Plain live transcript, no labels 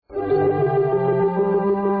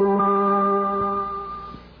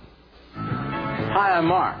high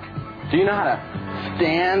mark. Do you know how to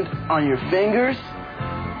stand on your fingers?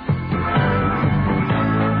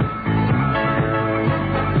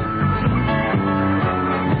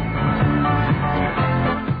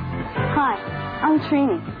 Hi, I'm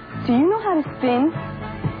Trini. Do you know how to spin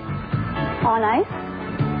on ice?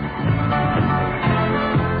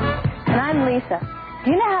 And I'm Lisa.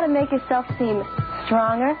 Do you know how to make yourself seem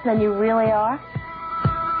stronger than you really are?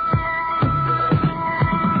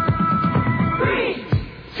 3,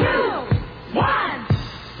 2, 1.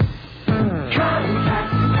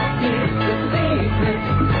 Contact is the secret,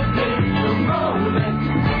 is the moment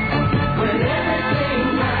when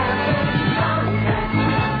everything happens. Contact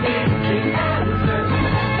is the answer,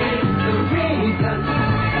 is the reason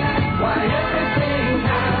why everything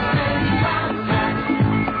happens. Contact.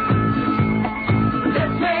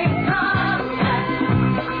 Let's make contact.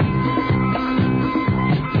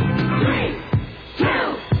 3, 2,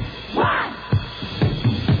 1.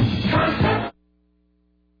 Contact.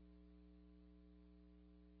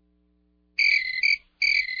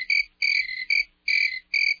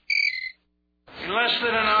 In less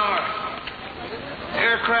than an hour,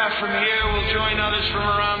 aircraft from here will join others from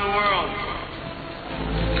around the world.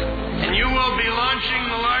 And you will be launching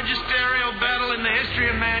the largest aerial battle in the history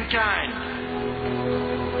of mankind.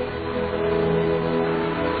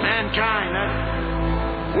 Mankind,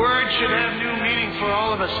 that word should have new meaning for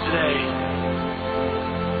all of us today.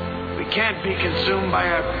 We can't be consumed by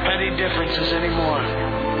our petty differences anymore.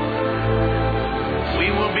 We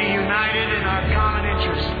will be united in our common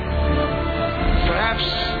interest. Perhaps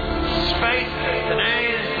fate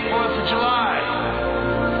today is the 4th of July,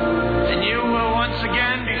 and you will once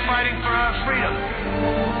again be fighting for our freedom.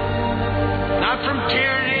 Not from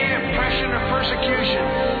tyranny, oppression, or persecution,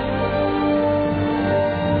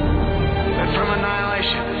 but from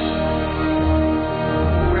annihilation.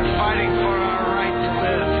 We're fighting for our right to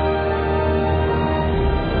live,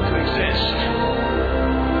 to exist.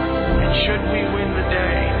 And should we win the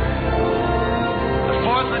day, the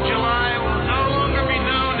 4th of July will no longer be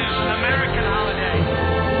known as an American holiday,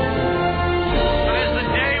 but as the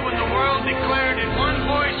day when the world declared in one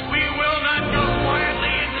voice, we will not go quietly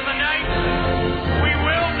into the night. We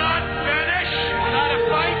will not vanish without a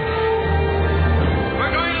fight.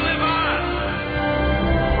 We're going to live on.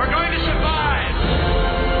 We're going to survive.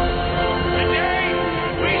 Today,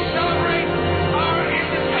 we celebrate our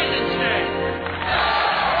Independence Day.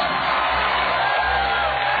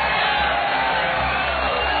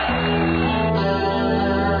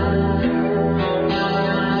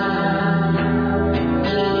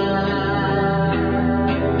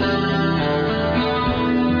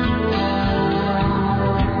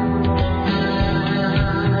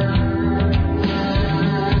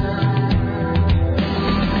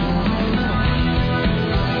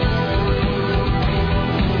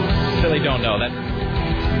 Really don't know that.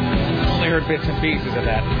 Only heard bits and pieces of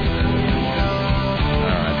that.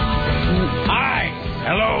 All right. Hi.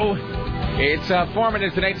 Hello. It's 4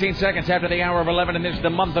 minutes and 18 seconds after the hour of 11, and this is the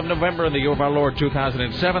month of November in the year of our Lord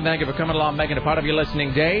 2007. Thank you for coming along, making it a part of your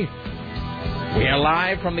listening day. We are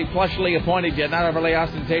live from the plushly appointed yet not overly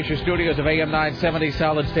ostentatious studios of AM 970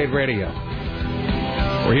 Solid State Radio.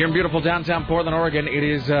 We're here in beautiful downtown Portland, Oregon. It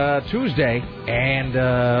is Tuesday, and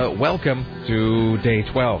welcome to Day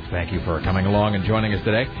 12. Thank you for coming along and joining us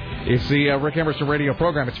today. It's the Rick Emerson radio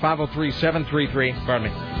program. It's 503-733, pardon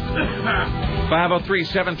me,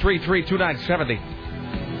 503-733-2970. I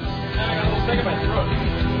got a little sick of my throat.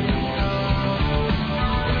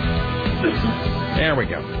 There we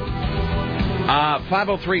go.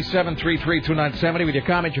 503-733-2970 with your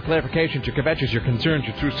comments, your clarifications, your kvetches, your concerns,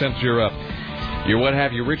 your true sense, your what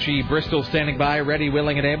have you. Richie Bristol standing by, ready,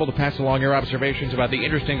 willing, and able to pass along your observations about the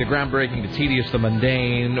interesting, the groundbreaking, the tedious, the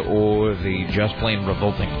mundane, or the just plain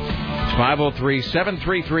revolting. It's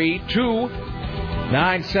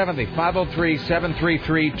 503-733-2970.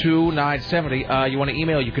 503-733-2970. You want to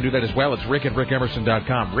email, you can do that as well. It's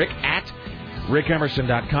rick@rickemerson.com.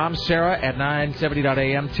 Rick@rickemerson.com. Sarah at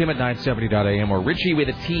 970.am. Tim at 970.am. Or Richie with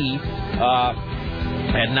a T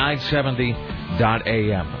at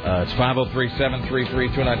 970.am. It's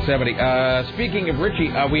 503-733-2970. Speaking of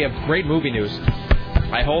Richie, we have great movie news.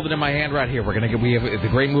 I hold it in my hand right here. We have the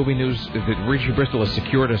great movie news that Richie Bristol has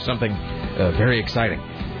secured us something very exciting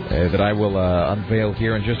that I will unveil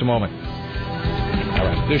here in just a moment. All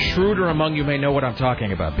right. The shrewder among you may know what I'm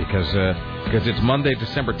talking about because it's Monday,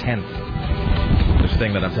 December 10th. This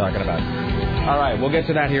thing that I'm talking about. All right, we'll get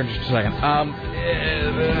to that here in just a second.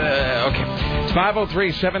 Okay. It's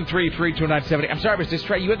 503-733-2970. I'm sorry, I was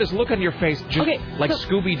distracted. You had this look on your face, just like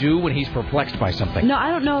Scooby-Doo when he's perplexed by something. No,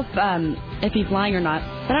 I don't know if he's lying or not,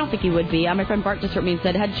 but I don't think he would be. My friend Bart just wrote me and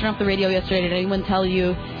said, had you turned off the radio yesterday, did anyone tell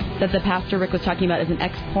you that the pastor Rick was talking about is an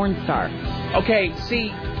ex-porn star? Okay,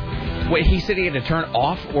 see... Wait, he said he had to turn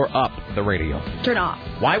off or up the radio? Turn off.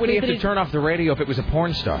 Why would he have to turn off the radio if it was a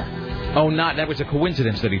porn star? Oh, that was a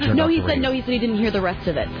coincidence that he turned off the radio. He said he didn't hear the rest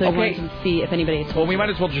of it, so he wanted to see if anybody had told him. Well, we might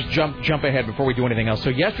as well just jump ahead before we do anything else. So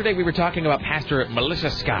yesterday we were talking about Pastor Melissa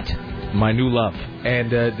Scott, my new love, and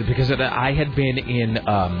because I had been in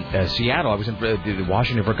Seattle. I was in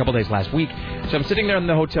Washington for a couple days last week, so I'm sitting there in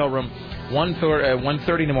the hotel room,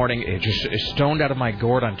 1:30 in the morning, just stoned out of my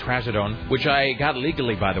gourd on trazodone, which I got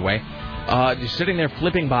legally, by the way, just sitting there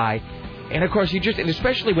flipping by, and of course and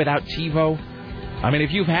especially without TiVo. I mean,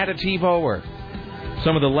 if you've had a TiVo or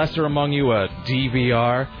some of the lesser among you a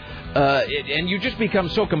DVR, and you just become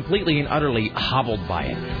so completely and utterly hobbled by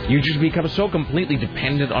it. You just become so completely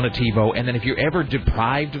dependent on a TiVo, and then if you're ever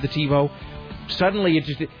deprived of the TiVo, suddenly it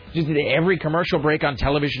just every commercial break on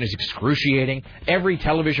television is excruciating. Every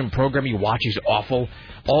television program you watch is awful.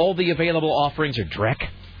 All the available offerings are dreck.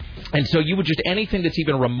 And so you would just, anything that's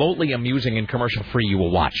even remotely amusing and commercial-free, you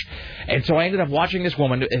will watch. And so I ended up watching this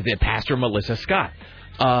woman, Pastor Melissa Scott,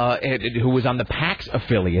 who was on the PAX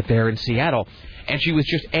affiliate there in Seattle. And she was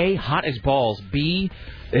just, A, hot as balls, B,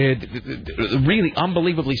 really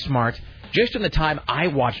unbelievably smart. Just in the time I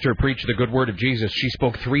watched her preach the good word of Jesus, she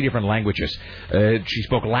spoke 3 different languages. She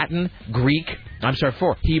spoke Latin,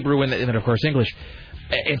 Hebrew, and then, of course, English.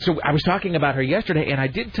 And so I was talking about her yesterday, and I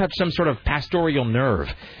did touch some sort of pastoral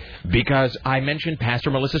nerve, because I mentioned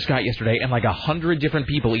Pastor Melissa Scott yesterday, and like 100 different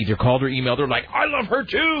people either called or emailed her like, I love her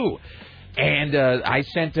too. And I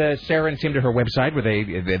sent Sarah and Tim to her website where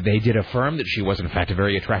they did affirm that she was, in fact, a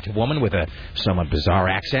very attractive woman with a somewhat bizarre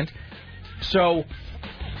accent. So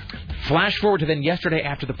flash forward to then yesterday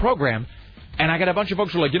after the program, and I got a bunch of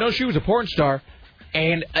folks who were like, she was a porn star.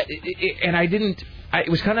 And I didn't... it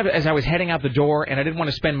was kind of as I was heading out the door, and I didn't want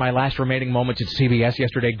to spend my last remaining moments at CBS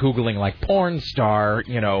yesterday Googling, like, porn star,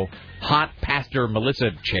 hot Pastor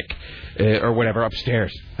Melissa chick, or whatever,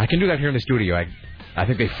 upstairs. I can do that here in the studio. I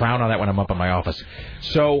think they frown on that when I'm up in my office.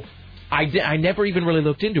 So I never even really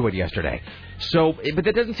looked into it yesterday. So, but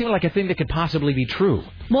that doesn't seem like a thing that could possibly be true.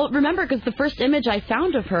 Well, remember, because the first image I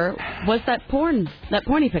found of her was that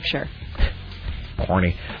porny picture.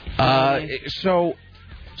 Porny.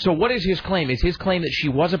 So what is his claim? Is his claim that she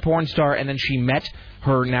was a porn star and then she met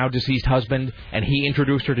her now deceased husband and he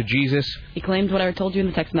introduced her to Jesus? He claimed what I told you in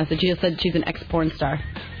the text message. He just said she's an ex-porn star.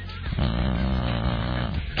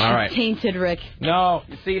 All right. Tainted, Rick. No,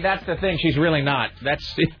 you see, that's the thing. She's really not.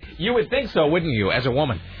 You would think so, wouldn't you, as a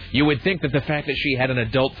woman? You would think that the fact that she had an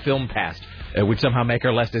adult film past would somehow make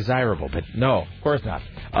her less desirable. But no, of course not.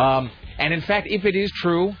 And in fact, if it is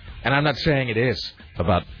true, and I'm not saying it is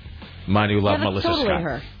about my new love, Melissa totally Scott.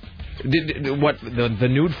 Her. What, the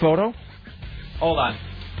nude photo? Hold on.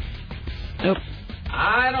 Nope.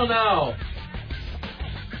 I don't know.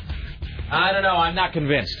 I'm not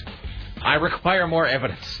convinced. I require more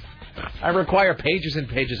evidence. I require pages and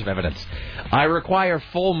pages of evidence. I require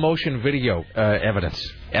full motion video evidence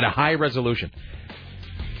at a high resolution.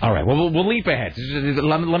 All right, well, we'll leap ahead.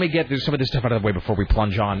 Let me get some of this stuff out of the way before we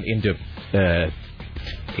plunge on into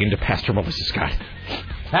Pastor Melissa Scott.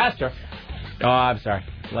 Pastor? Oh, I'm sorry.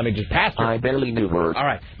 Let me just... Pastor. I barely knew her. All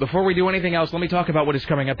right, before we do anything else, let me talk about what is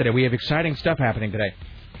coming up today. We have exciting stuff happening today.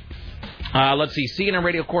 Let's see. CNN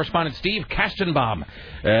radio correspondent Steve Kastenbaum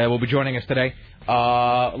will be joining us today.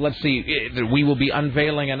 Let's see. We will be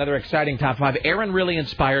unveiling another exciting top 5. Aaron really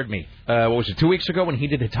inspired me. What was it, 2 weeks ago when he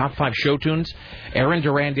did the top 5 show tunes? Aaron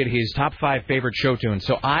Duran did his top 5 favorite show tunes.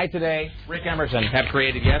 So I today, Rick Emerson, have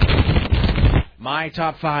created, yes, my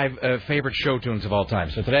top 5 favorite show tunes of all time.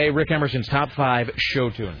 So today, Rick Emerson's top 5 show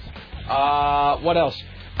tunes. What else?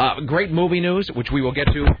 Great movie news, which we will get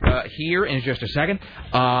to here in just a second.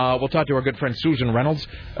 We'll talk to our good friend Susan Reynolds,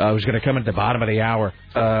 who's going to come at the bottom of the hour.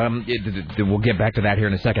 We'll get back to that here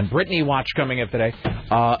in a second. Britney Watch coming up today.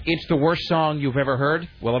 It's the worst song you've ever heard.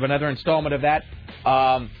 We'll have another installment of that.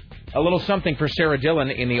 A little something for Sarah Dillon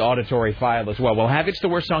in the auditory file as well. We'll have It's the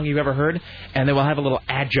Worst Song You've Ever Heard, and then we'll have a little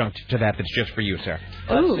adjunct to that that's just for you, Sarah.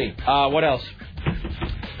 Let's see. What else?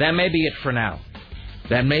 That may be it for now.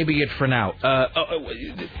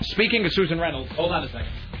 Speaking of Susan Reynolds, hold on a second.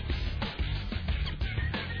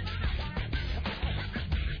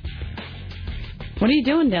 What are you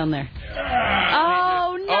doing down there?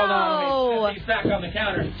 Oh, no. He's back on the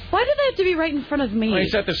counter. Why do they have to be right in front of me? Well, you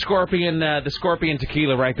set the scorpion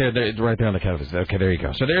tequila right there on the counter. Okay, there you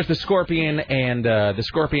go. So there's the scorpion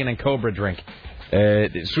and cobra drink.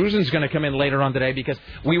 Susan's going to come in later on today because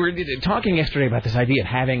we were talking yesterday about this idea of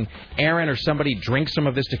having Aaron or somebody drink some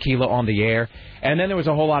of this tequila on the air. And then there was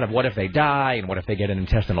a whole lot of what if they die and what if they get an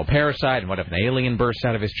intestinal parasite and what if an alien bursts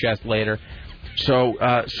out of his chest later.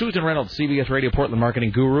 So Susan Reynolds, CBS Radio Portland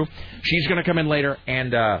marketing guru, she's going to come in later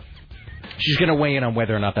and she's going to weigh in on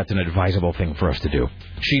whether or not that's an advisable thing for us to do.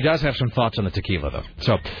 She does have some thoughts on the tequila, though.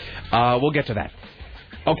 So we'll get to that.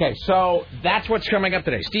 Okay, so that's what's coming up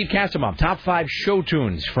today. Steve Casamom, top 5 show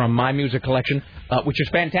tunes from my music collection, which is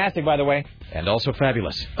fantastic, by the way, and also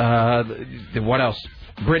fabulous. What else?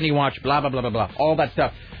 Britney Watch, blah, blah, blah, blah, blah, all that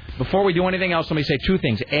stuff. Before we do anything else, let me say 2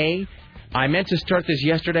 things. A, I meant to start this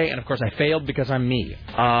yesterday, and of course I failed because I'm me.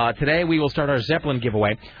 Today we will start our Zeppelin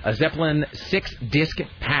giveaway, a Zeppelin 6-disc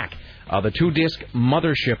pack. The 2-disc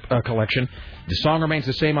Mothership collection. The song remains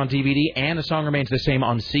the same on DVD, and the song remains the same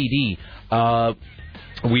on CD.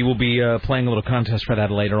 We will be playing a little contest for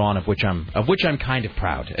that later on, of which I'm kind of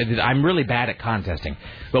proud. I'm really bad at contesting,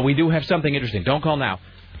 but we do have something interesting. Don't call now,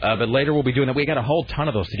 but later we'll be doing that. We got a whole ton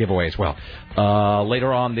of those to give away as well.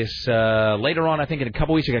 Later on, I think in a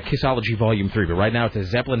couple weeks we got Kissology Volume 3, but right now it's a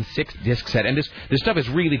Zeppelin 6-disc set, and this stuff is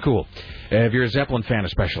really cool if you're a Zeppelin fan,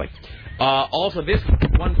 especially. Also, this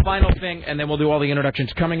one final thing, and then we'll do all the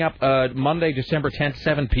introductions. Coming up Monday, December 10th,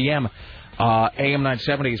 7 p.m., AM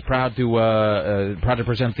 970 is proud to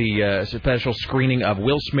present the special screening of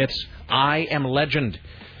Will Smith's I Am Legend,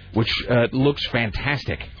 which looks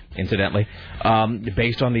fantastic, incidentally,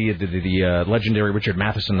 based on the legendary Richard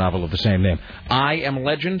Matheson novel of the same name. I Am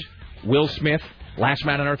Legend, Will Smith, Last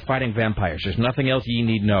Man on Earth fighting vampires. There's nothing else ye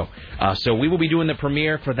need know. So we will be doing the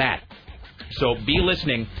premiere for that. So be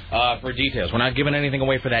listening for details. We're not giving anything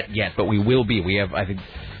away for that yet, but we will be. We have, I think,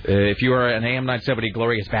 if you are an AM 970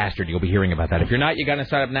 glorious bastard, you'll be hearing about that. If you're not, you got to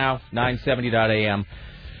sign up now, 970.am,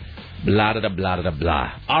 blah, blah, blah, blah,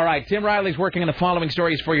 blah. All right, Tim Riley's working on the following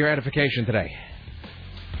stories for your edification today.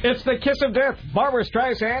 It's the kiss of death. Barbra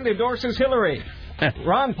Streisand endorses Hillary.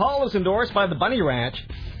 Ron Paul is endorsed by the Bunny Ranch.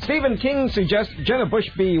 Stephen King suggests Jenna Bush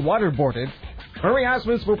be waterboarded. Murray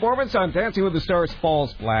Osmond's performance on Dancing with the Stars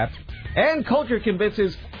falls flat. And culture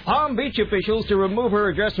convinces Palm Beach officials to remove her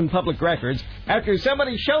address from public records after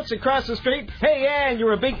somebody shouts across the street, "Hey, Ann,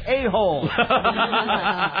 you're a big a-hole."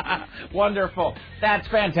 Wonderful. That's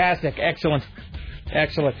fantastic. Excellent.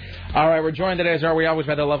 Excellent. All right, we're joined today, as are we always,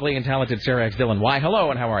 by the lovely and talented Sarah X. Dillon. Why, hello,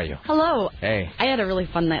 and how are you? Hello. Hey. I had a really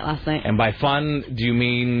fun night last night. And by fun, do you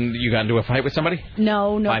mean you got into a fight with somebody?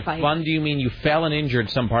 No by fight. By fun, do you mean you fell and injured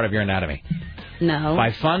some part of your anatomy? No.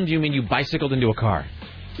 By fun, do you mean you bicycled into a car?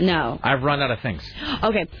 No. I've run out of things.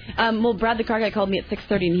 Okay. Well, Brad, the car guy, called me at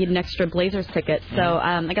 6:30, and he had an extra Blazers ticket. So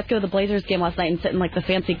I got to go to the Blazers game last night and sit in, like, the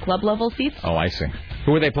fancy club-level seats. Oh, I see.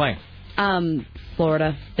 Who were they playing?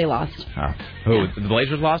 Florida. They lost. Oh. Who? Yeah. The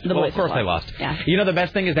Blazers lost? The Blazers of course lost. they lost. Yeah. You know, the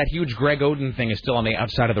best thing is that huge Greg Oden thing is still on the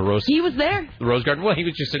outside of the Rose. He was there. The Rose Garden. Well, he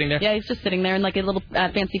was just sitting there. Yeah, he's just sitting there in, like, a little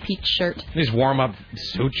fancy peach shirt. His warm-up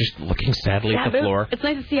suit, just looking sadly at the floor. It's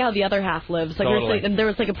nice to see how the other half lives. Like, totally. there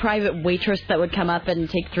was a private waitress that would come up and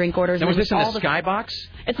take drink orders. And was this in the skybox?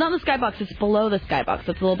 It's not in the skybox. It's below the skybox. It's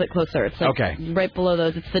a little bit closer. It's like okay. Right below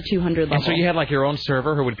those. It's the 200 level. And so you had, like, your own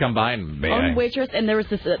server who would come by and... Own waitress, and there was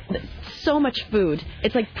this so much food.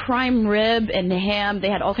 It's like prime rib and ham. They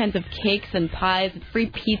had all kinds of cakes and pies, free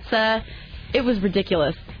pizza. It was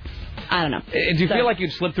ridiculous. I don't know. Do you feel like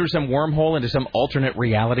you'd slip through some wormhole into some alternate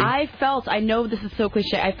reality? I know this is so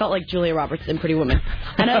cliche, I felt like Julia Roberts in Pretty Woman.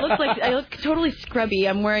 And I look totally scrubby.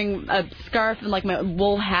 I'm wearing a scarf and, like, my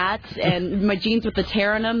wool hat and my jeans with the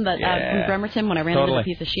tear in them that from Bremerton when I ran into a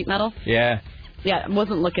piece of sheet metal. Yeah. Yeah, it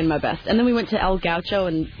wasn't looking my best. And then we went to El Gaucho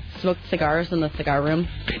and smoked cigars in the cigar room.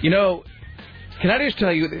 You know, can I just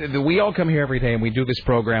tell you that we all come here every day and we do this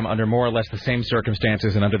program under more or less the same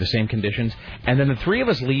circumstances and under the same conditions, and then the three of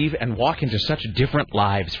us leave and walk into such different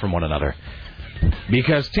lives from one another.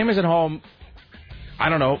 Because Tim is at home, I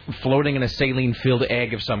don't know, floating in a saline-filled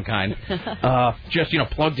egg of some kind, just,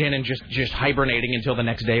 plugged in and just hibernating until the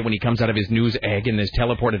next day when he comes out of his news egg and is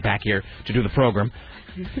teleported back here to do the program.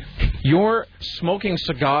 You're smoking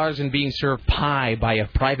cigars and being served pie by a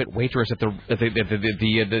private waitress at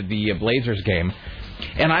the Blazers game,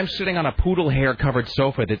 and I'm sitting on a poodle hair-covered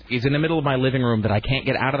sofa that is in the middle of my living room that I can't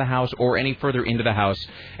get out of the house or any further into the house,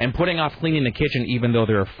 and putting off cleaning the kitchen even though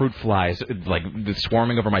there are fruit flies like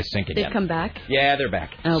swarming over my sink again. They've come back? Yeah, they're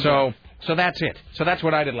back. Oh, so that's it. So that's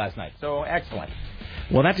what I did last night. So excellent.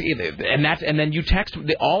 Well, and then you text.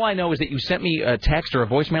 All I know is that you sent me a text or a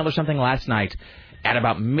voicemail or something last night at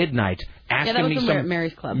about midnight asking me was some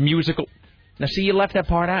Mary's Club. musical. Now, see, you left that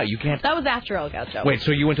part out. You can't. That was after El Gaucho. Wait,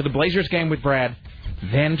 so you went to the Blazers game with Brad,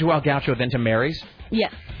 then to El Gaucho, then to Mary's?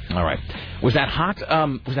 Yes. All right. Was that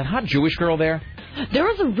hot Jewish girl there? There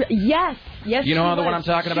was yes. You know the one I'm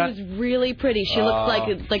talking about? She was really pretty. She looks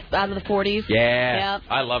like out of the 40s. Yeah.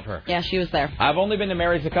 I love her. Yeah, she was there. I've only been to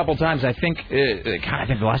Mary's a couple times. I think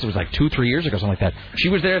the last was like 2-3 years ago, something like that. She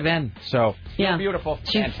was there then, so yeah, beautiful,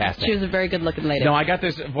 fantastic. She was a very good-looking lady. No, I got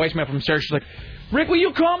this voicemail from Serge. She's like, Rick, will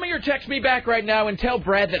you call me or text me back right now and tell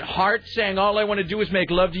Brad that Hart saying all I want to do is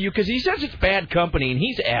make love to you because he says it's bad company and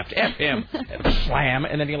he's effed. F him. Slam.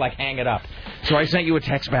 And then you hang it up. So I sent you a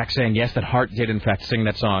text back saying, yes, that Hart did in fact sing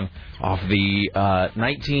that song off the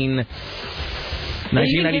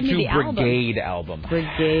 1992 Brigade album.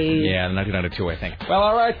 Brigade. Yeah, 1992, I think. Well,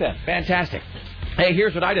 all right then. Fantastic. Hey,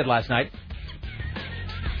 here's what I did last night.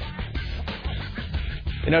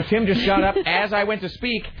 Tim just got up as I went to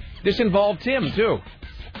speak. This involved Tim, too.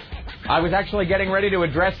 I was actually getting ready to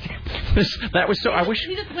address him. That was so...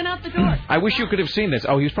 He just went out the door. I wish you could have seen this.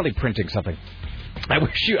 Oh, he was probably printing something. I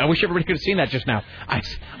wish everybody could have seen that just now.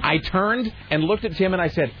 I turned and looked at Tim and I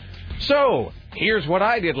said, so, here's what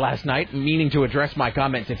I did last night, meaning to address my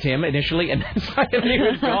comment to Tim initially, and then suddenly he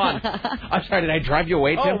was gone. I'm sorry, did I drive you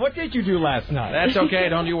away, Tim? Oh, what did you do last night? That's okay,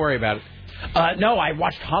 don't you worry about it. No, I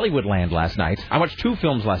watched Hollywoodland last night. I watched 2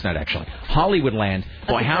 films last night, actually. Hollywoodland.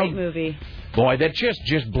 That's a great movie. Boy, that's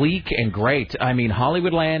just bleak and great. I mean,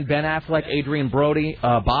 Hollywoodland, Ben Affleck, Adrian Brody,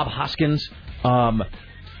 Bob Hoskins.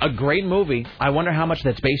 A great movie. I wonder how much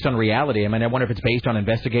that's based on reality. I mean, I wonder if it's based on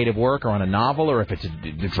investigative work or on a novel or if it's a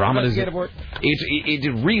drama. Investigative work. It's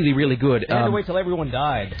really, really good. They had to wait till everyone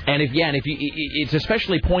died. And it's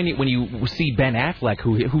especially poignant when you see Ben Affleck,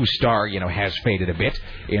 whose star has faded a bit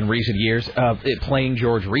in recent years, playing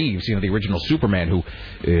George Reeves, the original Superman, who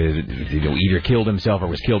either killed himself or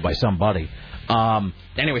was killed by somebody.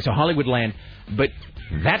 Anyway, so Hollywoodland, but.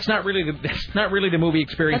 That's not really the movie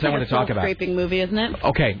experience I want to talk about. That's a soul-scraping movie, isn't it?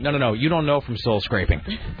 Okay, no. You don't know from soul scraping.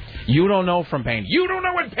 You don't know from pain. You don't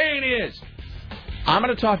know what pain is. I'm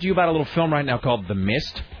going to talk to you about a little film right now called The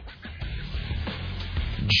Mist.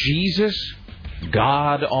 Jesus,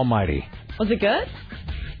 God Almighty. Was it good?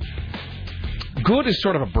 Good is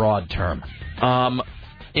sort of a broad term.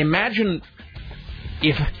 Imagine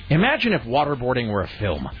if waterboarding were a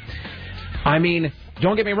film. I mean.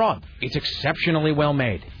 Don't get me wrong. It's exceptionally well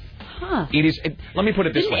made. Huh. It is. Let me put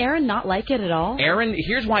it this way. Didn't Aaron not like it at all?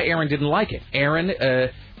 Here's why Aaron didn't like it. Aaron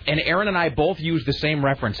and I both use the same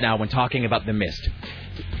reference now when talking about The Mist.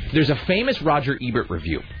 There's a famous Roger Ebert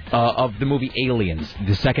review of the movie Aliens,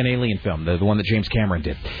 the second Alien film, the one that James Cameron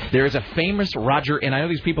did. There is a famous Roger, and I know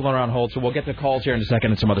these people are on hold, so we'll get the calls here in a second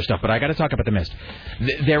and some other stuff, but I got to talk about The Mist.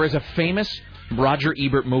 There is a famous Roger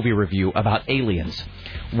Ebert movie review about Aliens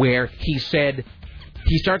where he said...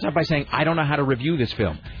 He starts out by saying, I don't know how to review this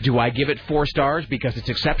film. Do I give it 4 stars because it's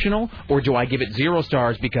exceptional? Or do I give it 0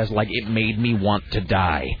 stars because, it made me want to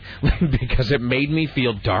die? Because it made me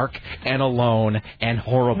feel dark and alone and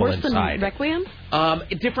horrible Worse inside. Than Requiem?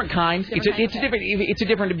 Different kinds. It's a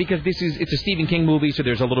different because it's a Stephen King movie, so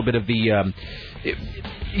there's a little bit of the,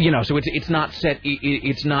 so it's not set.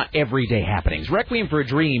 It's not everyday happenings. Requiem for a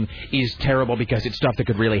Dream is terrible because it's stuff that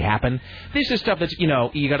could really happen. This is stuff that's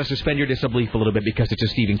you got to suspend your disbelief a little bit because it's a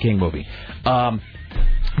Stephen King movie.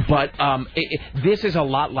 This is a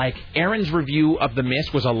lot like Aaron's review of The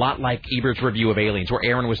Mist was a lot like Ebert's review of Aliens, where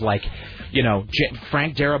Aaron was like,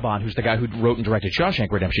 Frank Darabont, who's the guy who wrote and directed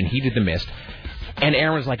Shawshank Redemption, he did The Mist. And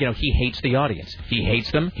Aaron's like, he hates the audience. He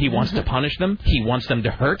hates them. He wants to punish them. He wants them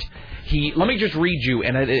to hurt. Let me just read you,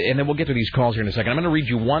 and then we'll get to these calls here in a second. I'm going to read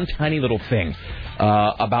you one tiny little thing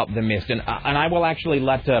about The Mist, and I will actually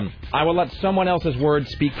let someone else's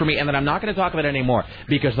words speak for me, and then I'm not going to talk about it anymore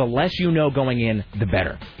because the less you know going in, the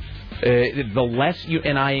better. The less you,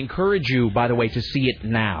 and I encourage you, by the way, to see it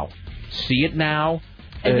now. See it now.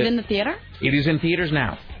 Is it in the theater? It is in theaters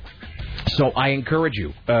now. So I encourage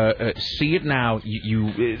you, see it now.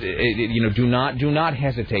 Do not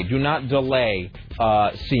hesitate. Do not delay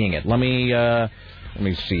seeing it. Let me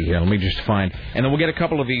see here. Let me just find, and then we'll get a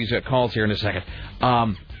couple of these calls here in a second.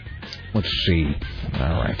 Let's see.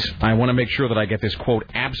 All right. I want to make sure that I get this quote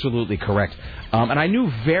absolutely correct. And I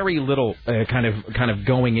knew very little kind of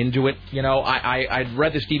going into it. I'd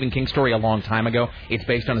read the Stephen King story a long time ago. It's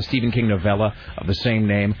based on a Stephen King novella of the same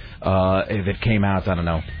name that came out, I don't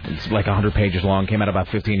know, it's like 100 pages long, came out about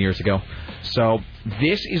 15 years ago. So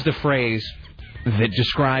this is the phrase that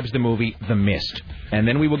describes the movie The Mist. And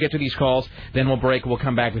then we will get to these calls. Then we'll break. We'll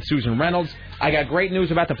come back with Susan Reynolds. I got great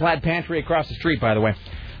news about the Plaid Pantry across the street, by the way.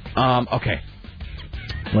 Okay.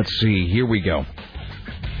 Let's see. Here we go.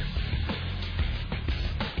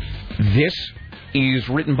 This is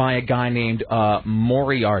written by a guy named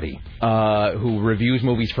Moriarty, who reviews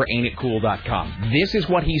movies for AintItCool.com. This is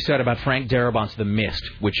what he said about Frank Darabont's The Mist,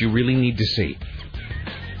 which you really need to see.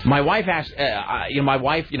 My wife asked,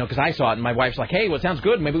 because I saw it, and my wife's like, hey, well, it sounds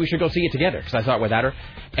good. Maybe we should go see it together, because I saw it without her.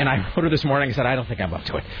 And I wrote her this morning and said, I don't think I'm up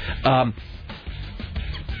to it.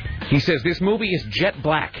 He says, this movie is jet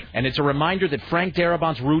black, and it's a reminder that Frank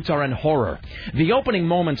Darabont's roots are in horror. The opening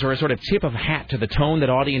moments are a sort of tip of hat to the tone that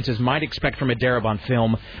audiences might expect from a Darabont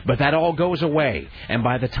film, but that all goes away, and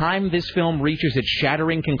by the time this film reaches its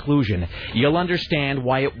shattering conclusion, you'll understand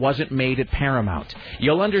why it wasn't made at Paramount.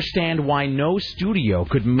 You'll understand why no studio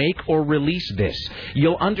could make or release this.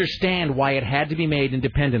 You'll understand why it had to be made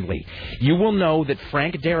independently. You will know that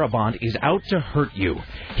Frank Darabont is out to hurt you.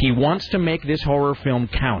 He wants to make this horror film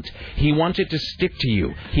count. He wants it to stick to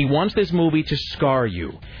you. He wants this movie to scar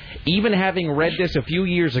you. Even having read this a few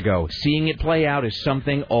years ago, seeing it play out is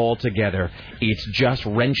something altogether. It's just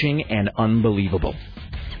wrenching and unbelievable.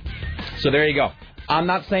 So there you go. I'm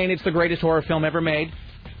not saying it's the greatest horror film ever made,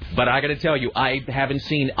 but I got to tell you, I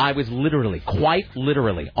was quite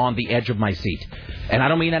literally on the edge of my seat. And I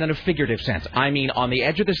don't mean that in a figurative sense. I mean on the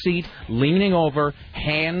edge of the seat, leaning over,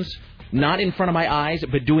 hands not in front of my eyes,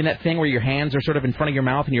 but doing that thing where your hands are sort of in front of your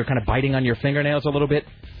mouth and you're kind of biting on your fingernails a little bit.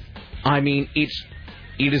 I mean,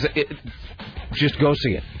 just go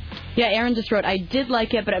see it. Yeah, Aaron just wrote, I did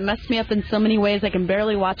like it, but it messed me up in so many ways I can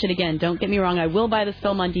barely watch it again. Don't get me wrong, I will buy this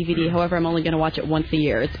film on DVD. However, I'm only going to watch it once a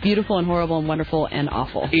year. It's beautiful and horrible and wonderful and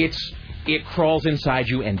awful. It crawls inside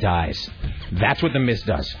you and dies. That's what The Mist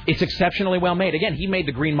does. It's exceptionally well made. Again, he made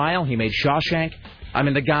The Green Mile. He made Shawshank. I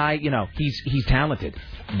mean, the guy, he's talented.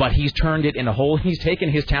 But he's turned it in a whole... He's taken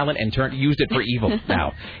his talent and used it for evil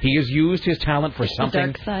now. He has used his talent for something.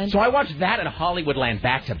 The dark side. So I watched that and Hollywoodland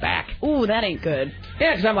back to back. Ooh, that ain't good.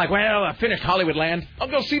 Yeah, because I'm like, well, I finished Hollywoodland. I'll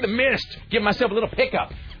go see The Mist. Give myself a little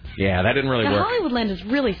pickup. Yeah, that didn't really work. Hollywoodland is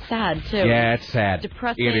really sad, too. Yeah, it's sad.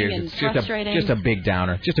 Depressing it is. and it's frustrating. Just a big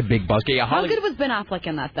downer. Just a big buzz. Yeah, How good was Ben Affleck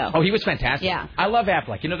in that, though? Oh, he was fantastic. Yeah. I love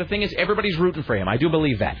Affleck. The thing is, everybody's rooting for him. I do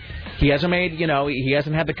believe that. He hasn't made, he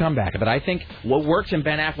hasn't had the comeback. But I think what works in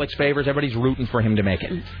Ben Affleck's favor is everybody's rooting for him to make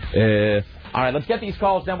it. All right, let's get these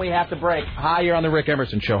calls, then we have to break. Hi, you're on the Rick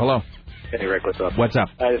Emerson Show. Hello. Hey, Rick, what's up? What's up?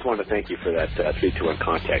 I just wanted to thank you for that 3-2-1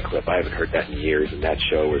 contact clip. I haven't heard that in years, and that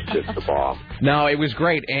show was just the bomb. No, it was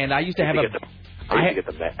great, and I used to have I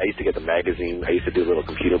used to get the magazine. I used to do little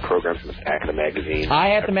computer programs in the back of the magazine. I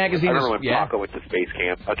had the magazine. I remember when Paco went to space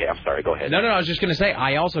camp. Okay, I'm sorry. Go ahead. No, I was just going to say,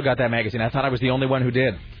 I also got that magazine. I thought I was the only one who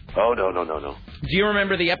did. Oh, no. Do you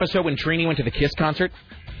remember the episode when Trini went to the Kiss concert?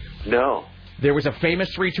 No. There was a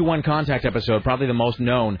famous 3-2-1 Contact episode, probably the most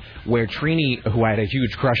known, where Trini, who I had a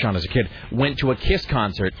huge crush on as a kid, went to a Kiss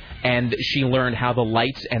concert, and she learned how the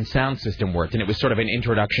lights and sound system worked. And it was sort of an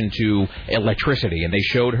introduction to electricity. And they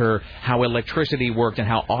showed her how electricity worked and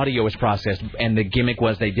how audio was processed. And the gimmick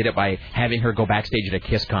was they did it by having her go backstage at a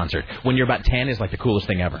Kiss concert. When you're about 10 is like the coolest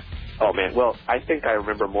thing ever. Oh, man. Well, I think I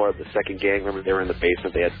remember more of the second gang. Remember they were in the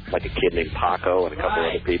basement. They had like a kid named Paco and a couple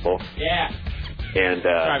other people. Yeah. And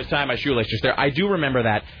I was tying my shoelace just there. I do remember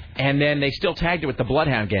that. And then they still tagged it with the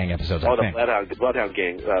Bloodhound Gang episodes, I think. The Bloodhound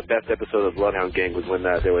Gang. Best episode of the Bloodhound Gang was when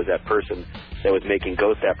there was that person that was making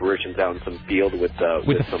ghost apparitions out in some field with the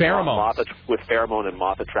pheromone. With pheromone and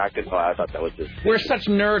moth attractant. Oh, I thought that was just... We're such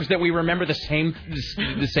nerds that we remember the same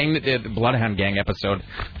Bloodhound Gang episode.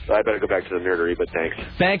 So I better go back to the nerdery, but thanks.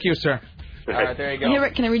 Thank you, sir. All right, there you go. Hey,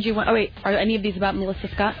 Rick, can I read you one? Oh, wait. Are any of these about Melissa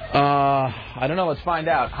Scott? I don't know. Let's find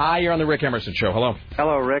out. Hi, you're on the Rick Emerson Show. Hello.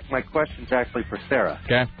 Hello, Rick. My question's actually for Sarah.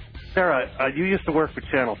 Okay. Sarah, you used to work for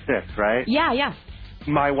Channel 6, right? Yeah.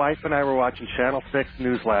 My wife and I were watching Channel 6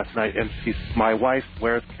 News last night, and my wife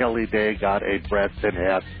swears Kelly Day got a breast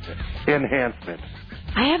enhancement.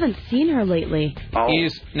 I haven't seen her lately. Oh.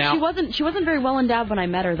 She wasn't very well endowed when I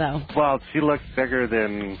met her, though. Well, she looks bigger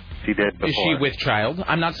than she did before. Is she with child?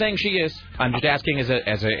 I'm not saying she is. I'm just asking as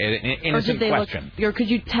an innocent question. Or could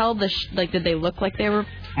you tell did they look like they were?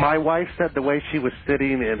 My wife said the way she was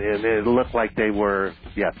sitting, and it looked like they were,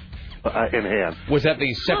 yes, enhanced. Was that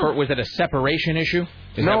Was it a separation issue?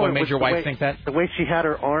 Is that what made your wife think that? The way she had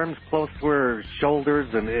her arms close to her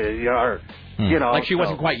shoulders and like she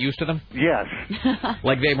wasn't quite used to them? Yes.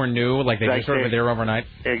 Like they were new, like they just sort of were there overnight?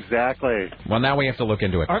 Exactly. Well, now we have to look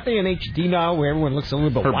into it. Aren't they in HD now where everyone looks a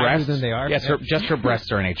little bit wider than they are? Yes, just her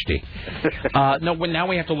breasts are in HD. No, now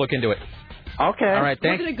we have to look into it. Okay. All right,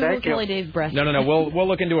 We're going to Google Kelly Day's breasts. No. We'll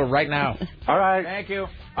look into it right now. All right. Thank you.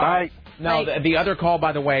 Bye. No, the other call,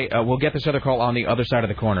 by the way, we'll get this other call on the other side of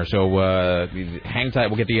the corner. So hang tight.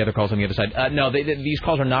 We'll get the other calls on the other side. No, these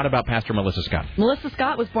calls are not about Pastor Melissa Scott. Melissa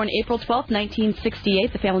Scott was born April 12,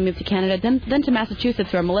 1968. The family moved to Canada, then to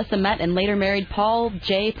Massachusetts, where Melissa met and later married Paul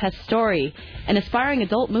J. Pastore, an aspiring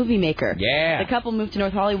adult movie maker. Yeah. The couple moved to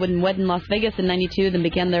North Hollywood and wed in Las Vegas in 92, then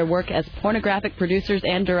began their work as pornographic producers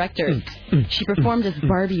and directors. She performed as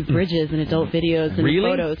Barbie Bridges in adult videos and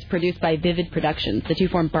photos produced by Vivid Productions. The two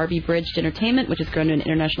formed Barbie Bridged Entertainment, which has grown to an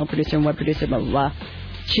international producer and web producer, blah, blah, blah.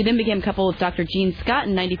 She then became coupled with Dr. Gene Scott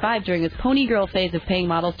in 95 during his pony girl phase of paying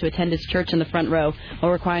models to attend his church in the front row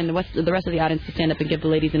while requiring the rest of the audience to stand up and give the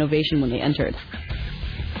ladies an ovation when they entered.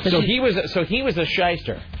 So he was a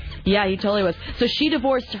shyster. Yeah, he totally was. So she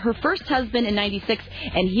divorced her first husband in 96,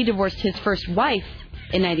 and he divorced his first wife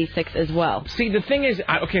in 96 as well. See, the thing is,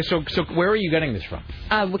 okay, so where are you getting this from?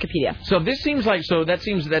 Wikipedia. So this seems like that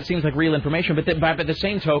seems like real information, but by the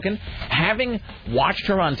same token, having watched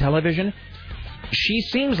her on television, she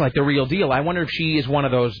seems like the real deal. I wonder if she is one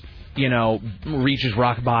of those, reaches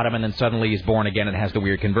rock bottom and then suddenly is born again and has the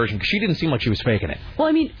weird conversion. Because she didn't seem like she was faking it. Well,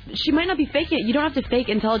 I mean, she might not be faking it. You don't have to fake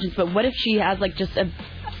intelligence, but what if she has just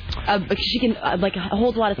she can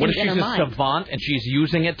hold a lot of things in her mind. What if she's a savant and she's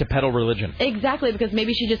using it to peddle religion? Exactly, because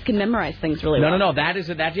maybe she just can memorize things really well. No,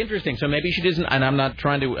 that's interesting. So maybe she doesn't, and I'm not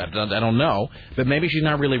trying to, I don't know, but maybe she's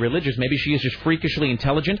not really religious. Maybe she is just freakishly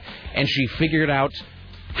intelligent, and she figured out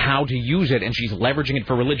how to use it, and she's leveraging it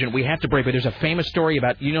for religion. We have to break, but there's a famous story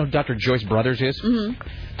about, who Dr. Joyce Brothers is?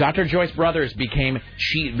 Mm-hmm. Dr. Joyce Brothers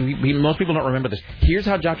most people don't remember this. Here's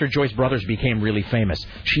how Dr. Joyce Brothers became really famous.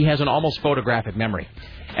 She has an almost photographic memory.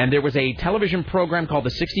 And there was a television program called the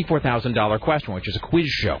 $64,000 Question, which is a quiz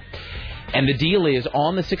show. And the deal is,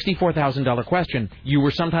 on the $64,000 question, you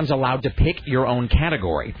were sometimes allowed to pick your own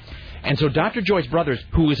category. And so Dr. Joyce Brothers,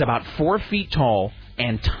 who is about 4 feet tall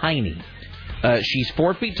and tiny, she's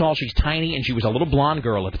 4 feet tall, she's tiny, and she was a little blonde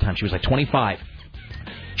girl at the time. She was like 25.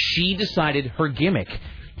 She decided her gimmick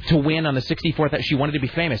to win on the 64th, she wanted to be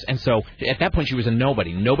famous. And so at that point, she was a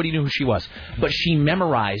nobody. Nobody knew who she was. But she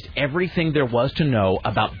memorized everything there was to know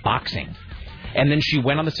about boxing. And then she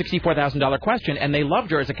went on the $64,000 question, and they loved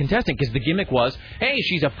her as a contestant because the gimmick was, hey,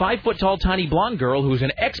 she's a 5 foot tall, tiny blonde girl who's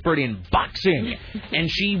an expert in boxing. And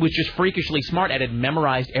she was just freakishly smart and had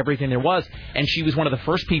memorized everything there was. And she was one of the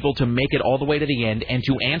first people to make it all the way to the end and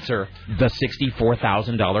to answer the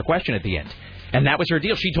 $64,000 question at the end. And that was her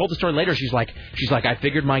deal. She told the story later. She's like, I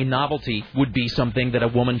figured my novelty would be something that a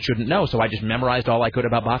woman shouldn't know, so I just memorized all I could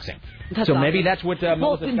about boxing. That's so awesome. Maybe that's what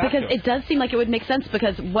Melissa Scott because doing. It does seem like it would make sense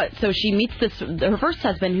because so she meets her first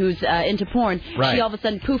husband who's into porn. Right. She all of a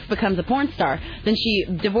sudden, poof, becomes a porn star. Then she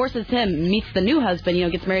divorces him, meets the new husband,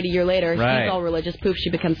 gets married a year later. Right. He's all religious. Poof,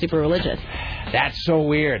 she becomes super religious. That's so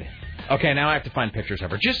weird. Okay, now I have to find pictures of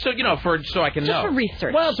her, just so so I can know. Just for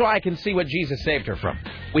research. Well, so I can see what Jesus saved her from.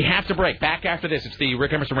 We have to break. Back after this, it's the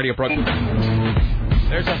Rick Emerson Radio program.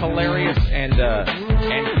 There's a hilarious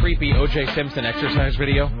and creepy O.J. Simpson exercise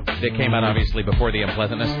video that came out obviously before the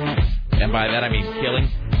unpleasantness, and by that I mean killing.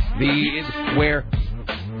 Where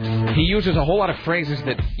he uses a whole lot of phrases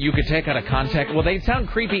that you could take out of context. Well, they sound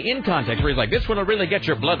creepy in context, where he's like, this one will really get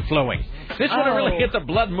your blood flowing. This one will really get the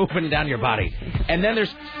blood moving down your body. And then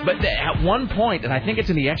at one point, and I think it's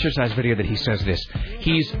in the exercise video that he says this,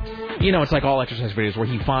 it's like all exercise videos where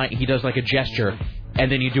he does like a gesture,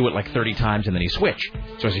 and then you do it like 30 times, and then you switch.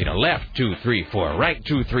 So it's, left, 2, 3, 4, right,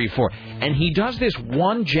 2, 3, 4. And he does this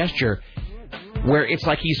one gesture where it's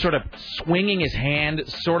like he's sort of swinging his hand,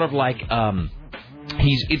 sort of like,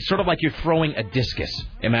 it's sort of like you're throwing a discus.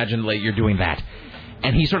 Imagine like you're doing that.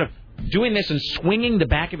 And he's sort of doing this and swinging the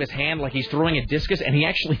back of his hand like he's throwing a discus. And he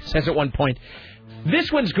actually says at one point,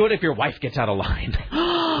 this one's good if your wife gets out of line.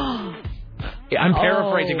 I'm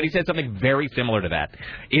paraphrasing, but he said something very similar to that.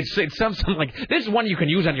 It's something like, this is one you can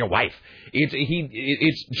use on your wife.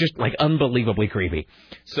 It's just like unbelievably creepy.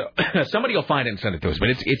 So somebody will find it and send it to us, but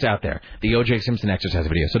it's out there. The O.J. Simpson exercise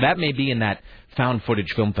video. So that may be in that found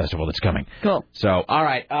footage film festival that's coming. Cool. So, all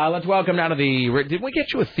right, let's welcome now to the... Did we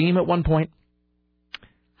get you a theme at one point?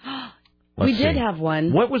 We did have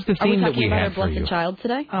one. What was the theme that we had for you? Are we talking about our blessed child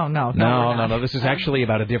today? Oh, no. No. This is actually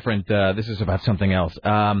about a different... this is about something else.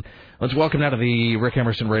 Let's welcome now to the Rick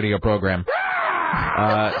Emerson radio program.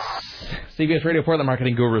 CBS Radio Portland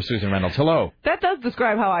marketing guru Susan Reynolds. Hello. That does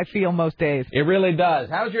describe how I feel most days. It really does.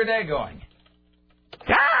 How's your day going?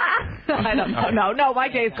 I don't know. No, my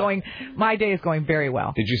day is going very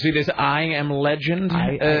well. Did you see this I Am Legend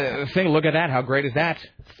thing? Look at that. How great is that?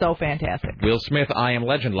 So fantastic. Will Smith, I Am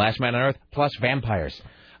Legend, Last Man on Earth, plus vampires.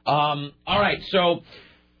 All right, so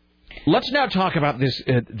Let's now talk about this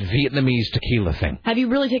Vietnamese tequila thing. Have you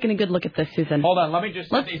really taken a good look at this, Susan? Hold on, let me just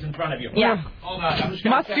set these in front of you. Yeah. Hold on, I'm just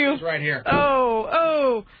going to set these right here.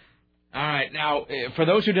 Oh. All right, now, for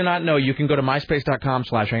those who do not know, you can go to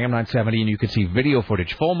myspace.com/AM970 and you can see video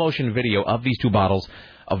footage, full motion video of these two bottles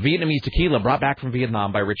of Vietnamese tequila brought back from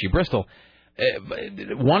Vietnam by Richie Bristol.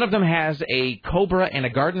 One of them has a cobra and a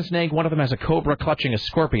garden snake. One of them has a cobra clutching a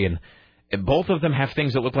scorpion. Both of them have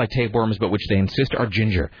things that look like tapeworms, but which they insist are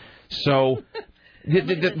ginger. So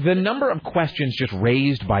the number of questions just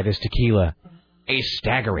raised by this tequila is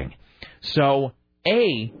staggering. So,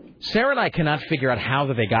 Sarah and I cannot figure out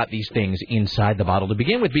how they got these things inside the bottle to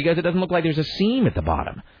begin with because it doesn't look like there's a seam at the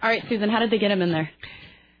bottom. All right, Susan, how did they get them in there?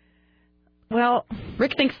 Well,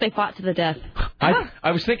 Rick thinks they fought to the death.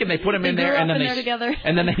 I was thinking they put them in there and then together.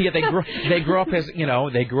 And then they grew up as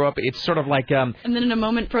they grew up. It's sort of like and then in a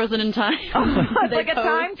moment frozen in time. It's like a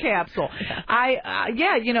time capsule.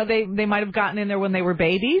 They might have gotten in there when they were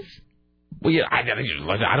babies. Well, yeah,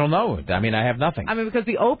 I don't know. I mean, I have nothing. I mean, because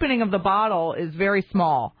the opening of the bottle is very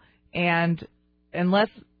small, and unless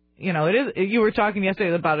it is. You were talking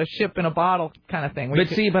yesterday about a ship in a bottle kind of thing.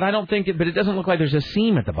 But I don't think it. But it doesn't look like there's a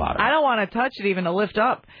seam at the bottom. I don't want to touch it even to lift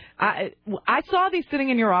up. I saw these sitting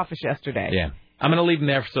in your office yesterday. Yeah, I'm going to leave them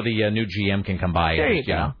there so the new GM can come by. There you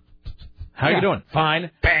go. How you doing?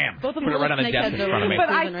 Fine. Bam. Both of Put it right on the desk in front of me. But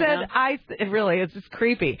I said, really, it's just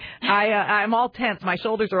creepy. I'm all tense. My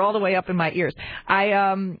shoulders are all the way up in my ears.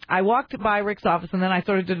 I walked by Rick's office, and then I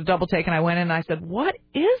sort of did a double take, and I went in, and I said, what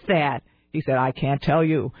is that? He said, I can't tell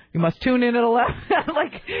you. You must tune in at 11. I'm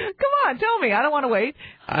like, come on, tell me. I don't want to wait.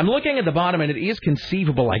 I'm looking at the bottom, and it is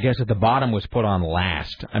conceivable, I guess, that the bottom was put on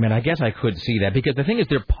last. I mean, I guess I could see that, because the thing is,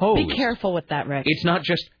 they're posed. Be careful with that, Rick. It's not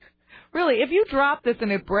just... Really, if you drop this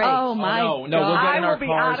and it breaks... Oh, my God. No, we'll get in our be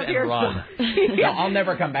cars out of and here. run. Yeah. No, I'll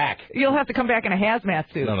never come back. You'll have to come back in a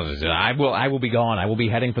hazmat suit. No, I will be gone. I will be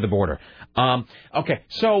heading for the border. Okay,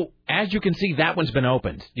 so, as you can see, that one's been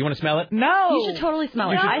opened. You want to smell it? No. You should totally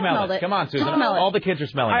smell it. I smelled it. Come on, Susan. Smell it. All the kids are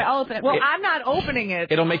smelling All right, it. I'll open it. Well, I'm not opening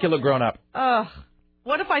it. It'll make you look grown up.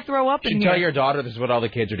 What if I throw up in You here? tell your daughter this is what all the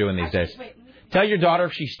kids are doing these days. Tell your daughter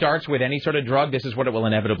if she starts with any sort of drug, this is what it will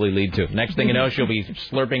inevitably lead to. Next thing you know, she'll be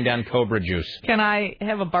slurping down Cobra juice. Can I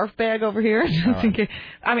have a barf bag over here?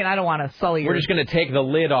 I mean, I don't want to sully your... We're just going to take the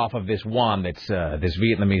lid off of this one that's this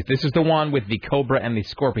Vietnamese. This is the one with the Cobra and the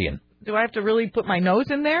Scorpion. Do I have to really put my nose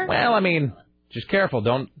in there? Well, I mean, just careful.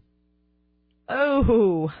 Don't...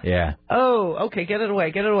 Oh. Yeah. Oh, okay. Get it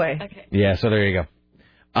away. Get it away. Okay. Yeah, so there you go.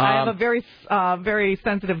 I have a very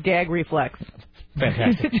sensitive gag reflex.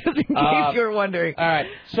 Fantastic. Just in case you were wondering. All right.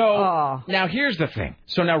 So now here's the thing.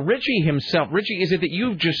 So now Richie himself, is it that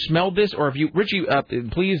you've just smelled this, or have you, Richie?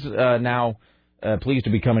 Please please to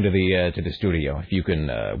be coming to the studio if you can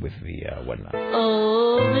with the whatnot.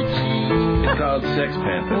 Oh, Richie. It's called Sex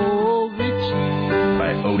Panther Oh, Richie.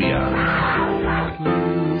 by Odeon.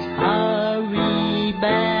 Please hurry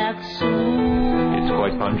back soon. It's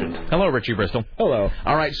quite pungent. Hello, Richie Bristol. Hello.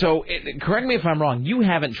 All right. So correct me if I'm wrong. You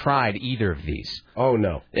haven't tried either of these. Oh,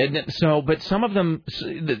 no. So, but some of them,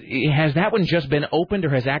 has that one just been opened, or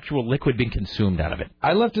has actual liquid been consumed out of it?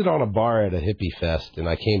 I left it on a bar at a hippie fest, and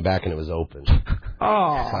I came back and it was open. Oh.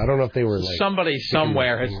 I don't know if they were like... Somebody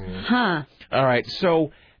somewhere has... Huh. All right,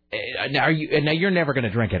 so... Now you're never going to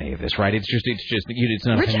drink any of this, right? It's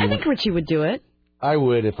not. Rich, I think Richie would do it. I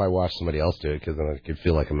would if I watched somebody else do it, because then I could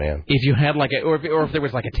feel like a man. If you had like or if there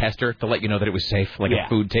was like a tester to let you know that it was safe, like a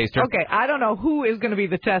food taster. Okay, I don't know who is going to be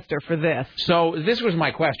the tester for this. So this was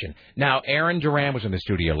my question. Now, Aaron Duran was in the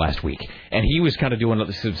studio last week, and he was kind of doing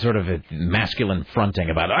this sort of a masculine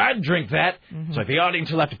fronting about, I'd drink that. Mm-hmm. It's like, the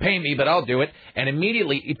audience will have to pay me, but I'll do it. And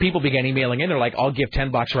immediately, people began emailing in. They're like, I'll give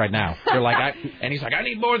 $10 right now. They're like, and he's like, I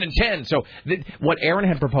need more than 10. So what Aaron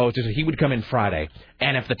had proposed is that he would come in Friday,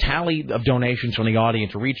 and if the tally of donations from the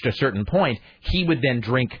audience reached a certain point, he would then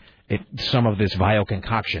drink some of this vile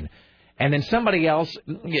concoction. And then somebody else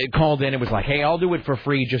called in and was like, "Hey, I'll do it for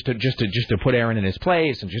free just to put Aaron in his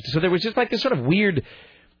place." And so there was just like this sort of weird,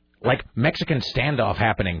 like Mexican standoff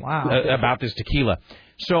happening about this tequila.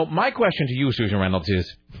 So my question to you, Susan Reynolds,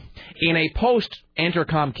 is: in a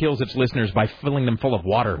post-Entercom kills its listeners by filling them full of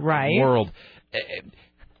water world,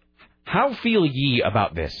 how feel ye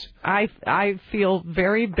about this? I feel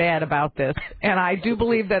very bad about this, and I do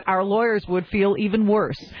believe that our lawyers would feel even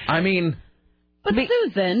worse. I mean... But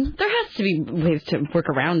Susan, there has to be ways to work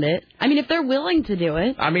around it. I mean, if they're willing to do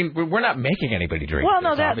it. I mean, we're not making anybody drink. Well,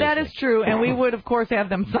 this, no, that is true, and we would, of course, have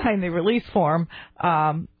them sign the release form.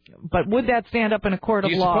 But would that stand up in a court of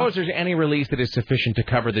Do you law? suppose there's any release that is sufficient to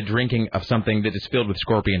cover the drinking of something that is filled with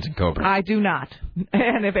scorpions and cobras? I do not.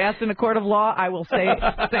 And if asked in a court of law, I will say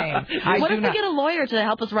same. What if we get a lawyer to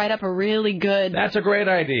help us write up a really good... That's a great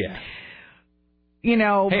idea. You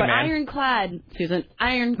know, Hey, but man. Ironclad, Susan.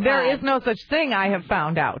 Ironclad. There is no such thing, I have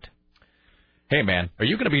found out. Hey, man, are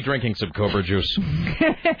you going to be drinking some cobra juice?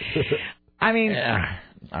 I mean,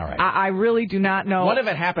 all right. I really do not know. What if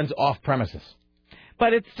it happens off premises?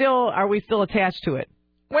 But it's still, are we still attached to it?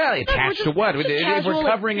 Well, attached to what? If we're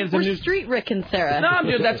covering it as a We're news... street Rick and Sarah.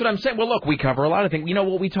 No, that's what I'm saying. Well, look, we cover a lot of things. You know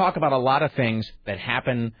what? We talk about a lot of things that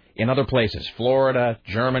happen in other places. Florida,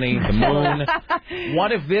 Germany, the moon.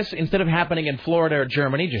 What if this, instead of happening in Florida or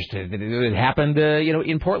Germany, just it happened,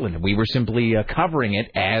 in Portland? We were simply covering it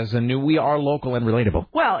as we are local and relatable.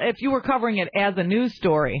 Well, if you were covering it as a news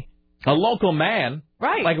story. A local man.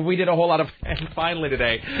 Right. Like if we did a whole lot of... And finally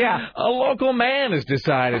today, yeah, a local man has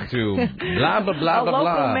decided to blah, blah, blah, blah, blah. A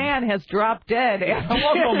local man has dropped dead. A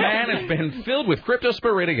local man has been filled with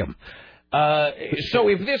cryptosporidium. So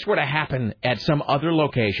if this were to happen at some other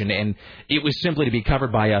location and it was simply to be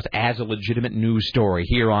covered by us as a legitimate news story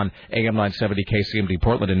here on AM 970 KCMD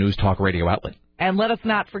Portland, a news talk radio outlet. And let us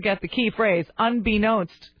not forget the key phrase,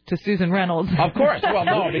 unbeknownst to Susan Reynolds. Of course. Well,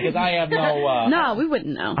 no, because I have no... No, we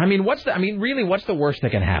wouldn't know. I mean, what's the worst that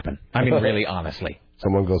can happen? I mean, really, honestly.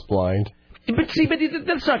 Someone goes blind. But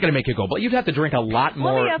that's not going to make you go blind. You'd have to drink a lot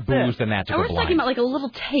more booze than that to go we're blind. talking about like a little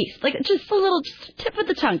taste, like just a tip of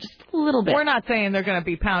the tongue, just a little bit. We're not saying they're going to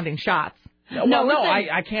be pounding shots.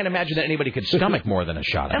 I can't imagine that anybody could stomach more than a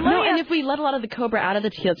shot. And if we let a lot of the cobra out of the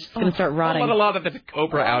tequila, it's just going to start rotting. Let a lot of the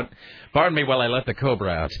cobra out. Pardon me while I let the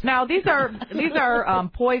cobra out. Now these are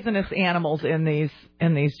poisonous animals in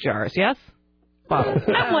these jars. Yes. Bottles.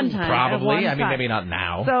 At one time. Probably. I mean, maybe not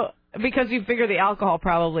now. So because you figure the alcohol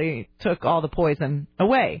probably took all the poison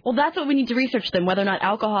away. Well, that's what we need to research then, whether or not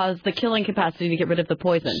alcohol has the killing capacity to get rid of the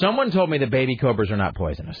poison. Someone told me that baby cobras are not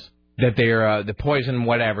poisonous. That they're the poison,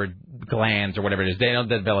 whatever, glands or whatever it is, they don't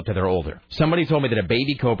develop till they're older. Somebody told me that a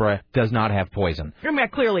baby cobra does not have poison. I mean,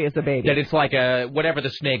 that clearly is a baby. That it's like whatever the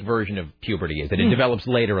snake version of puberty is, that it develops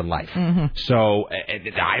later in life. Mm-hmm. So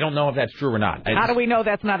I don't know if that's true or not. How do we know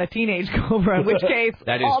that's not a teenage cobra, in which case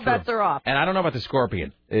all bets are off. And I don't know about the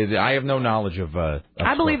scorpion. I have no knowledge of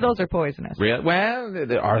I believe those are poisonous. Really?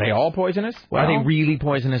 Well, are they all poisonous? Are they really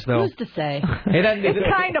poisonous, though? Who's to say?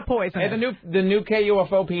 It's kind of poisonous. Hey, the new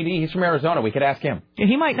KUFO PD, he's from Arizona. We could ask him.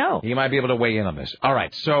 He might know. He might be able to weigh in on this. All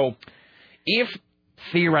right, so if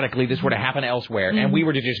theoretically this were to happen elsewhere and we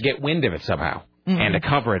were to just get wind of it somehow and to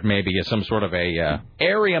cover it maybe as some sort of a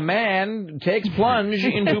area man takes plunge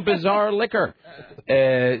into bizarre liquor,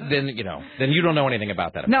 then you don't know anything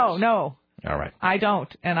about that. No. All right. I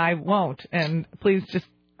don't, and I won't. And please just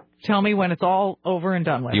tell me when it's all over and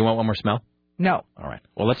done with. Do you want one more smell? No. All right.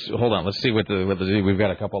 Well, hold on. Let's see what we've got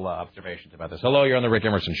a couple observations about this. Hello, you're on the Rick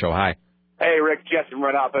Emerson Show. Hi. Hey, Rick, Justin,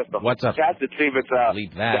 Red Office. What's up? Test to see if it's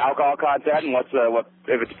the alcohol content and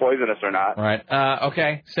if it's poisonous or not. All right.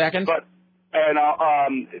 Okay. Second.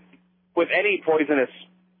 With any poisonous,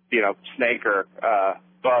 snake or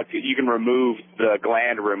bug, you can remove the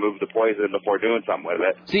gland or remove the poison before doing something with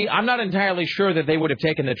it. See, I'm not entirely sure that they would have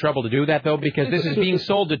taken the trouble to do that, though, because this is being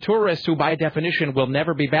sold to tourists who, by definition, will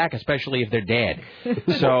never be back, especially if they're dead.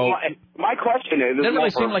 So my question is... It doesn't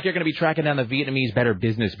really seem like you're going to be tracking down the Vietnamese Better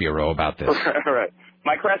Business Bureau about this. Right.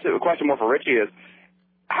 My question more for Richie is,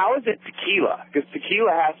 how is it tequila? Because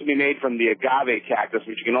tequila has to be made from the agave cactus,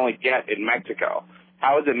 which you can only get in Mexico.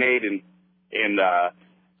 How is it made in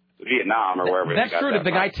Vietnam or wherever? That's true. Did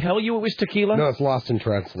the guy tell you it was tequila? No, it's lost in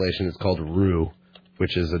translation. It's called roux,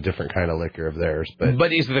 which is a different kind of liquor of theirs.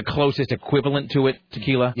 But is the closest equivalent to it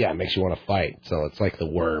tequila? Yeah, it makes you want to fight. So it's like the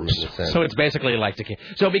worm in a sense. So it's basically like tequila.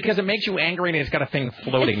 So because it makes you angry and it's got a thing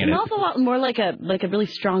floating in it. It smells a lot more like a really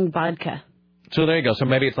strong vodka. So there you go. So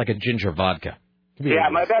maybe it's like a ginger vodka. Yeah,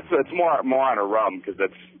 it's more on a rum because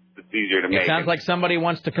it's easier to make. It sounds like somebody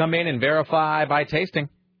wants to come in and verify by tasting.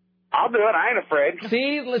 I'll do it. I ain't afraid.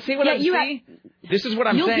 See what I see? This is what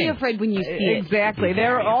I'm saying. You'll be afraid when you see it. Exactly.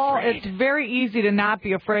 It's very easy to not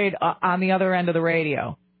be afraid on the other end of the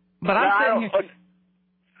radio. But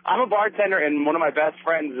I'm a bartender, and one of my best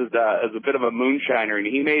friends is a bit of a moonshiner, and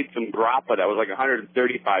he made some grappa that was like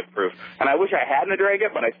 135 proof. And I wish I hadn't drank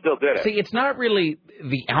it, but I still did it. See, it's not really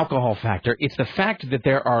the alcohol factor. It's the fact that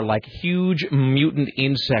there are like huge mutant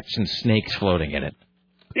insects and snakes floating in it.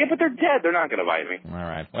 Yeah, but they're dead. They're not going to bite me. All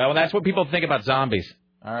right. Well, that's what people think about zombies.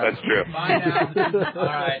 All right. That's true. Bye now. All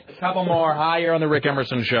right. A couple more. Hi, you're on the Rick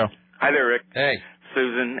Emerson Show. Hi there, Rick. Hey.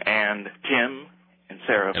 Susan and Tim and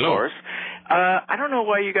Sarah, of Hello. course. I don't know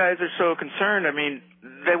why you guys are so concerned. I mean,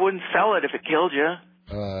 they wouldn't sell it if it killed you.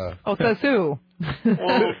 Says who?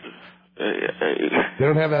 Well, they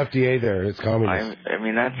don't have FDA there. It's communist. I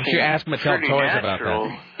mean, that's you should ask Mattel pretty Toys natural.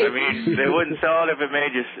 about that. I mean, they wouldn't sell it if it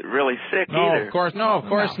made you really sick either. Of course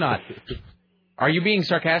not. Are you being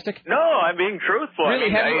sarcastic? No, I'm being truthful. Really? I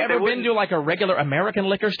mean, have you ever been to like a regular American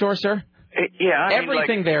liquor store, sir? Yeah.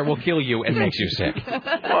 Everything there will kill you and makes you sick.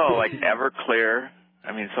 Well, like Everclear.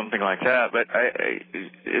 I mean, something like that. But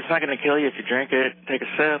it's not going to kill you if you drink it. Take a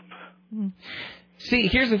sip. See,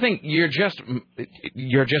 here's the thing. You're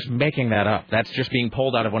just making that up. That's just being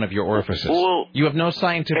pulled out of one of your orifices. Well, you have no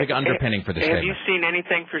scientific underpinning for this Have statement. you seen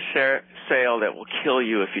anything for sale that will kill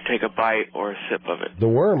you if you take a bite or a sip of it? The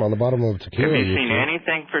worm on the bottom of tequila. Have you seen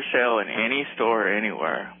anything for sale in any store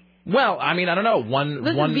anywhere? Well, I mean, I don't know.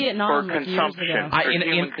 This is Vietnam for like consumption.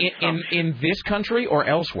 years ago. In this country or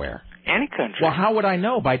elsewhere? Any country. Well, how would I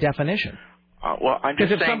know by definition? Well, I'm just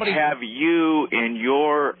saying, have you, in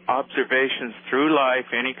your observations through life,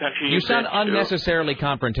 any country You sound unnecessarily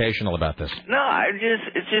confrontational about this. No,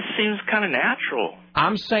 it just seems kind of natural.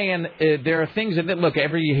 I'm saying there are things that, look,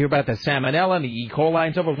 you hear about the salmonella and the E. coli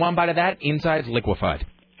and so forth. One bite of that, inside's liquefied.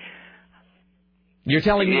 You're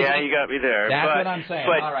telling me... Yeah, you got me there. That's what I'm saying.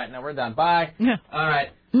 All right, now we're done. Bye. All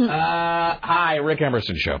right. Hi, Rick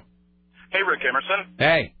Emerson Show. Hey, Rick Emerson.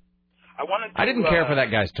 Hey. I didn't care for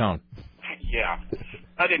that guy's tone. Yeah,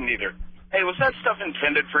 I didn't either. Hey, was that stuff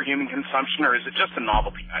intended for human consumption, or is it just a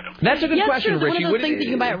novelty item? That's a good question, Richie. Richie. One of those things that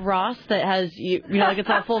you can buy at Ross that has, like it's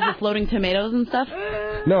all full of floating tomatoes and stuff.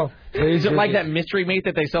 No. Is it like that mystery meat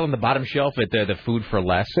that they sell on the bottom shelf at the Food for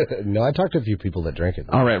Less? No, I talked to a few people that drank it.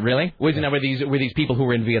 All right, really? Were these people who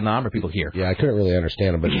were in Vietnam or people here? Yeah, I couldn't really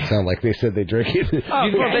understand them, but it sounded like they said they drank it.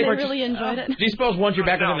 They really enjoyed it. Do you suppose once you're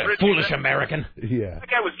back in there, foolish American? Yeah. That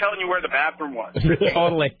guy was telling you where the bathroom was.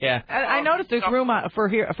 Totally, yeah. I noticed there's room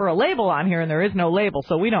for a label on here, and there is no label,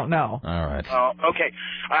 so we don't know. All right. Okay.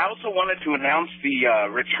 I also wanted to announce the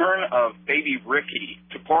return of Baby Ricky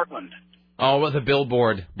to Portland. Oh, well, the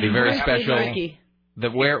billboard, the very special. Ricky.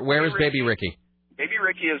 Where is Baby Ricky? Baby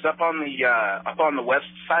Ricky is up on the west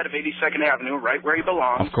side of 82nd Avenue, right where he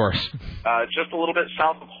belongs. Of course. Just a little bit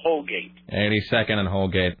south of Holgate. 82nd and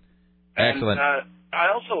Holgate. Excellent. And, I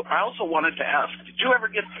also wanted to ask, did you ever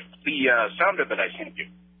get the sounder that I sent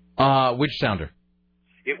you? Which sounder?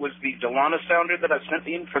 It was the Delana sounder that I sent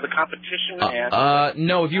in for the competition. And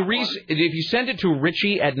no, if you send it to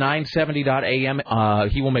Richie at 970.am,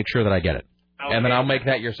 he will make sure that I get it. Okay. And then I'll make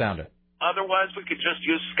that your sounder. Otherwise, we could just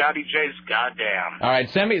use Scotty J's goddamn. All right,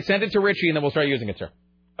 send it to Richie, and then we'll start using it, sir.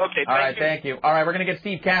 Okay, thank you. All right, we're going to get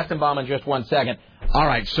Steve Kastenbaum in just 1 second. All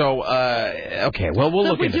right, so, okay, well, we'll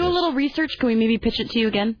look into this. So if we do a little research, can we maybe pitch it to you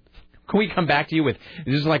again? Can we come back to you with,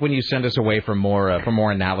 this is like when you send us away for more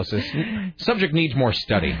analysis. Subject needs more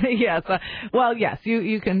study. Yes. Yes,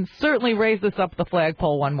 you can certainly raise this up the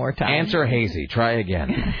flagpole one more time. Answer hazy. Try again.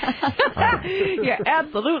 Yeah,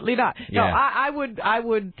 absolutely not. Yeah.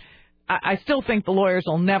 No, I still think the lawyers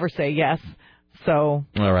will never say yes. So.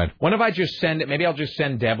 All right. What if I just maybe I'll just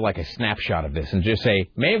send Deb like a snapshot of this and just say,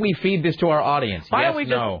 may we feed this to our audience? Why yes, don't we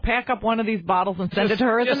no. just pack up one of these bottles and send it to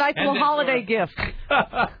her as a nice little holiday gift?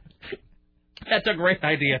 That's a great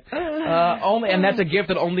idea. And that's a gift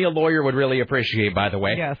that only a lawyer would really appreciate, by the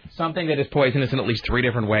way. Yes. Something that is poisonous in at least 3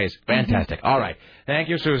 different ways. Fantastic. All right. Thank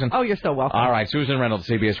you, Susan. Oh, you're so welcome. All right. Susan Reynolds,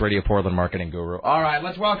 CBS Radio Portland Marketing Guru. All right.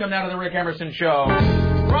 Let's welcome now to the Rick Emerson Show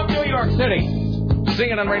from New York City,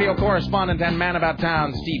 singing on radio correspondent and man about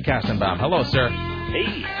town, Steve Kastenbaum. Hello, sir.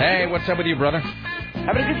 Hey. Hey, what's up with you, brother?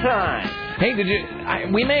 Having a good time. Hey,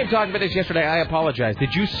 we may have talked about this yesterday. I apologize.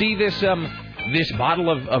 Did you see this bottle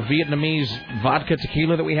of Vietnamese vodka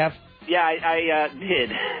tequila that we have? Yeah, I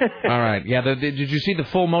did. All right. Yeah, did you see the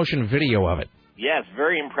full motion video of it? Yes,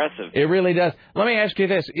 very impressive. It really does. Let me ask you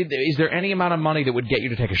this. Is there any amount of money that would get you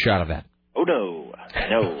to take a shot of that? Oh, no.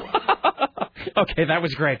 No. Okay, that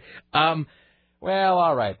was great. Well,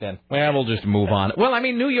 all right then. Well, we'll just move on. Well, I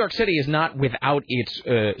mean, New York City is not without its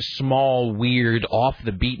small, weird,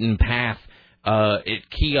 off-the-beaten-path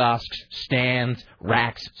kiosks, stands,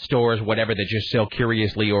 racks, stores, whatever, that just sell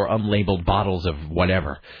curiously or unlabeled bottles of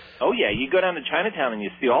whatever. Oh, yeah, you go down to Chinatown and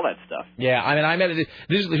you see all that stuff. Yeah, I mean,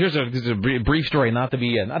 here's a brief story, not to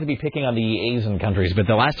be picking on the Asian countries, but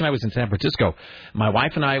the last time I was in San Francisco, my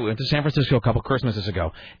wife and I went to San Francisco a couple Christmases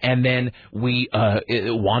ago, and then we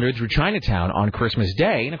wandered through Chinatown on Christmas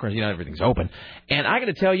Day, and of course, everything's open, and I got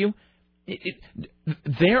to tell you,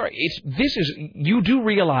 you do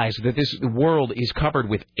realize that this world is covered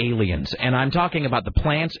with aliens, and I'm talking about the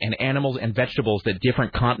plants and animals and vegetables that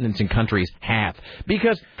different continents and countries have.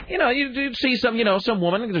 Because, you do see some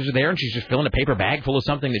woman who's there and she's just filling a paper bag full of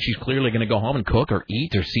something that she's clearly going to go home and cook or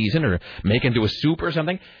eat or season or make into a soup or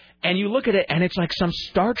something. And you look at it, and it's like some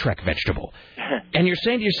Star Trek vegetable. And you're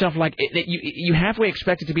saying to yourself, like, you halfway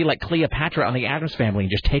expect it to be like Cleopatra on the Addams Family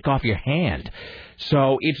and just take off your hand.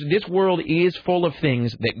 So this world is full of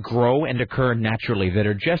things that grow and occur naturally that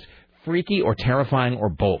are just freaky or terrifying or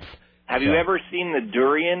both. Have you ever seen the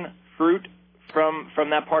durian fruit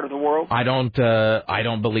from that part of the world? I don't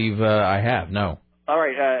believe I have, no. All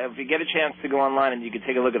right, if you get a chance to go online and you can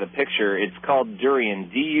take a look at the picture, it's called durian,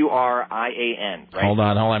 Durian, right? Hold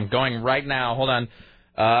on. I'm going right now. Hold on.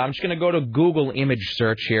 I'm just going to go to Google image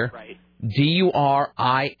search here. Right.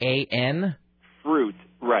 Durian? Fruit,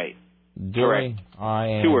 right. Durian.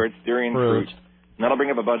 2 words, durian fruit. And that'll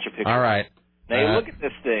bring up a bunch of pictures. All right. Now you look at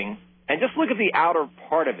this thing, and just look at the outer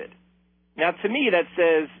part of it. Now, to me, that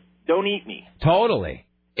says, don't eat me. Totally.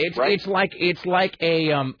 It's like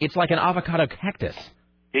an avocado cactus.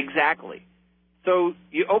 Exactly. So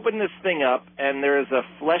you open this thing up, and there's a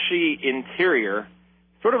fleshy interior.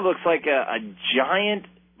 Sort of looks like a giant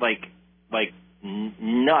like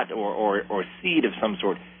nut or seed of some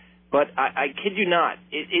sort. But I kid you not,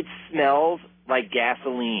 it smells like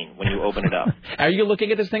gasoline when you open it up. Are you looking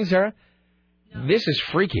at this thing, Sarah? No. This is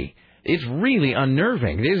freaky. It's really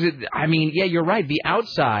unnerving. Yeah, you're right. The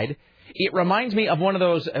outside. It reminds me of one of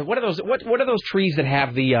those. What are those trees that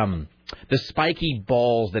have the spiky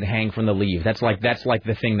balls that hang from the leaves? That's like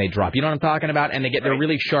the thing they drop. You know what I'm talking about? And they're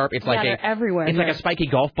really sharp. It's like they're everywhere. It's like a spiky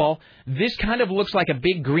golf ball. This kind of looks like a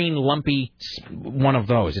big green lumpy one of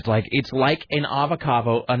those. It's like an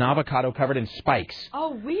avocado covered in spikes.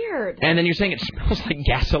 Oh, weird. And then you're saying it smells like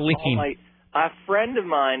gasoline. A friend of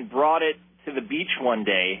mine brought it to the beach one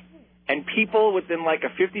day. And people within like a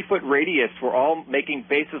 50-foot radius were all making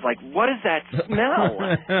faces like, "What is that smell?"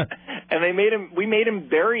 And we made him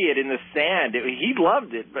bury it in the sand. He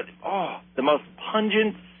loved it, but the most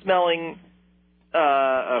pungent smelling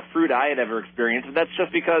fruit I had ever experienced. And that's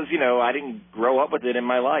just because I didn't grow up with it in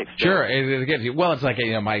my life. So. Sure, well, it's like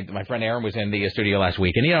my friend Aaron was in the studio last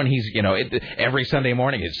week, and he's every Sunday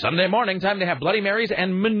morning it's Sunday morning time to have Bloody Marys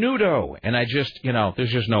and Menudo, and I just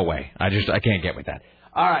there's just no way I can't get with that.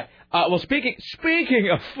 All right. Well, speaking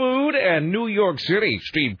of food and New York City,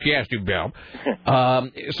 Steve Castubel.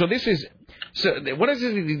 What is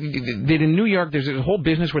it? That in New York, there's a whole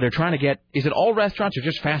business where they're trying to get. Is it all restaurants or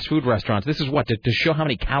just fast food restaurants? This is what to show how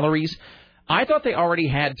many calories. I thought they already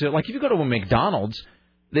had to. Like if you go to a McDonald's,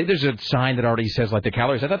 there's a sign that already says like the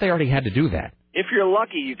calories. I thought they already had to do that. If you're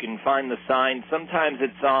lucky, you can find the sign. Sometimes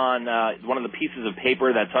it's on one of the pieces of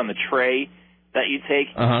paper that's on the tray that you take.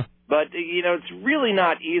 Uh-huh. But, it's really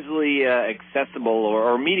not easily accessible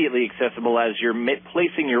or immediately accessible as you're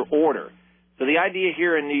placing your order. So the idea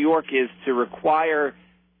here in New York is to require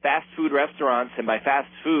fast food restaurants, and by fast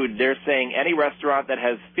food, they're saying any restaurant that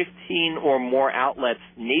has 15 or more outlets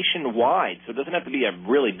nationwide, so it doesn't have to be a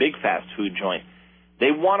really big fast food joint.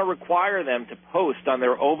 They want to require them to post on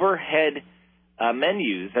their overhead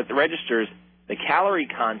menus at the registers the calorie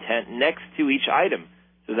content next to each item,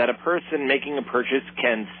 so that a person making a purchase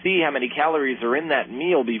can see how many calories are in that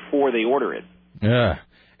meal before they order it. Yeah.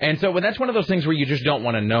 And so that's one of those things where you just don't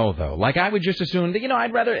want to know, though. Like, I would just assume that,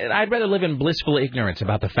 I'd rather live in blissful ignorance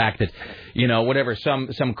about the fact that, whatever, some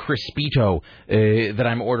Crispito that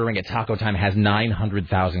I'm ordering at Taco Time has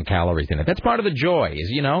 900,000 calories in it. That's part of the joy,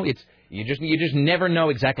 is, you just never know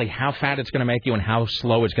exactly how fat it's going to make you and how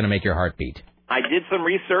slow it's going to make your heart beat. I did some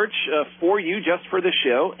research for you just for the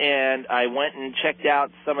show, and I went and checked out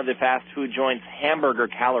some of the fast food joints' hamburger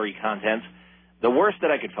calorie contents. The worst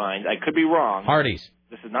that I could find, I could be wrong. Hardee's.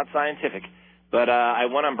 This is not scientific, but I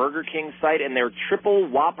went on Burger King's site, and their triple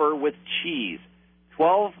Whopper with cheese,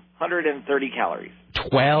 1,230 calories.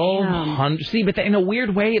 1,200? See, but in a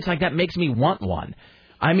weird way, it's like that makes me want one.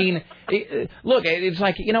 I mean, look, it's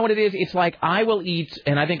like, you know what it is? It's like I will eat,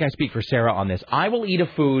 and I think I speak for Sarah on this, I will eat a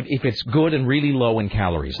food if it's good and really low in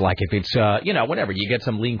calories. Like if it's, whatever, you get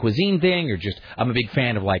some lean cuisine thing, or just, I'm a big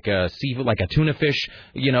fan of like seafood, like a tuna fish,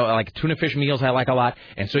 like tuna fish meals I like a lot.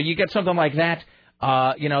 And so you get something like that,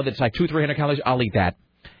 that's like 200-300 calories, I'll eat that.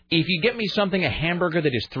 If you get me a hamburger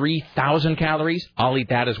that is 3,000 calories, I'll eat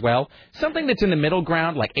that as well. Something that's in the middle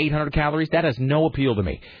ground, like 800 calories, that has no appeal to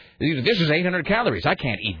me. This is 800 calories. I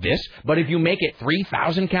can't eat this. But if you make it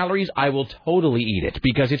 3,000 calories, I will totally eat it.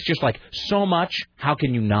 Because it's just like so much, how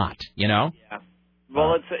can you not, Yeah.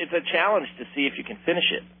 Well, it's a challenge to see if you can finish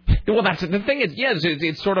it. Well, that's the thing. Is yes,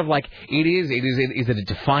 it's sort of like it is a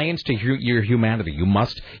defiance to your humanity. You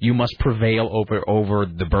must prevail over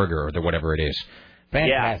the burger or whatever it is.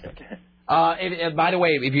 Fantastic. Yeah. By the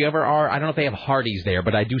way, if you ever are, I don't know if they have Hardee's there,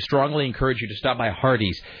 but I do strongly encourage you to stop by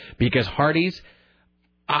Hardee's, because Hardee's,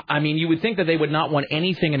 I mean, you would think that they would not want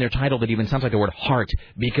anything in their title that even sounds like the word heart,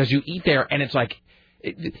 because you eat there and it's like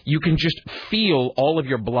you can just feel all of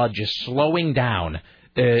your blood just slowing down.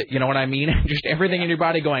 You know what I mean? Just everything in your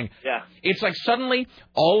body going. Yeah. It's like suddenly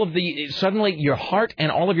your heart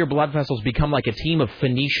and all of your blood vessels become like a team of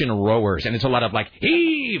Phoenician rowers, and it's a lot of like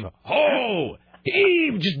heave, ho,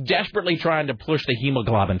 heave, just desperately trying to push the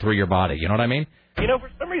hemoglobin through your body. You know what I mean? You know, for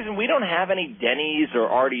some reason we don't have any Denny's or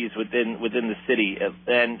Arby's within the city,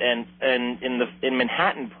 and in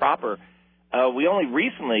Manhattan proper, we only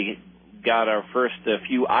recently got our first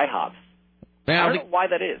few IHOPs. Now, I don't know why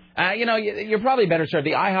that is. You know, you're probably better served.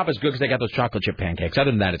 The IHOP is good because they got those chocolate chip pancakes.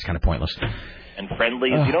 Other than that, it's kind of pointless. And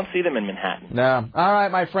Friendly's, you don't see them in Manhattan. No. All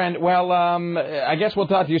right, my friend. Well, I guess we'll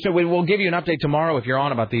talk to you soon. We'll give you an update tomorrow if you're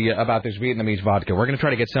on about this Vietnamese vodka. We're going to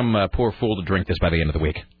try to get some poor fool to drink this by the end of the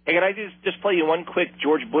week. Hey, can I just play you one quick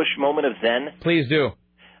George Bush moment of zen? Please do.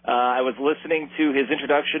 I was listening to his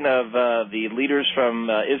introduction of the leaders from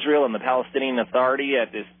Israel and the Palestinian Authority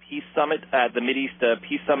at this peace summit, at the Mideast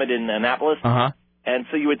Peace Summit in Annapolis. Uh-huh. And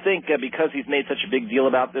so you would think because he's made such a big deal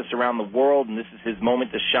about this around the world, and this is his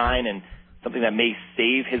moment to shine and something that may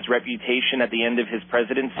save his reputation at the end of his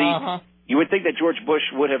presidency, you would think that George Bush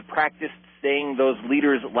would have practiced saying those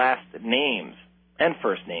leaders' last names and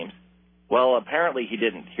first names. Well, apparently he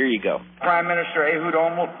didn't. Here you go. Prime Minister Ehud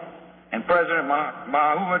Olmert and President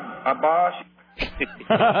Mahmoud Abbas.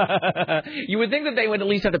 You would think that they would at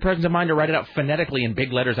least have the presence of mind to write it out phonetically in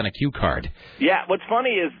big letters on a cue card. Yeah, what's funny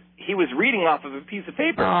is he was reading off of a piece of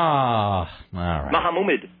paper. Oh, all right.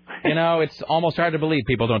 Mahmoud. You know, it's almost hard to believe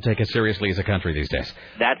people don't take us seriously as a country these days.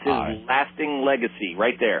 That's his lasting legacy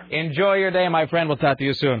right there. Enjoy your day, my friend. We'll talk to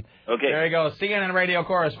you soon. Okay. There you go. CNN radio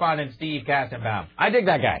correspondent Steve Kastenbaum. I dig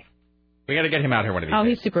that guy. We got to get him out here one of these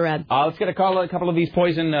days. He's super rad. Let's get a couple of these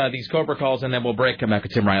these Cobra calls, and then we'll break. Come back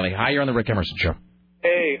with Tim Riley. Hi, you're on the Rick Emerson Show.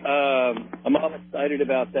 Hey, I'm all excited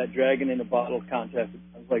about that Dragon in a Bottle contest. It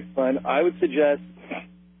sounds like fun. I would suggest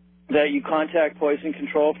that you contact Poison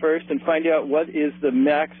Control first and find out what is the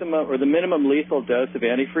maximum or the minimum lethal dose of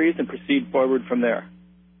antifreeze and proceed forward from there.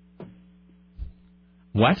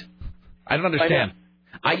 What? I don't understand.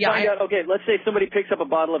 Find out, okay, let's say somebody picks up a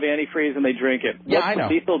bottle of antifreeze and they drink it. Yeah, What's I know.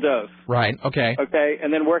 the lethal dose? Right. Okay. Okay,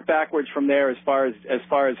 and then work backwards from there as far as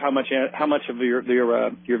how much of your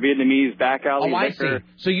Vietnamese back alley liquor. I see.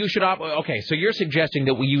 So you should so you're suggesting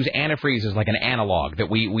that we use antifreeze as like an analog, that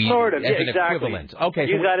we sort of, as an exactly. equivalent. Okay.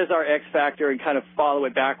 Use that as our X factor and kind of follow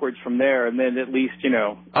it backwards from there, and then at least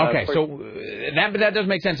Okay, so that does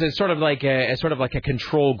make sense. It's sort of like a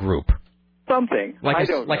control group. Something.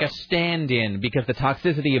 Like a stand-in, because the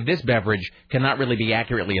toxicity of this beverage cannot really be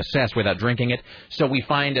accurately assessed without drinking it. So we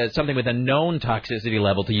find something with a known toxicity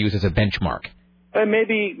level to use as a benchmark. And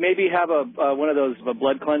maybe have one of those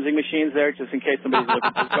blood cleansing machines there, just in case somebody's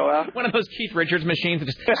looking to go out. One of those Keith Richards machines that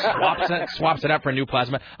just swaps it up for new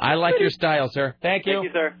plasma. I like your style, sir. Thank you. Thank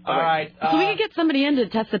you, sir. All right. So we could get somebody in to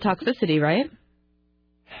test the toxicity, right?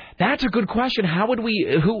 That's a good question. How would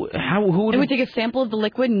we? Who would? And we take a sample of the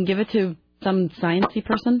liquid and give it to some sciencey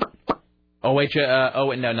person? No, not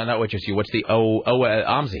OHSU. What's the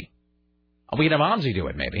OMSI? We could have OMSI do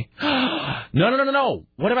it, maybe. No.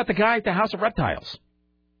 What about the guy at the House of Reptiles?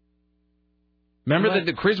 Remember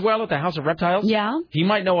the Criswell at the House of Reptiles? Yeah. He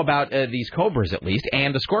might know about these cobras, at least,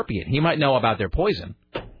 and the scorpion. He might know about their poison.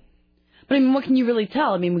 But, I mean, what can you really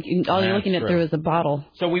tell? I mean, all you're looking at through is a bottle.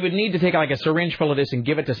 So we would need to take like a syringe full of this and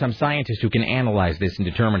give it to some scientist who can analyze this and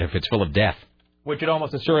determine if it's full of death. Which it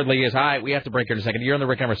almost assuredly is. Hi, we have to break here in a second. You're on the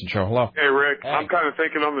Rick Emerson Show. Hello. Hey, Rick. Hey. I'm kind of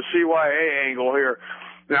thinking on the CYA angle here.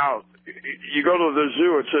 Now, you go to the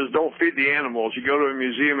zoo, it says don't feed the animals. You go to a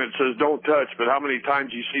museum, it says don't touch. But how many times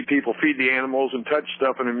do you see people feed the animals and touch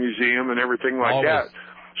stuff in a museum and everything like that?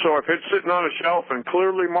 So if it's sitting on a shelf and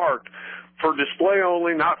clearly marked for display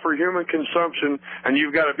only, not for human consumption, and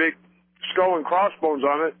you've got a big skull and crossbones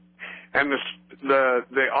on it, and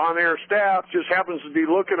the on-air staff just happens to be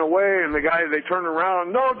looking away, and they turn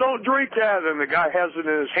around, no, don't drink that, and the guy has it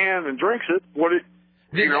in his hand and drinks it.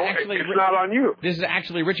 It's not on you. This is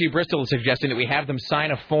actually Richie Bristol suggesting that we have them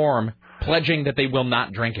sign a form pledging that they will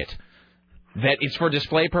not drink it, that it's for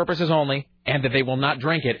display purposes only, and that they will not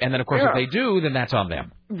drink it, and then, of course, if they do, then that's on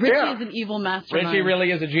them. Richie is an evil mastermind. Richie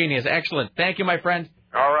really is a genius. Excellent. Thank you, my friend.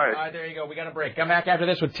 All right. All right, there you go. We got a break. Come back after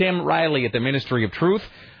this with Tim Riley at the Ministry of Truth.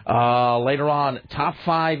 Later on, top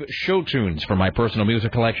 5 show tunes from my personal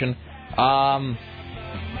music collection. Well,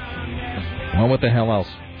 what the hell else?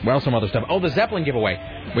 Well, some other stuff. Oh, the Zeppelin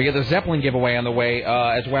giveaway. We get the Zeppelin giveaway on the way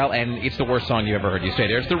as well, and it's the worst song you ever heard. You stay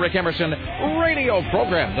there. It's the Rick Emerson radio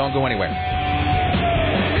program. Don't go anywhere.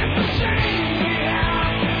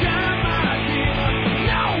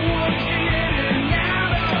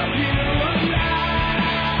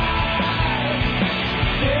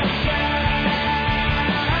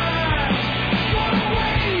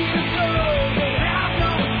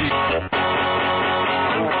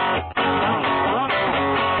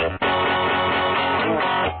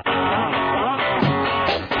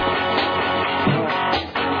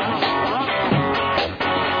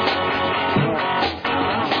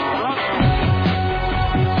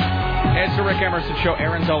 Emerson show.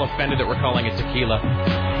 Aaron's all offended that we're calling it tequila.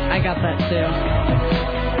 I got that too.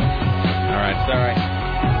 All right, sorry.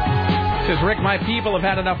 Says Rick, my people have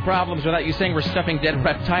had enough problems without you saying we're stuffing dead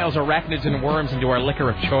reptiles, arachnids, and worms into our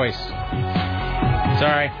liquor of choice.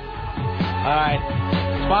 Sorry. All right.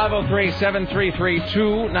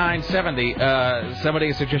 503-733-2970.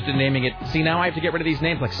 Somebody suggested naming it. See, now I have to get rid of these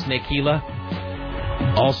names like Snakeila.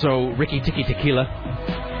 Also, Ricky Tiki Tequila.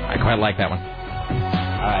 I quite like that one.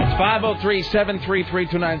 All right, it's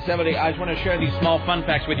 503-733-2970. I just want to share these small fun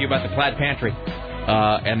facts with you about the Plaid Pantry,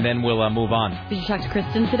 and then we'll move on. Did you talk to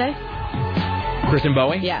Kristen today? Kristen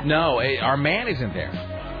Bowie? Yeah. No, our man isn't there.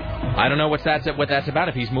 I don't know what that's about,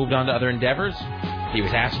 if he's moved on to other endeavors. He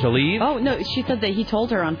was asked to leave. Oh, no, she said that he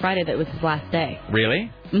told her on Friday that it was his last day.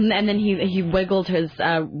 Really? And then he wiggled his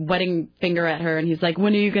wedding finger at her, and he's like,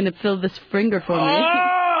 when are you going to fill this finger for me?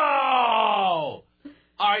 Oh!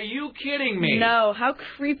 Are you kidding me? No, how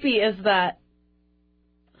creepy is that?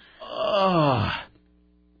 Oh.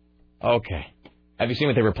 Okay. Have you seen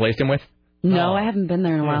what they replaced him with? No, I haven't been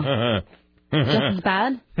there in a while. Just as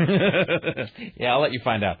bad? Yeah, I'll let you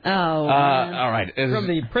find out. Oh. All right. From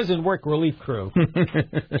the prison work relief crew.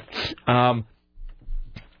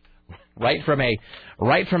 Right from a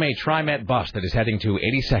TriMet bus that is heading to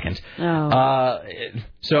 82nd. Oh.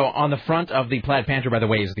 So on the front of the Plaid Pantry, by the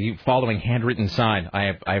way, is the following handwritten sign.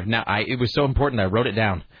 It was so important I wrote it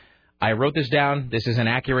down. I wrote this down. This is an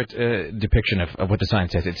accurate depiction of what the sign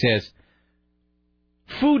says. It says,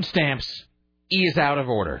 "Food stamps is out of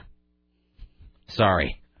order."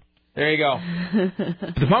 Sorry. There you go.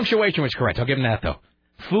 The punctuation was correct. I'll give him that though.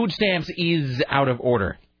 Food stamps is out of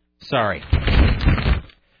order. Sorry.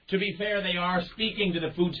 To be fair, they are speaking to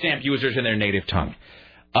the food stamp users in their native tongue.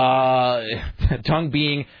 Tongue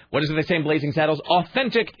being, what is it they say in Blazing Saddles?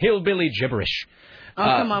 Authentic hillbilly gibberish. Oh,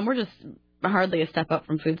 come on. We're just hardly a step up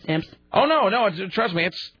from food stamps. Oh, no. Trust me.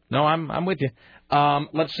 I'm with you.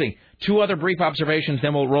 Let's see. 2 other brief observations,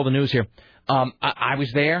 then we'll roll the news here. I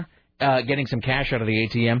was there getting some cash out of the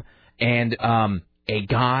ATM, and a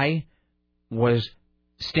guy was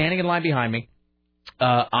standing in line behind me.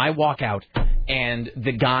 I walk out. And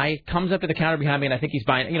the guy comes up to the counter behind me, and I think he's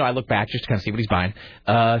buying, I look back just to kind of see what he's buying.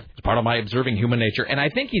 It's part of my observing human nature. And I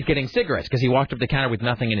think he's getting cigarettes because he walked up to the counter with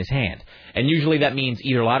nothing in his hand. And usually that means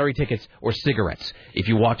either lottery tickets or cigarettes if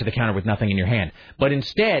you walk to the counter with nothing in your hand. But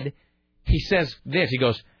instead, he says this. He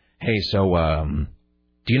goes, "Hey, so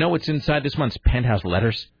do you know what's inside this month's Penthouse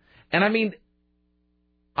letters?" And I mean,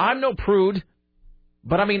 I'm no prude,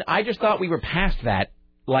 but I mean, I just thought we were past that.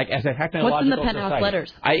 Like, as a technological What's in the Penthouse society.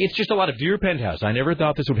 letters? It's just a lot of Dear Penthouse. I never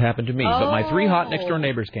thought this would happen to me, but my 3 hot next-door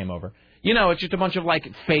neighbors came over. It's just a bunch of,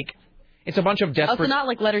 fake... It's a bunch of desperate... Oh, so not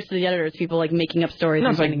like letters to the editors, people, making up stories. No,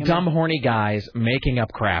 and it's like dumb, horny guys making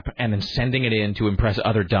up crap and then sending it in to impress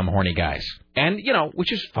other dumb, horny guys. And,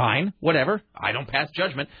 which is fine, whatever. I don't pass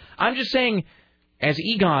judgment. I'm just saying, as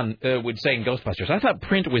Egon would say in Ghostbusters, I thought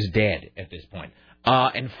print was dead at this point.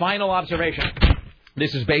 And final observation...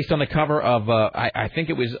 This is based on the cover of, I think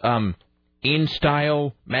it was In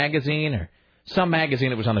Style magazine or some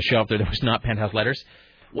magazine that was on the shelf there that was not Penthouse letters.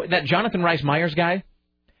 That Jonathan Rhys Meyers guy,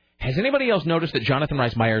 has anybody else noticed that Jonathan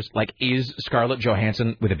Rhys Meyers, is Scarlett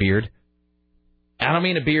Johansson with a beard? I don't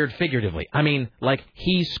mean a beard figuratively. I mean,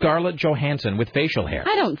 he's Scarlett Johansson with facial hair.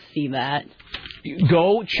 I don't see that.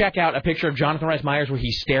 Go check out a picture of Jonathan Rhys Meyers where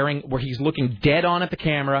he's looking dead on at the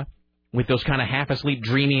camera with those kind of half-asleep,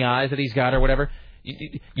 dreamy eyes that he's got or whatever.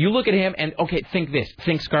 You look at him and, okay, think this.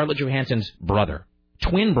 Think Scarlett Johansson's brother.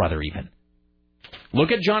 Twin brother, even.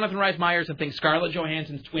 Look at Jonathan Rhys Meyers and think Scarlett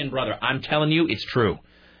Johansson's twin brother. I'm telling you, it's true.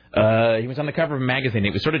 He was on the cover of a magazine.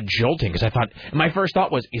 It was sort of jolting because I thought, my first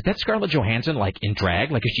thought was, is that Scarlett Johansson, in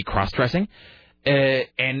drag? Is she cross-dressing?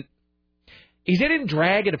 And is it in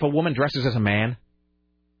drag if a woman dresses as a man?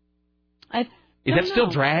 Is that still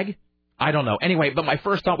drag? I don't know. Anyway, but my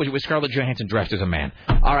first thought was it was Scarlett Johansson dressed as a man.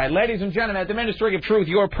 All right, ladies and gentlemen, at the Ministry of Truth,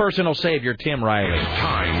 your personal savior, Tim Riley. It's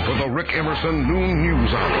time for the Rick Emerson Noon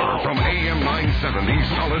News Hour from AM 970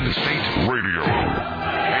 Solid State Radio.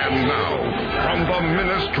 And now, from the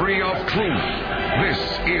Ministry of Truth, this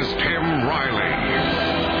is Tim Riley.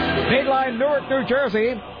 Dateline Newark, New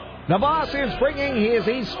Jersey. The boss is bringing his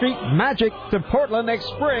East Street magic to Portland next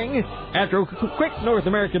spring. After a quick North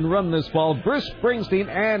American run this fall, Bruce Springsteen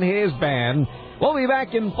and his band will be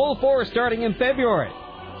back in full force starting in February.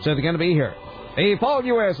 So they're going to be here. The fall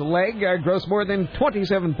U.S. leg grossed more than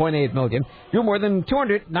 $27.8 million, drew more than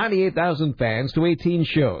 298,000 fans to 18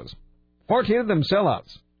 shows. 14 of them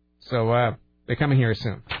sellouts. So they're coming here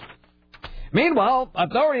soon. Meanwhile,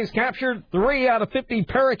 authorities captured 3 out of 50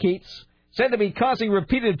 parakeets said to be causing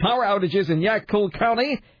repeated power outages in Yakult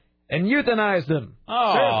County and euthanized them.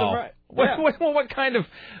 Oh. What kind of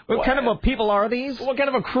a people are these? What kind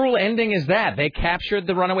of a cruel ending is that? They captured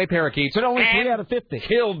the runaway parakeets. But only 3 out of 50.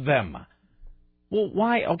 Killed them. Well,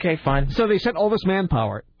 why? Okay, fine. So they sent all this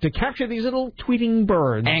manpower to capture these little tweeting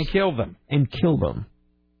birds. And kill them.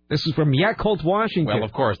 This is from Yakult, Washington. Well,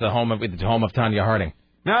 of course, the home of Tanya Harding.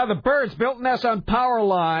 Now, the birds built nests on power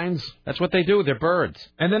lines. That's what they do. They're birds.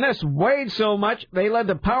 And the nests weighed so much, they led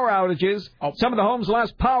to power outages. Oh. Some of the homes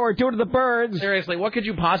lost power due to the birds. Seriously, what could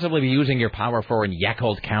you possibly be using your power for in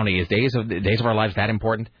Yakult County? Is days of our lives that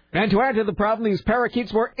important? And to add to the problem, these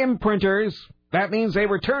parakeets were imprinters. That means they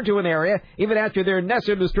return to an area even after their nests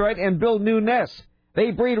are destroyed and build new nests.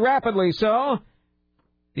 They breed rapidly, so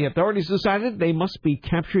the authorities decided they must be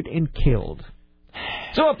captured and killed.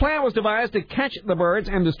 So a plan was devised to catch the birds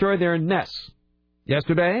and destroy their nests.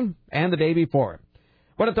 Yesterday and the day before.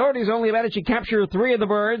 But authorities only managed to capture 3 of the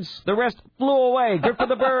birds. The rest flew away. Good for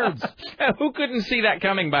the birds. Who couldn't see that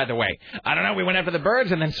coming, by the way? I don't know. We went after the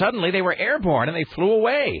birds, and then suddenly they were airborne, and they flew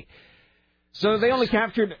away. So they only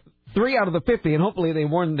captured 3 out of the 50, and hopefully they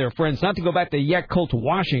warned their friends not to go back to Yakult,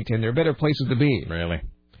 Washington. There are better places to be. Really?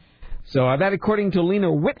 So that according to Lena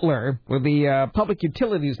Whitler with the Public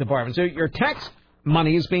Utilities Department. So your tax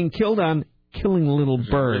money is being killed on killing little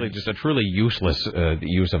birds. Really just a truly useless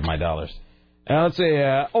use of my dollars. Let's see.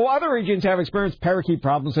 Other regions have experienced parakeet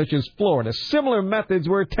problems, such as Florida. Similar methods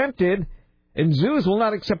were attempted, and zoos will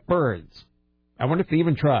not accept birds. I wonder if they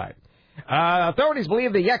even tried. Authorities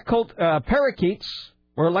believe the Yakult parakeets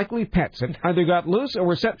were likely pets and either got loose or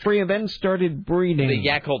were set free and then started breeding. The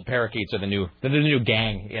Yakult parakeets are the new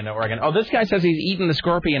gang in Oregon. Oh, this guy says he's eaten the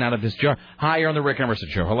scorpion out of this jar. Hi, you're on the Rick Emerson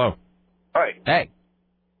Show. Hello. Hi. Hey.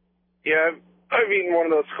 Yeah, I've eaten one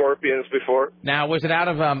of those scorpions before. Now, was it out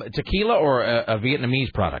of tequila or a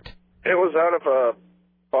Vietnamese product? It was out of a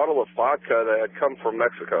bottle of vodka that had come from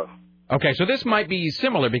Mexico. Okay, so this might be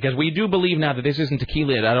similar because we do believe now that this isn't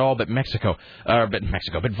tequila at all, but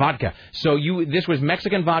but vodka. So this was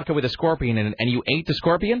Mexican vodka with a scorpion in it, and you ate the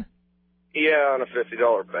scorpion? Yeah, on a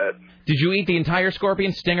 $50 bet. Did you eat the entire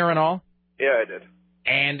scorpion, stinger and all? Yeah, I did.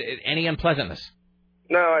 And any unpleasantness?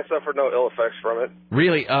 No, I suffered no ill effects from it.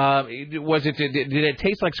 Really? Did it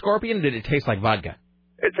taste like scorpion or did it taste like vodka?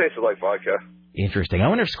 It tasted like vodka. Interesting. I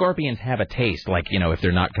wonder if scorpions have a taste, like, if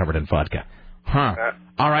they're not covered in vodka. Huh.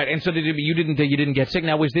 All right, and so you didn't get sick.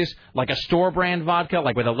 Now, was this like a store brand vodka,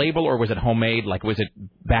 like with a label, or was it homemade, like was it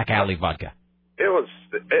back alley vodka?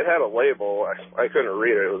 It had a label. I couldn't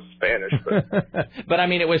read it. It was Spanish. But, but I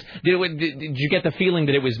mean, did you get the feeling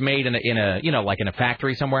that it was made in a like in a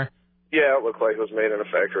factory somewhere? Yeah, it looked like it was made in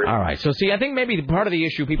a factory. All right. So, see, I think maybe part of the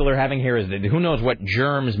issue people are having here is that who knows what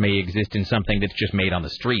germs may exist in something that's just made on the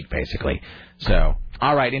street, basically. So,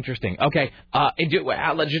 all right, interesting. Okay.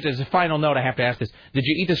 Just as a final note, I have to ask this. Did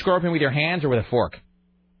you eat the scorpion with your hands or with a fork?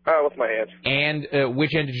 With my hands. And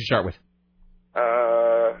which end did you start with?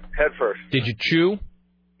 Head first. Did you chew?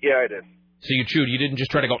 Yeah, I did. So you chewed. You didn't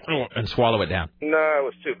just try to go and swallow it down? No, it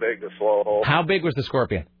was too big to swallow whole. How big was the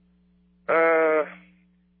scorpion?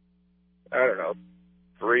 I don't know,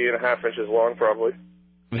 3.5 inches long, probably.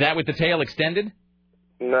 That with the tail extended?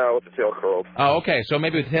 No, with the tail curled. Oh, okay. So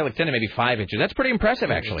maybe with the tail extended, maybe 5 inches. That's pretty impressive,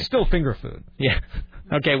 actually. Still finger food. Yeah.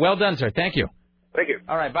 Okay, well done, sir. Thank you. Thank you.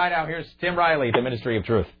 All right, bye now. Here's Tim Riley, the Ministry of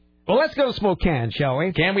Truth. Well, let's go to Spokane, shall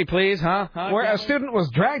we? Can we please, huh? Where a student was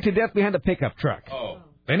dragged to death behind a pickup truck. Oh.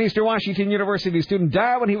 An Eastern Washington University student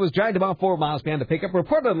died when he was dragged about 4 miles behind a pickup,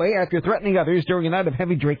 reportedly after threatening others during a night of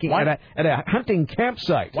heavy drinking at a hunting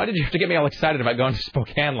campsite. Why did you have to get me all excited about going to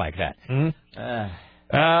Spokane like that?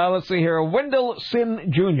 Mm-hmm. Let's see here. Wendell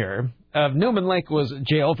Sin Jr. of Newman Lake was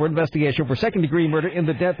jailed for investigation for second-degree murder in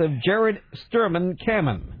the death of Jared Sturman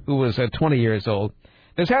Kamen, who was 20 years old.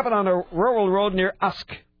 This happened on a rural road near Usk.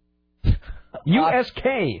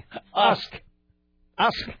 U-S-K. Usk.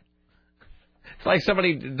 Usk. It's like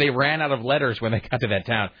they ran out of letters when they got to that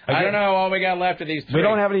town. I don't know all we got left of these three. We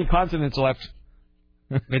don't have any consonants left.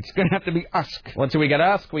 It's going to have to be Usk. So we got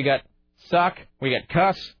Usk, we got Suck, we got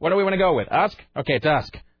Cuss. What do we want to go with? Usk? Okay, it's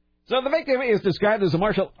Usk. So the victim is described as a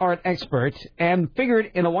martial art expert and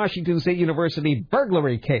figured in a Washington State University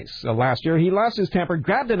burglary case. Last year, he lost his temper,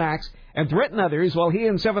 grabbed an axe, and threatened others while he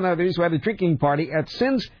and 7 others were at a drinking party at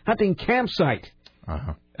Sin's hunting campsite.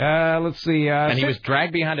 Let's see. And he was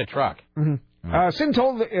dragged behind a truck. Sin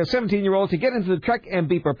told the 17-year-old to get into the truck and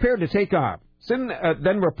be prepared to take off. Sin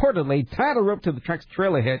then reportedly tied a rope to the truck's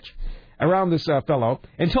trailer hitch around this fellow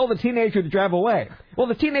and told the teenager to drive away. Well,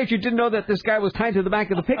 the teenager didn't know that this guy was tied to the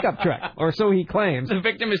back of the pickup truck, or so he claims. The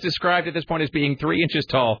victim is described at this point as being 3 inches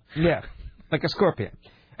tall. Yeah, like a scorpion.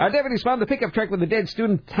 Deputies found the pickup truck with a dead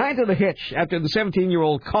student tied to the hitch after the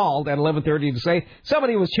 17-year-old called at 11:30 to say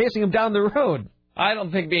somebody was chasing him down the road. I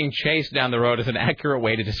don't think being chased down the road is an accurate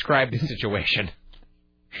way to describe the situation.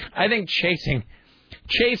 I think chasing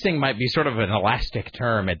might be sort of an elastic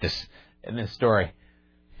term in this story.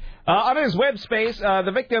 On his web space,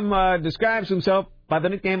 the victim describes himself by the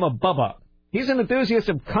nickname of Bubba. He's an enthusiast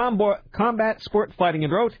of combat sport fighting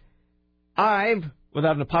and wrote, I've,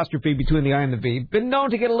 without an apostrophe between the I and the V, been known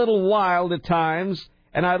to get a little wild at times,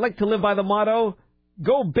 and I'd like to live by the motto,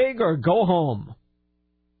 go big or go home.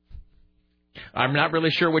 I'm not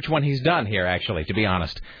really sure which one he's done here, actually, to be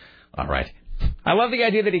honest. All right. I love the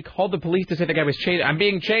idea that he called the police to say the guy was chased. I'm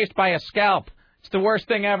being chased by a scalp. It's the worst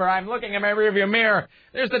thing ever. I'm looking in my rearview mirror.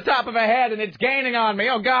 There's the top of a head, and it's gaining on me.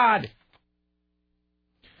 Oh, God.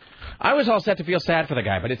 I was all set to feel sad for the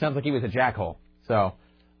guy, but it sounds like he was a jackhole. So,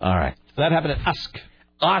 all right. So that happened at Usk.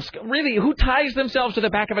 Usk. Really? Who ties themselves to the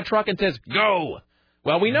back of a truck and says, go?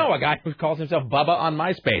 Well, we know a guy who calls himself Bubba on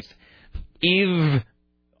MySpace. Eve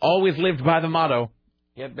always lived by the motto,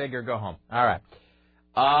 get big or go home. All right.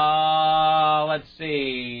 Let's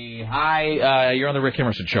see. Hi, you're on the Rick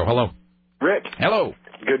Emerson Show. Hello. Rick. Hello.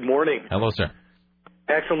 Good morning. Hello, sir.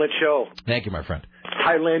 Excellent show. Thank you, my friend.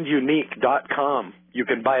 ThailandUnique.com. You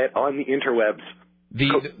can buy it on the interwebs. The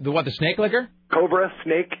what, the snake liquor? Cobra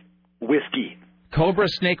Snake Whiskey. Cobra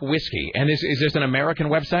Snake Whiskey. And is this an American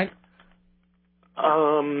website?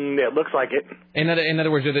 It looks like it. In other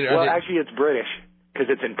words, actually, it's British. Because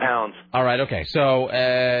it's in pounds. All right, okay. So,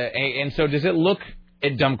 and so does it look,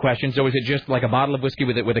 a dumb question, so is it just like a bottle of whiskey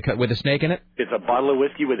with a snake in it? It's a bottle of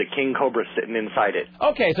whiskey with a king cobra sitting inside it.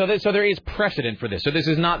 Okay, so there is precedent for this. So this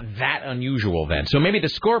is not that unusual then. So maybe the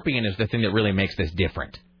scorpion is the thing that really makes this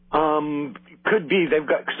different. Could be. They've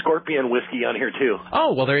got scorpion whiskey on here, too.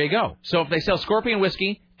 Oh, well, there you go. So if they sell scorpion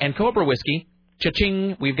whiskey and cobra whiskey,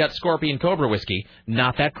 cha-ching, we've got scorpion cobra whiskey.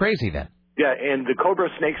 Not that crazy then. Yeah, and the Cobra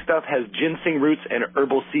Snake stuff has ginseng roots and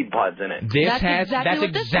herbal seed pods in it. That's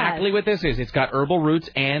exactly what this is. It's got herbal roots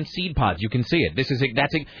and seed pods. You can see it.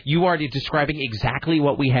 You are describing exactly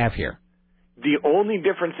what we have here. The only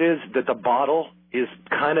difference is that the bottle is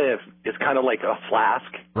kind of like a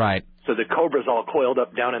flask. Right. So the Cobra's all coiled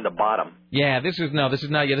up down in the bottom. Yeah, this is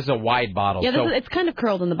a wide bottle. Yeah, it's kind of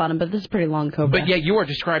curled in the bottom, but this is pretty long Cobra. But yeah, you are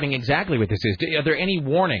describing exactly what this is. Are there any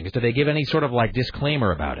warnings? Do they give any sort of like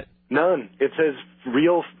disclaimer about it? None. It says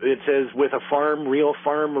with a real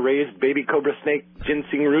farm raised baby cobra snake,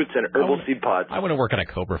 ginseng roots, and herbal seed pods. I want to work on a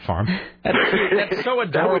cobra farm. That's so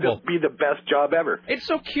adorable. That would be the best job ever. It's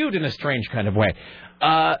so cute in a strange kind of way.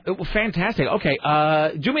 Fantastic. Okay,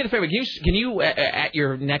 do me the favor. Can you at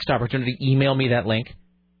your next opportunity, email me that link?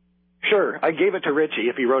 Sure. I gave it to Richie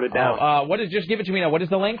if he wrote it down. Just give it to me now. What is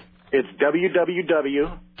the link? It's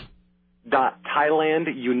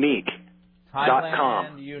www.thailandunique.com.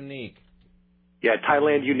 Thailand Unique. Yeah,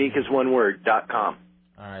 Thailand Unique is one word, .com.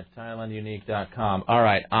 All right, ThailandUnique.com. All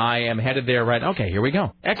right, I am headed there right. Okay, here we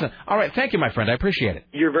go. Excellent. All right, thank you, my friend. I appreciate it.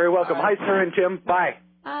 You're very welcome. Hi, sir and Tim. Bye.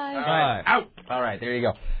 Bye. All right. Out. All right, there you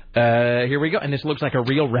go. Here we go. And this looks like a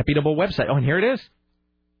real reputable website. Oh, and here it is.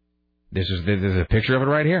 This is a picture of it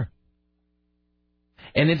right here.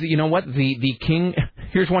 And it's, you know what? The king.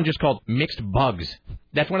 Here's one just called Mixed Bugs.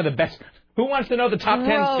 That's one of the best. Who wants to know the top 10?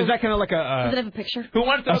 Is that kind of like a... Does it have a picture? Who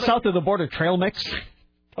wants to know south of the border trail mix?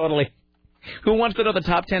 Totally. Who wants to know the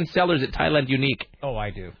top 10 sellers at Thailand Unique? Oh,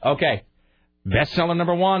 I do. Okay. Bestseller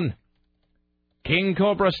number 1, King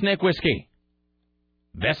Cobra Snake Whiskey.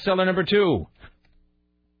 Bestseller number 2,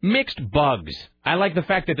 Mixed Bugs. I like the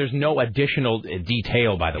fact that there's no additional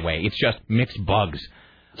detail, by the way. It's just Mixed Bugs.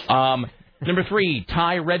 Number 3,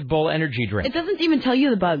 Thai Red Bull Energy Drink. It doesn't even tell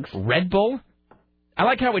you the bugs. Red Bull? I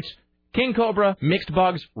like how it's King Cobra, Mixed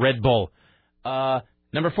Bugs, Red Bull.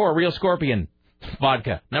 Number 4, Real Scorpion,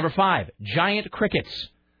 vodka. Number 5, Giant Crickets.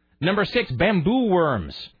 Number 6, Bamboo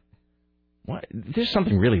Worms. What? There's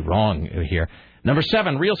something really wrong here. Number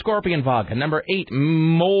 7, real scorpion vodka. Number 8,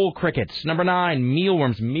 mole crickets. Number 9,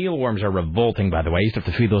 mealworms. Mealworms are revolting, by the way. I used to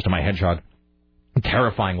have to feed those to my hedgehog.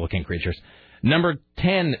 Terrifying-looking creatures. Number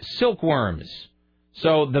 10, silkworms.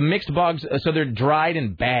 So the mixed bugs, so they're dried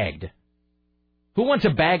and bagged. Who wants a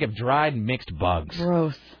bag of dried mixed bugs?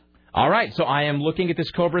 Gross. All right, so I am looking at this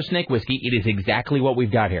Cobra Snake whiskey. It is exactly what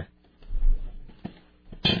we've got here.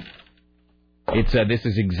 This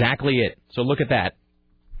is exactly it. So look at that.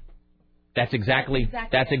 That's exactly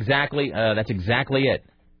it.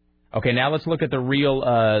 Okay, now let's look at the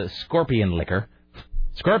real scorpion liquor.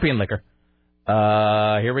 Scorpion liquor.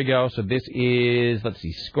 Here we go. So this is, let's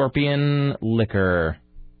see, scorpion liquor.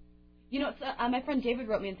 You know, my friend David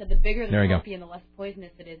wrote me and said the bigger the scorpion, the less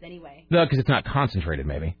poisonous it is anyway. No, because it's not concentrated,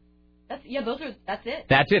 maybe. That's it.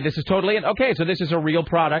 That's it. This is totally it. Okay, so this is a real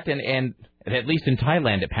product, and at least in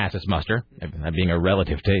Thailand it passes muster. That being a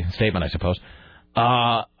relative statement, I suppose.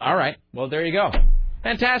 All right. Well, there you go.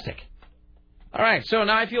 Fantastic. All right. So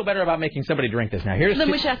now I feel better about making somebody drink this. Now here's.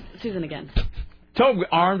 Then we should ask Susan again. So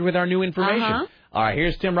armed with our new information. Uh-huh. All right.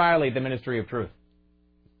 Here's Tim Riley, the Ministry of Truth.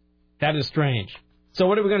 That is strange. So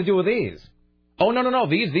what are we going to do with these? Oh, no.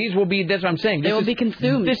 These will be. That's what I'm saying. They will be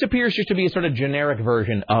consumed. This appears just to be a sort of generic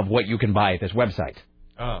version of what you can buy at this website.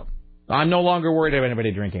 Oh. I'm no longer worried about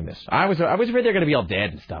anybody drinking this. I was afraid they're going to be all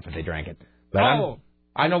dead and stuff if they drank it. But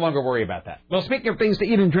I no longer worry about that. Well, speaking of things to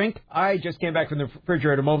eat and drink, I just came back from the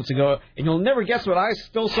refrigerator moments ago, and you'll never guess what I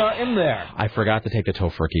still saw in there. I forgot to take the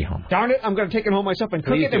tofurkey home. Darn it, I'm going to take it home myself and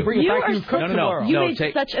cook it and bring it back to you cooked tomorrow. You made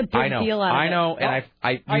such a big deal out of it. I know, and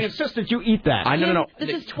I insist that you eat that. No. This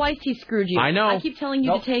is twice he screwed you. I know. I keep telling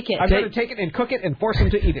you to take it. I'm going to take it and cook it and force him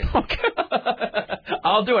to eat it.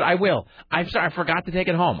 I'll do it. I will. I'm sorry. I forgot to take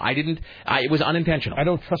it home. I didn't. It was unintentional. I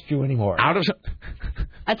don't trust you anymore.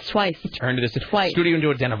 That's twice. Turn to this studio into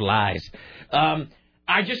a den of lies.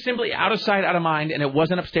 I just simply, out of sight, out of mind, and it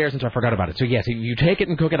wasn't upstairs until I forgot about it. So, yes, if you take it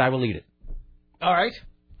and cook it, I will eat it. All right.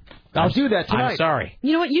 I'll do that tonight. I'm sorry.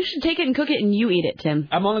 You know what? You should take it and cook it, and you eat it, Tim.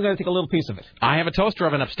 I'm only going to take a little piece of it. I have a toaster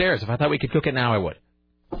oven upstairs. If I thought we could cook it now, I would.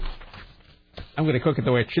 I'm going to cook it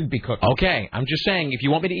the way it should be cooked. Okay. I'm just saying, if you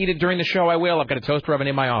want me to eat it during the show, I will. I've got a toaster oven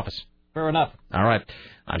in my office. Fair enough. All right.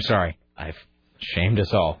 I'm sorry. I've shamed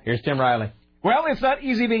us all. Here's Tim Riley. Well, it's not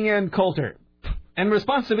easy being Ann Coulter. In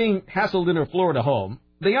response to being hassled in her Florida home,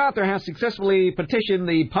 the author has successfully petitioned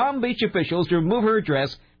the Palm Beach officials to remove her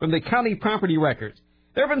address from the county property records.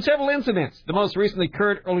 There have been several incidents. The most recently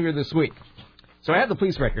occurred earlier this week. So I have the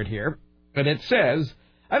police record here, and it says,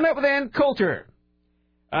 I met with Ann Coulter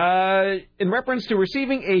in reference to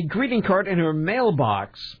receiving a greeting card in her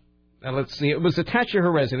mailbox. Now, let's see. It was attached to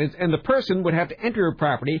her residence, and the person would have to enter her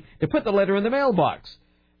property to put the letter in the mailbox.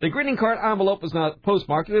 The greeting card envelope was not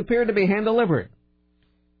postmarked. It appeared to be hand-delivered.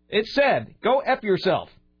 It said, go F yourself.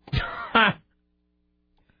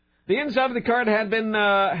 The inside of the card had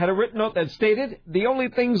a written note that stated, the only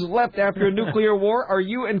things left after a nuclear war are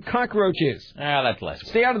you and cockroaches. That's less.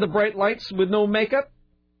 Stay out of the bright lights with no makeup.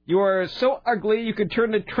 You are so ugly you could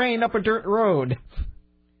turn the train up a dirt road.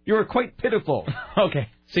 You are quite pitiful. Okay.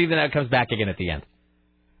 See, then that comes back again at the end.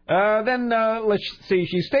 Let's see,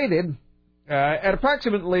 she stated, at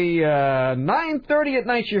approximately 9:30 at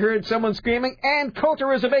night, she heard someone screaming, Ann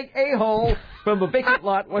Coulter is a big a-hole from a vacant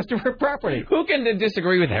lot west of her property. Who can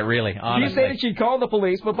disagree with that, really, honestly? She stated she called the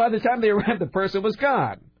police, but by the time they arrived, the person was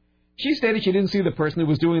gone. She stated she didn't see the person who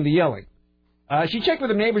was doing the yelling. She checked with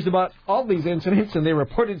the neighbors about all these incidents, and they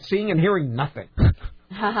reported seeing and hearing nothing.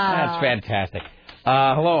 That's fantastic.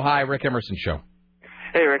 Hello, hi, Rick Emerson Show.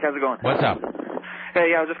 Hey, Rick, how's it going? What's up?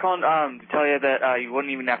 Hey, I was just calling to tell you that you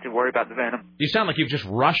wouldn't even have to worry about the venom. You sound like you've just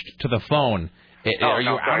rushed to the phone. Are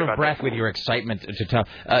you out of breath with your excitement to tell?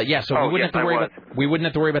 We wouldn't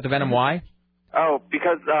have to worry about the venom. Why? Oh,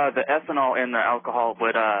 because the ethanol in the alcohol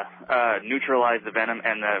would neutralize the venom,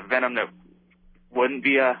 and the venom that wouldn't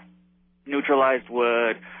be neutralized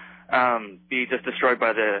would be just destroyed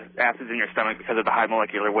by the acids in your stomach because of the high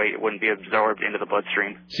molecular weight. It wouldn't be absorbed into the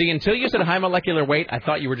bloodstream. See, until you said high molecular weight, I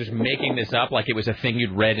thought you were just making this up like it was a thing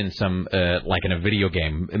you'd read in some, like in a video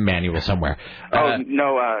game manual somewhere.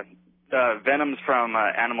 No, venoms from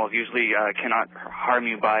animals usually cannot harm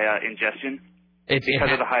you by ingestion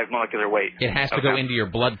because of the high molecular weight. It has to go into your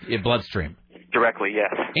bloodstream. Directly,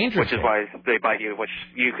 yes. Interesting. Which is why they bite you, which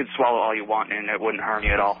you could swallow all you want and it wouldn't harm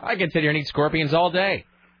you at all. I could sit here and eat scorpions all day.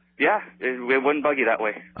 Yeah, it wouldn't bug you that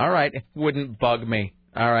way. All right, it wouldn't bug me.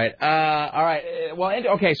 All right.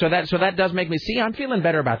 Okay, so that does make me see. I'm feeling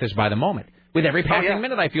better about this by the moment. With every passing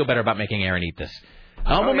minute, I feel better about making Aaron eat this.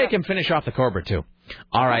 We'll make him finish off the Cobra too.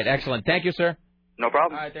 All right, excellent. Thank you, sir. No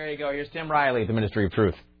problem. All right, there you go. Here's Tim Riley, the Ministry of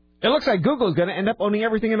Truth. It looks like Google's going to end up owning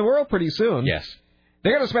everything in the world pretty soon. Yes.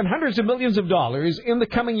 They're going to spend hundreds of millions of dollars in the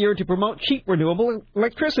coming year to promote cheap renewable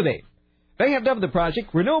electricity. They have dubbed the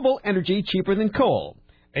project Renewable Energy Cheaper Than Coal.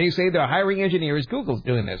 They say they're hiring engineers. Google's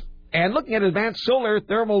doing this. And looking at advanced solar,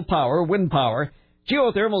 thermal power, wind power,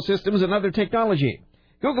 geothermal systems, and other technology.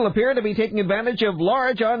 Google appear to be taking advantage of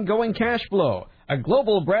large ongoing cash flow, a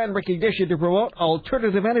global brand recognition to promote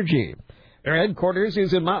alternative energy. Their headquarters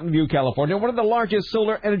is in Mountain View, California, one of the largest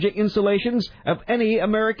solar energy installations of any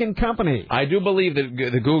American company. I do believe that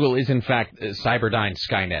the Google is, in fact, Cyberdyne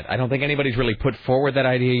Skynet. I don't think anybody's really put forward that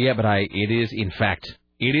idea yet, but it is, in fact,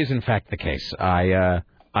 the case.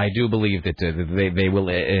 I do believe that they will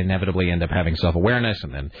inevitably end up having self-awareness,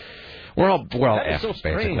 and then we're all F, so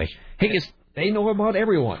basically. Hey, they know about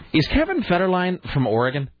everyone. Is Kevin Federline from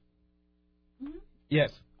Oregon?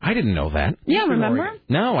 Yes. I didn't know that. Yeah, remember?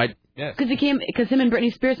 No, Because him and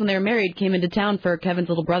Britney Spears, when they were married, came into town for Kevin's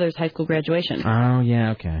little brother's high school graduation. Oh,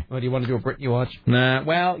 yeah, okay. Well, do you want to do a Britney watch? Nah,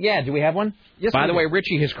 well, yeah, do we have one? Yes, By the do. way,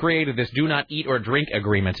 Richie has created this do not eat or drink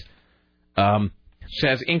agreement.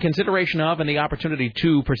 Says, in consideration of and the opportunity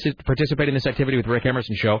to participate in this activity with Rick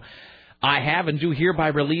Emerson Show, I have and do hereby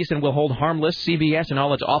release and will hold harmless CBS and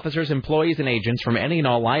all its officers, employees, and agents from any and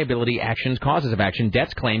all liability, actions, causes of action,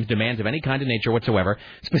 debts, claims, demands of any kind of nature whatsoever,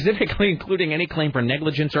 specifically including any claim for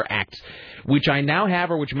negligence or acts which I now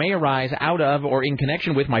have or which may arise out of or in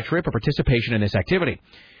connection with my trip or participation in this activity.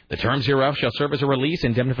 The terms hereof shall serve as a release,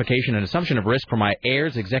 indemnification, and assumption of risk for my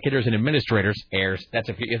heirs, executors, and administrators. Heirs, that's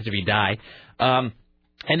if you die.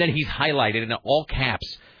 And then he's highlighted in all caps.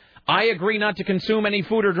 I agree not to consume any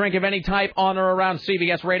food or drink of any type on or around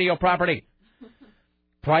CBS radio property.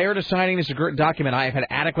 Prior to signing this document, I have had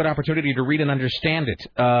adequate opportunity to read and understand it.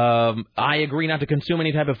 I agree not to consume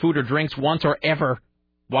any type of food or drinks once or ever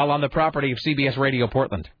while on the property of CBS Radio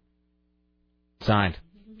Portland. Signed.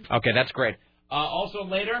 Okay, that's great. Also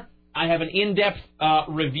later, I have an in-depth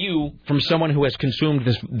review from someone who has consumed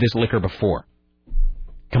this liquor before.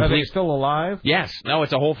 Are they still alive? Yes. No,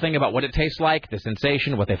 it's a whole thing about what it tastes like, the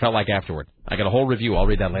sensation, what they felt like afterward. I got a whole review. I'll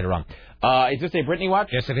read that later on. Is this a Britney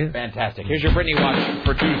Watch? Yes, it is. Fantastic. Here's your Britney Watch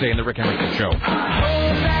for Tuesday in the Rick Emerson Show.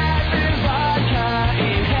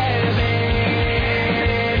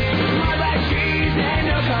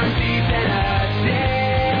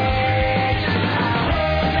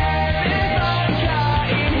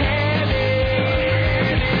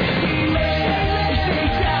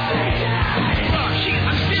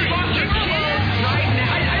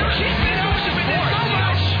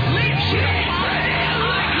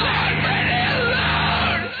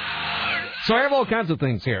 So I have all kinds of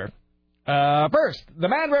things here. First, the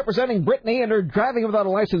man representing Britney and her driving without a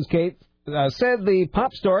license case said the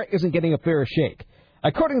pop star isn't getting a fair shake.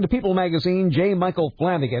 According to People magazine, J. Michael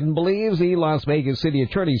Flanagan believes the Las Vegas City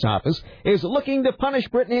Attorney's Office is looking to punish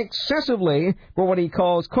Britney excessively for what he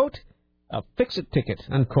calls, quote, a fix-it ticket,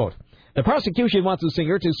 unquote. The prosecution wants the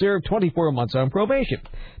singer to serve 24 months on probation.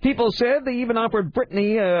 People said they even offered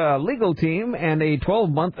Britney a legal team and a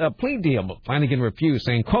 12-month plea deal, but Flanagan refused,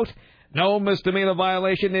 saying, quote, no misdemeanor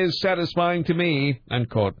violation is satisfying to me,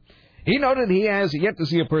 unquote. He noted he has yet to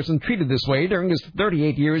see a person treated this way during his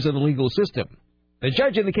 38 years in the legal system. The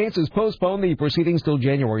judge in the case has postponed the proceedings till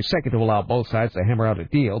January 2nd to allow both sides to hammer out a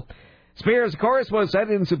deal. Spears, of course, was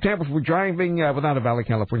cited in September for driving without a valid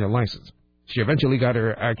California license. She eventually got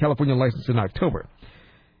her California license in October.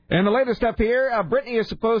 And the latest up here, Britney is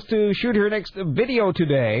supposed to shoot her next video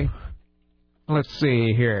today. Let's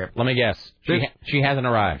see here. Let me guess. She hasn't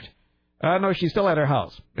arrived. No, she's still at her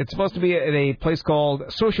house. It's supposed to be at a place called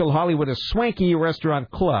Social Hollywood, a swanky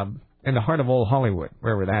restaurant club in the heart of old Hollywood,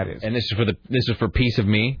 wherever that is. And this is for Piece of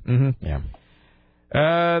Me? Mm-hmm.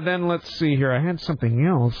 Yeah. Then let's see here. I had something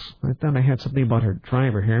else. I thought I had something about her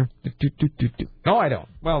driver here. No, I don't.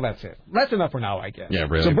 Well, that's it. That's enough for now, I guess. Yeah,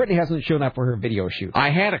 really. So Britney hasn't shown up for her video shoot.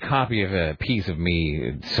 I had a copy of a Piece of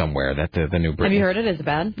Me somewhere. That the new Britney. Have you heard it? Is it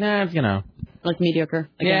bad? Nah, it's, like mediocre.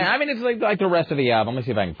 Again. Yeah, I mean it's like the rest of the album. Let me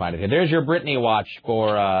see if I can find it here. There's your Britney Watch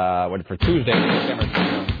for Tuesday, December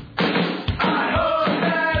 2nd.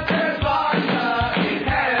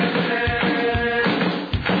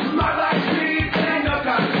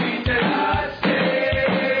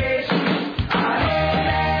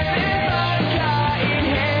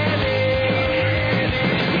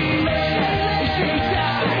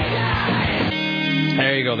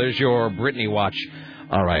 There you go. There's your Britney Watch.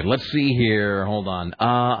 All right, let's see here. Hold on.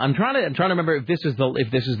 I'm trying to remember if this is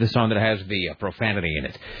the song that has the profanity in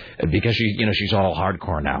it, because she's all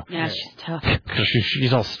hardcore now. Yeah, she's tough.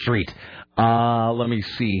 she's all street. Let me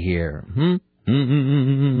see here.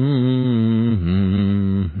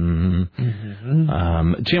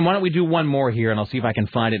 Tim, why don't we do one more here, and I'll see if I can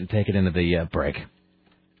find it and take it into the break.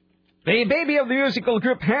 The baby of the musical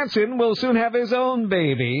group Hanson will soon have his own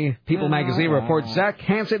baby. People magazine reports Zach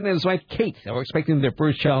Hanson and his wife Kate are expecting their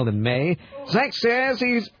first child in May. Zach says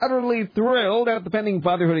he's utterly thrilled at the pending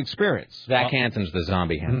fatherhood experience. Zach Hanson's the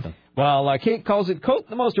zombie Hanson. While Kate calls it, quote,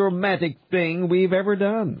 the most romantic thing we've ever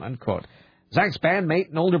done, unquote. Zach's bandmate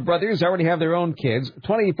and older brothers already have their own kids.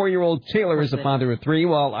 24-year-old Taylor is the father of 3,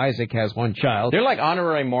 while Isaac has 1 child. They're like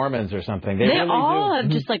honorary Mormons or something. They really all do.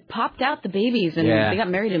 have just, like, popped out the babies, and they got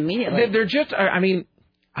married immediately. They're just, I mean,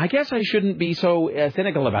 I guess I shouldn't be so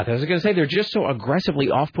cynical about this. I was going to say they're just so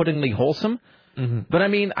aggressively, off-puttingly wholesome. But, I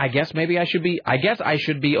mean, I guess I should be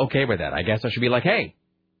okay with that. I guess I should be like, hey.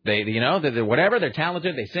 They're whatever. They're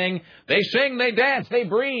talented. They sing. They dance. They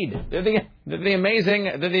breed. They're the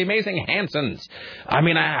amazing Hansons. I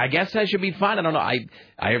mean, I guess I should be fine. I don't know.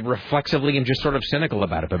 I reflexively am just sort of cynical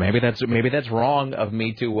about it, but maybe that's wrong of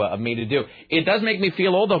me to do. It does make me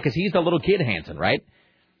feel old though, because he's the little kid Hanson, right?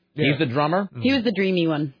 Yeah. He's the drummer. He was the dreamy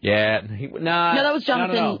one. Yeah. No, that was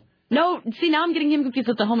Jonathan. No, see, now I'm getting him confused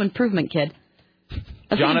with the Home Improvement kid.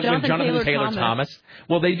 Jonathan Taylor Thomas.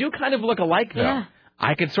 Well, they do kind of look alike though. Yeah.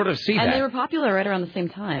 I could sort of see that. And they were popular right around the same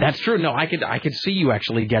time. That's true. No, I could see you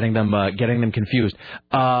actually getting them confused.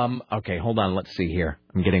 Okay, hold on. Let's see here.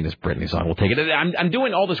 I'm getting this Britney song. We'll take it. I'm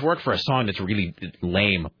doing all this work for a song that's really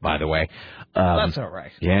lame, by the way. That's all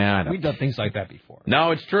right. Yeah, I know. We've done things like that before. No,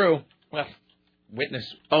 it's true. Well,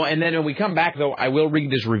 witness. Oh, and then when we come back, though, I will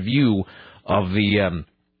read this review of the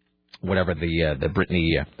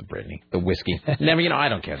the whiskey. Never, I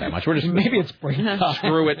don't care that much. We're just maybe it's break.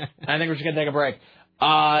 Screw it. I think we're just gonna take a break.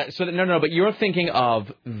 But you're thinking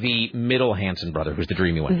of the middle Hanson brother, who's the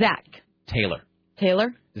dreamy one. Zach. Taylor?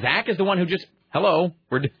 Zach is the one who just, hello.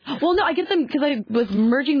 Well, no, I get them because I was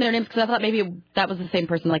merging their names because I thought maybe that was the same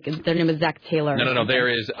person, like their name is Zach Taylor. No, there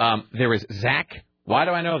is Zach. Why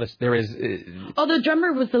do I know this? There is... the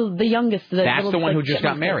drummer was the youngest. That's the one who just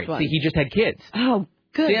got married. See, he just had kids. Oh,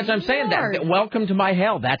 good. See, that's what I'm saying. That, welcome to my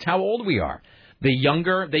hell. That's how old we are. The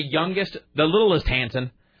youngest, the littlest Hanson...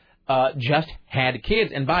 just had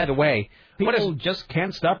kids, and by the way, people just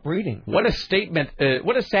can't stop reading. What a statement!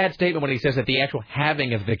 What a sad statement when he says that the actual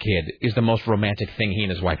having of the kid is the most romantic thing he and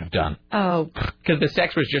his wife have done. Oh, because the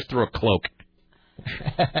sex was just through a cloak.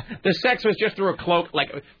 The sex was just through a cloak,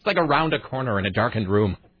 it's like around a corner in a darkened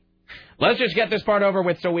room. Let's just get this part over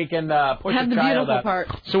with so we can push have the the child beautiful part.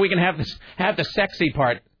 So we can have the sexy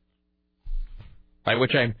part, by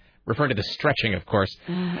which I'm referring to the stretching, of course,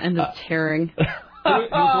 and the tearing.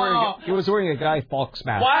 He was wearing a Guy Fawkes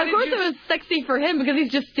mask. Of course it was sexy for him because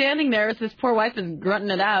he's just standing there as his poor wife is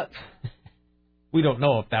grunting it out. We don't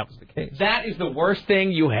know if that was the case. That is the worst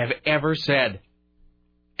thing you have ever said.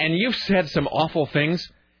 And you've said some awful things.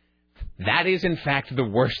 That is, in fact, the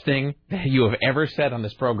worst thing that you have ever said on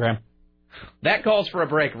this program. That calls for a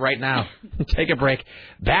break right now. Take a break.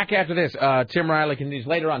 Back after this, Tim Riley can use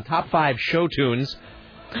later on Top 5 show tunes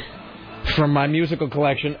from my musical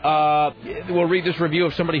collection. We'll read this review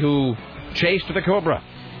of somebody who chased the Cobra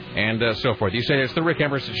and so forth. You say it's the Rick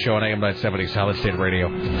Emerson Show on AM 970 Solid State Radio.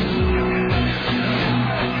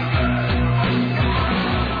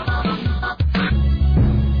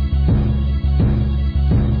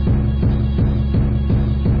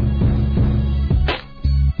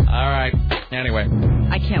 All right. Anyway.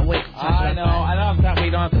 I can't wait to talk about that. I know.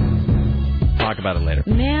 We don't have to talk about it later.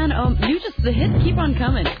 Man, the hits keep on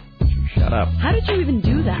coming. Shut up. How did you even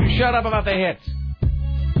do that? Shut up about the hits.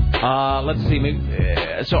 Let's see.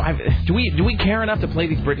 Do we care enough to play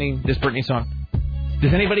this Britney song?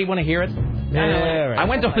 Does anybody want to hear it? Yeah, right. I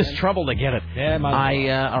went to all this trouble to get it.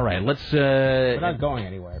 Yeah, all right. Let's. We're not going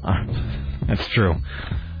anywhere. That's true.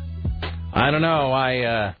 I don't know.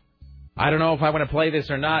 I don't know if I want to play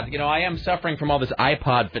this or not. I am suffering from all this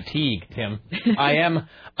iPod fatigue, Tim. I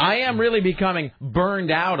am really becoming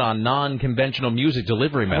burned out on non-conventional music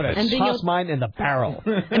delivery methods. And toss mine in the barrel.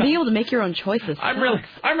 And being able to make your own choices. I'm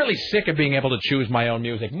really sick of being able to choose my own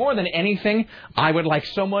music. More than anything, I would like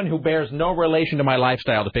someone who bears no relation to my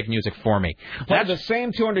lifestyle to pick music for me. That's the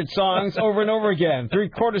same 200 songs over and over again.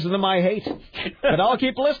 3/4 of them I hate. But I'll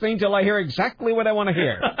keep listening till I hear exactly what I want to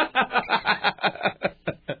hear.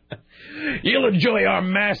 You'll enjoy our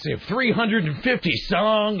massive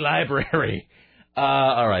 350-song library.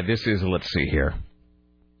 All right, this is, let's see here.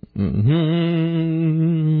 I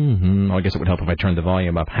guess it would help if I turned the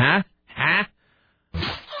volume up. Huh?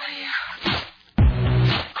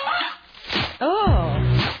 Oh.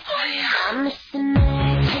 I'm missing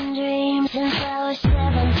American dreams since I was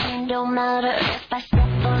 17. Don't matter if I step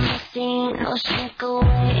on the scene or shrink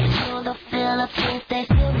away to the Philippines. They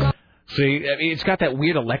still go. See, I mean, it's got that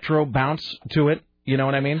weird electro bounce to it. You know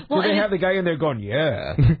what I mean? Well, they have the guy in there going,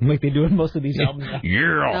 yeah, like they do in most of these albums.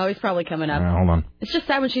 Yeah. No, he's probably coming up. Hold on. It's just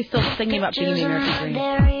sad when she's still singing about being the American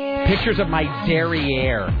dream. Pictures of my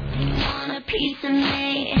derriere. You want a piece of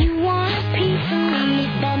me? You want a piece of me?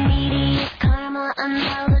 That media karma,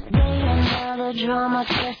 another day, another drama.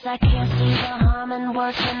 Guess I can't see the harm in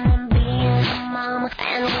working and being a mom.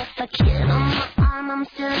 And with a kid on my arm, I'm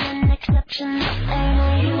still an exception.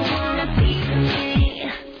 And you want a piece of me?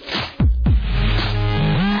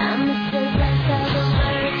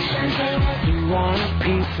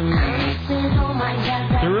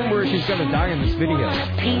 The rumor is she's going to die in this video.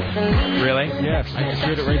 Really? Yes, I just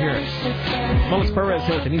heard it right here. Well, it's Perez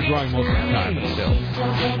Hilton. He's wrong most of the time, but still.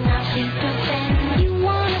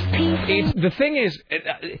 The thing is,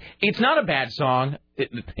 it's not a bad song.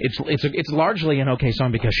 It's largely an okay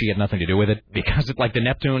song because she had nothing to do with it. Because it, like the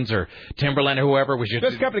Neptunes or Timberland or whoever was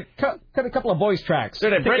just cut a couple of boys tracks.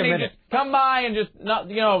 Brittany, just come by and just not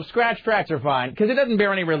scratch tracks are fine because it doesn't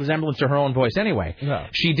bear any resemblance to her own voice anyway. No.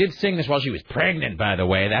 She did sing this while she was pregnant, by the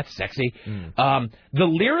way. That's sexy. The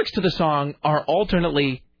lyrics to the song are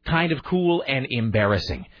alternately kind of cool and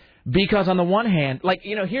embarrassing because on the one hand,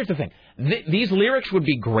 here's the thing: these lyrics would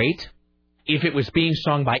be great if it was being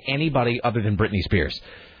sung by anybody other than Britney Spears.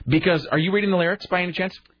 Because, are you reading the lyrics by any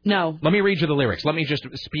chance? No. Let me read you the lyrics. Let me just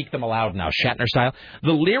speak them aloud now, Shatner style.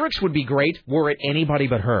 The lyrics would be great were it anybody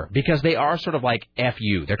but her. Because they are sort of like F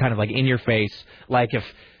you. They're kind of like in your face. Like if...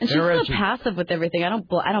 And she's so passive with everything. I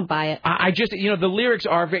don't buy it. I just, the lyrics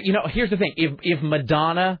are very... here's the thing. If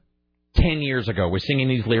Madonna 10 years ago was singing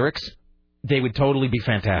these lyrics, they would totally be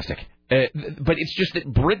fantastic. But it's just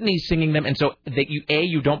that Britney's singing them, and so that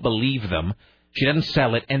you don't believe them. She doesn't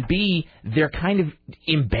sell it, and B, they're kind of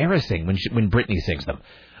embarrassing when Britney sings them.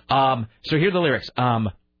 So here are the lyrics.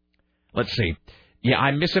 Let's see. Yeah,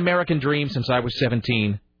 I miss American Dream since I was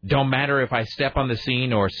 17. Don't matter if I step on the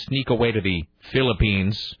scene or sneak away to the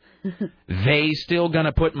Philippines. They still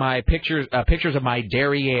gonna put my pictures of my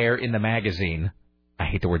derriere in the magazine. I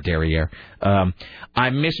hate the word derriere. I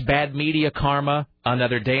miss bad media karma.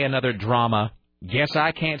 Another day, another drama. Guess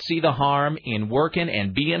I can't see the harm in working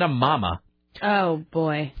and being a mama. Oh,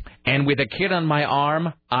 boy. And with a kid on my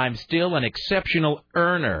arm, I'm still an exceptional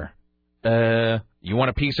earner. You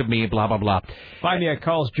want a piece of me, blah, blah, blah. Find me at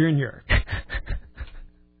Carl's Jr.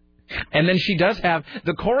 And then she does have,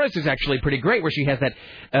 the chorus is actually pretty great, where she has that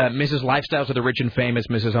Mrs. Lifestyles of the Rich and Famous,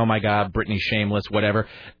 Mrs. Oh My God, Britney Shameless, whatever,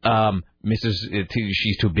 Mrs.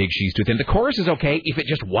 She's Too Big, She's Too Thin. The chorus is okay if it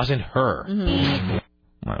just wasn't her. Mm-hmm.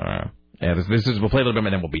 Yeah, this is, we'll play a little bit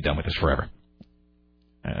and then we'll be done with this forever.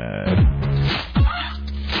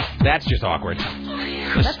 That's just awkward.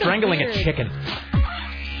 That's strangling weird. a chicken.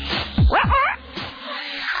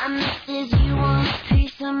 Says you want a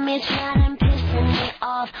piece of me, trying and pissing me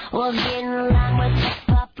off. Well, getting along with the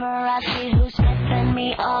paparazzi who's flipping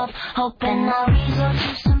me off. Hoping I'll resort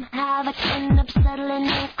to some havoc, end up settling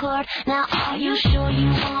in court. Now, are you sure you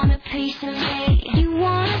want a piece of me? You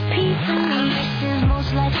want a piece of me? This is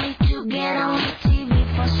most likely to get on the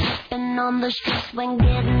TV for slipping on the streets when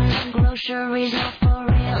getting the groceries. Not for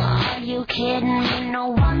real, are you kidding me? No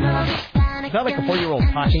wonder this panic. Is that like a 4-year-old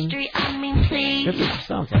talking? I mean, please. That's what it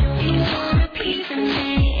sounds like. You want a piece of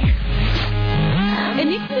me? It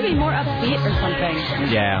needs to be more upbeat or something.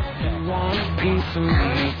 Yeah.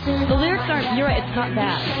 The lyrics aren't, you're right, it's not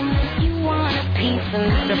bad. You want a piece of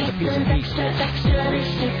me? Except for the piece of meat.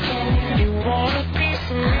 You want a piece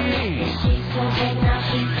of me? She's so big, now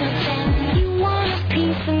she's so thin. You want a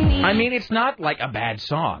piece of me? I mean, it's not like a bad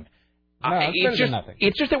song. No, it's just nothing.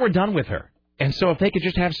 It's just that we're done with her. And so if they could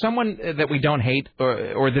just have someone that we don't hate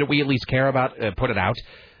or that we at least care about put it out,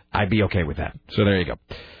 I'd be okay with that. So there you go.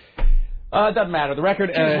 It doesn't matter. The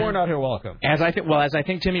record. We're not here. Welcome. As I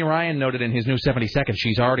think Timmy Ryan noted in his new 70 Seconds,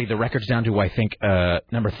 she's already the record's down to I think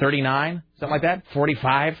number 39, something like that,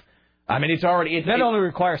 45. I mean, it's already. That only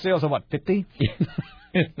requires sales of what, 50?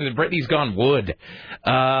 Britney's gone wood.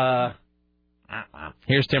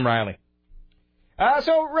 Here's Tim Riley.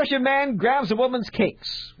 So, Russian man grabs a woman's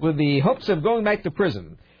cakes with the hopes of going back to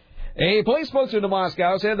prison. A police spokesman in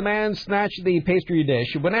Moscow said the man snatched the pastry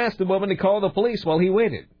dish when asked the woman to call the police while he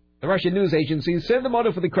waited. The Russian news agency said the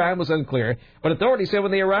motive for the crime was unclear, but authorities said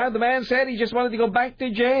when they arrived, the man said he just wanted to go back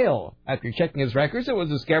to jail. After checking his records, it was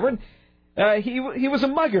discovered he was a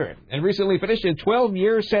mugger and recently finished a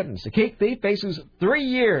 12-year sentence. The cake thief faces 3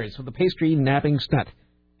 years for the pastry napping stunt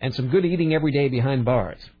and some good eating every day behind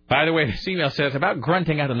bars. By the way, this email says about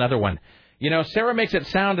grunting out another one. You know, Sarah makes it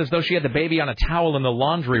sound as though she had the baby on a towel in the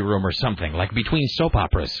laundry room or something, like between soap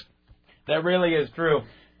operas. That really is true.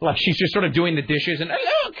 Like she's just sort of doing the dishes and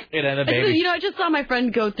look, and then the baby. You know, I just saw my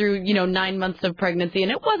friend go through 9 months of pregnancy,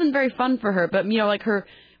 and it wasn't very fun for her. But like her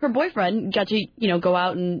boyfriend got to go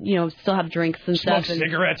out and still have drinks and smoke stuff,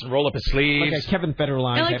 cigarettes and roll up his sleeves. Like a Kevin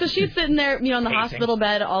Federline. And so she's sitting there, in the hospital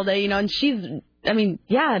bed all day, and she's. I mean,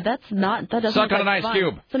 yeah, that doesn't suck on an ice fun.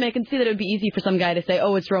 cube. So I can see that it would be easy for some guy to say,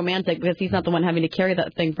 "Oh, it's romantic," because he's not the one having to carry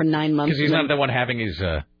that thing for 9 months. Because he's not the one having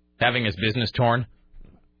his business torn.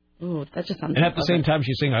 Ooh, that just sounds. And at the same time,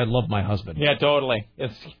 she's saying, "I love my husband." Yeah, totally.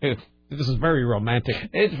 This is very romantic.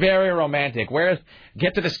 It's very romantic.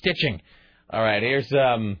 Get to the stitching. All right, here's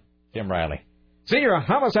Tim Riley. Senior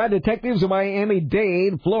homicide detectives in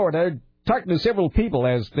Miami-Dade, Florida, talking to several people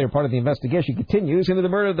as their part of the investigation continues into the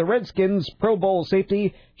murder of the Redskins Pro Bowl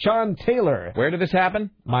safety Sean Taylor. Where did this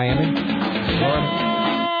happen? Miami,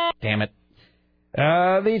 Florida. Damn it.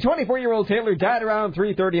 The 24-year-old Taylor died around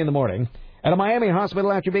 3:30 in the morning at a Miami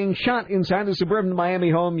hospital after being shot inside a suburban Miami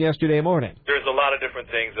home yesterday morning. There's a lot of different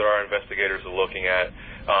things that our investigators are looking at,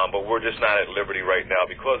 but we're just not at liberty right now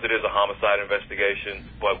because it is a homicide investigation.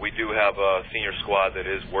 But we do have a senior squad that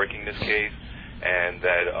is working this case and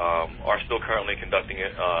that are still currently conducting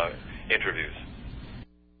interviews.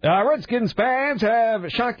 Redskins fans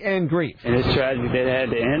have shock and grief. And it's tragic that it had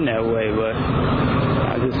to end that way, but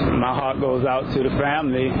my heart goes out to the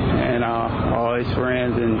family and all his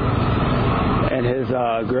friends and his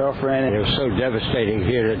girlfriend. It was so devastating to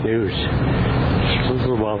hear the news. This was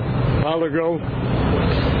a while ago.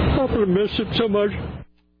 I'm going to miss it so much.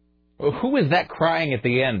 Well, who is that crying at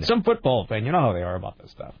the end? Some football fan. You know how they are about this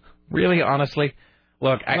stuff. Really, honestly?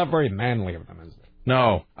 Look, it's not very manly of them, is it?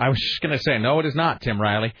 No. I was just going to say, no, it is not, Tim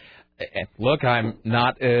Riley. Look, I'm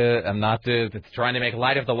not trying to make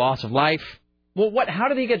light of the loss of life. Well, how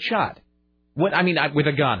did he get shot? What? I mean, with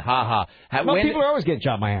a gun. Ha ha. People always get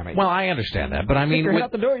shot in Miami. Well, I understand that, but I mean,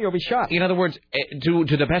 out the door, you'll be shot. In other words, to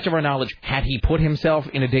the best of our knowledge, had he put himself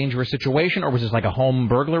in a dangerous situation, or was this like a home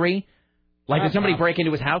burglary? Like, did somebody break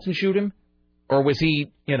into his house and shoot him? Or was he,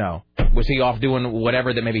 was he off doing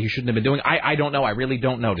whatever that maybe he shouldn't have been doing? I don't know. I really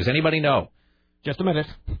don't know. Does anybody know? Just a minute.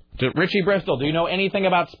 Richie Bristol, do you know anything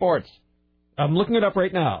about sports? I'm looking it up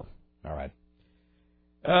right now. All right.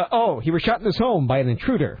 He was shot in his home by an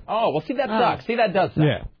intruder. Oh, well, see, that sucks. See, that does suck.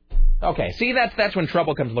 Yeah. Okay, see, that's when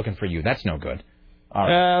trouble comes looking for you. That's no good. All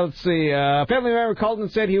right. Let's see. A family member called and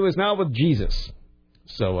said he was now with Jesus.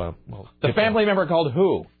 So, the family member called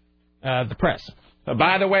who? The press.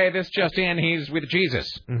 By the way, this just in, he's with Jesus.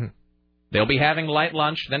 Mm-hmm. They'll be having light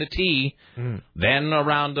lunch, then a tea, then a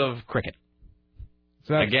round of cricket.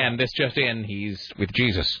 So again, this just in, he's with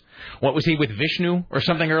Jesus. What was he with Vishnu or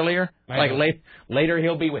something earlier? Later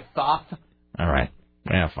he'll be with Thoth. All right.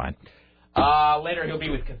 Yeah, fine. Later he'll be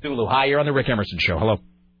with Cthulhu. Hi, you're on the Rick Emerson Show. Hello.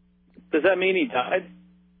 Does that mean he died?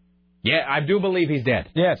 Yeah, I do believe he's dead.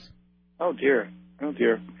 Yes. Oh, dear.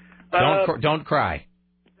 Don't cry.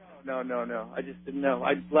 No. I just didn't know.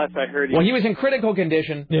 Last I heard... Well, he was in critical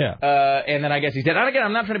condition. Yeah. And then I guess he's dead. And again,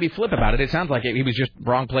 I'm not trying to be flip about it. It sounds like he was just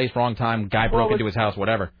wrong place, wrong time. Guy broke into his house,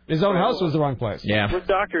 whatever. His own house was the wrong place. Yeah. With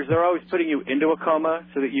doctors, they're always putting you into a coma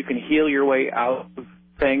so that you can heal your way out of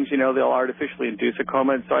things. They'll artificially induce a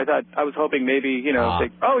coma. And so I was hoping maybe, he's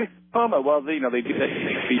in coma. Well, they do that.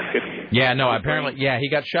 Yeah, no, apparently, he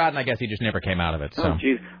got shot, and I guess he just never came out of it. So. Oh,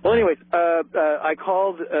 jeez. Well, anyways, I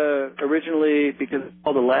called originally because I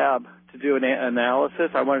called a lab to do an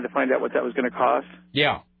analysis. I wanted to find out what that was going to cost.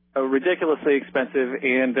 Yeah. Ridiculously expensive,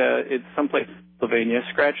 and it's someplace in Pennsylvania.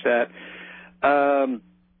 Scratch that.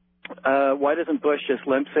 Why doesn't Bush just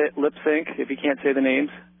lip sync if he can't say the names,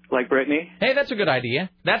 like Britney? Hey, that's a good idea.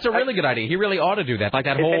 That's a really good idea. He really ought to do that. Like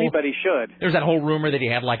that anybody should. There's that whole rumor that he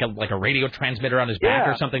had like a radio transmitter on his back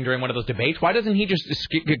or something during one of those debates. Why doesn't he just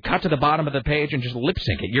cut to the bottom of the page and just lip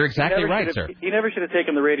sync it? You're exactly right, sir. He never should have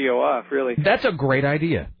taken the radio off, really. That's a great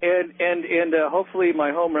idea. And hopefully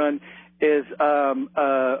my home run is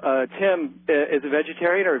Tim is a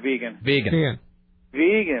vegetarian or a vegan?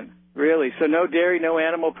 Vegan, really. So no dairy, no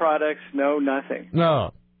animal products, no nothing.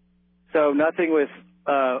 No. So nothing with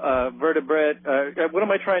vertebrate. What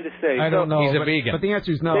am I trying to say? I don't know. He's a vegan. But the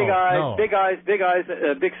answer is no. Big eyes,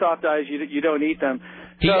 big soft eyes. You don't eat them.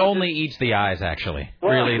 He only eats the eyes, actually.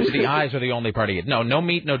 Well, really, it's the eyes are the only part he eats. No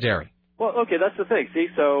meat, no dairy. Well, okay, that's the thing. See,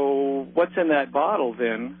 so what's in that bottle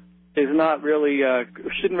then is not really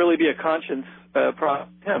shouldn't really be a conscience problem.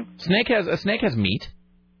 A snake has meat.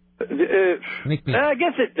 I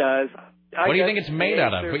guess it does. What do you think it's made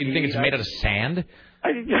out of? What do you think it's made out of sand?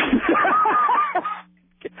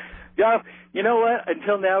 Yeah, you know what?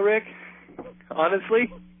 Until now, Rick, honestly,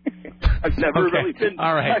 I've never really been.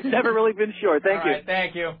 All right. I've never really been sure. Thank you.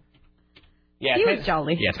 Thank you. Yeah, he was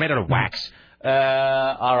jolly. Yeah, it's made out of wax.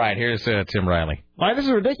 All right, here's Tim Riley. Why, this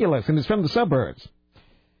is ridiculous, and it's from the suburbs.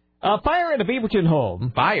 A fire at a Beaverton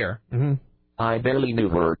home. Fire? Mm-hmm. I barely knew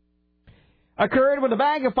her. Occurred when a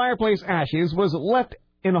bag of fireplace ashes was left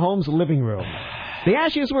in the home's living room. The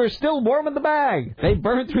ashes were still warm in the bag. They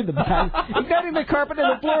burned through the bag, igniting the carpet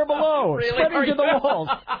and the floor below, spreading to the walls.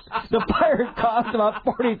 The fire cost about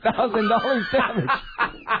 $40,000 damage.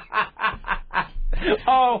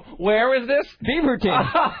 Oh, where was this?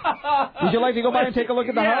 Beaverton. Would you like to go by and take a look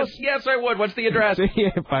at the house? Yes, I would. What's the address?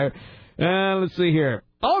 Let's see here.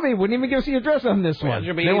 Oh, they wouldn't even give us the address on this one.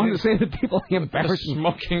 They wanted to say the people embarrassed.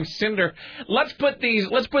 Smoking cinder. Let's put these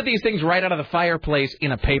things right out of the fireplace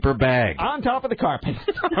in a paper bag. On top of the carpet.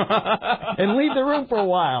 And leave the room for a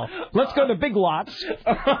while. Let's go to Big Lots.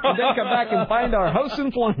 And then come back and find our house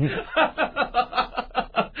in flames.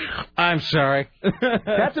 I'm sorry.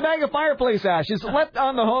 That's a bag of fireplace ashes left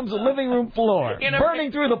on the home's living room floor.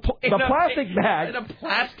 Burning through the plastic bag. In a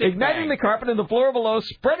plastic igniting the carpet and the floor below,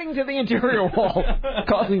 spreading to the interior wall,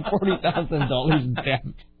 causing $40,000 in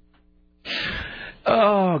damage.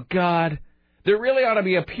 Oh, God. There really ought to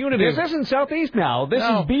be a punitive... This isn't Southeast now. This is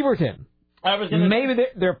Beaverton. Maybe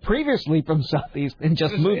they're previously from Southeast and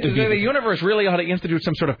just moved to Beaverton. The universe really ought to institute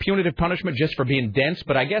some sort of punitive punishment just for being dense,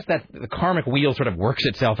 but I guess that the karmic wheel sort of works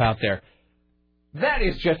itself out there. That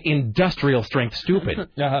is just industrial strength stupid.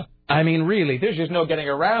 Uh-huh. I mean, really, there's just no getting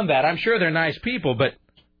around that. I'm sure they're nice people, but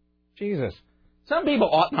Jesus. Some people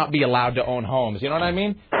ought not be allowed to own homes. You know what I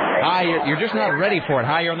mean? Hi, you're just not ready for it.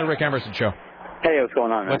 Hi, you're on the Rick Emerson Show. Hey, what's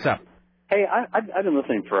going on, man? What's up? Hey, I've been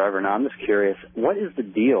listening forever now. I'm just curious. What is the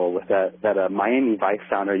deal with that Miami Vice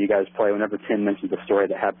sounder you guys play whenever Tim mentions a story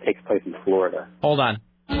that takes place in Florida? Hold on.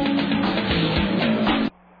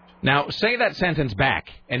 Now, say that sentence back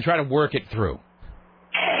and try to work it through.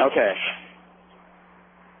 Okay.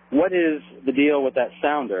 What is the deal with that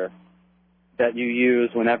sounder that you use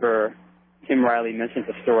whenever Tim Riley mentions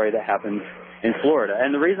a story that happened in Florida?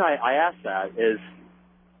 And the reason I ask that is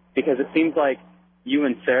because it seems like you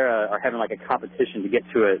and Sarah are having like a competition to get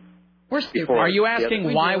to it. We're stupid. Are you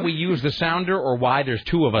asking why we use the sounder or why there's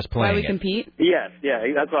two of us playing Why we it? compete? Yes, yeah,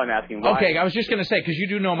 that's what I'm asking. Why? Okay, I was just going to say, because you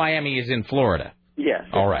do know Miami is in Florida. Yes.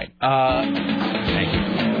 All right. Thank you.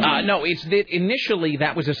 No, it's that initially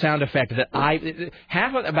that was a sound effect that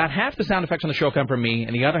about half the sound effects on the show come from me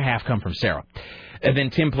and the other half come from Sarah. And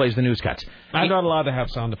then Tim plays the news cuts. I'm not allowed to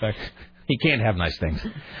have sound effects. He can't have nice things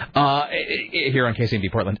here on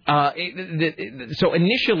KCMD Portland. So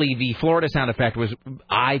initially, the Florida sound effect was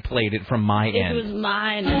I played it from my end. It was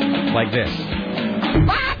mine. Like this.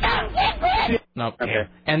 No. Okay.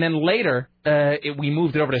 And then later, we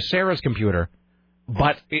moved it over to Sarah's computer,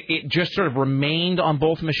 but it just sort of remained on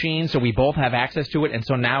both machines, so we both have access to it, and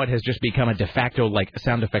so now it has just become a de facto like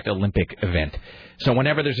sound effect Olympic event. So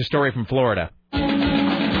whenever there's a story from Florida,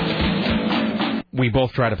 we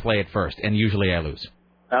both try to play it first, and usually I lose.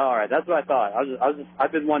 All right, that's what I thought.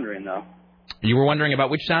 I've been wondering though. You were wondering about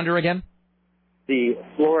which sounder again? The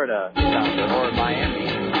Florida sounder or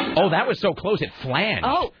Miami. Oh, that was so close it flanged.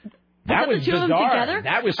 Oh, that was the two bizarre. of them together?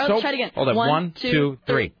 That was so. so. Let's try it again. Hold on. 1, 2,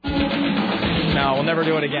 3. No, we'll never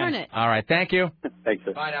do it again. Darn it. All right, thank you. Thanks.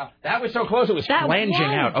 Bye now. That was so close it was flanging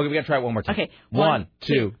out. Okay, we got to try it one more time. Okay. 1,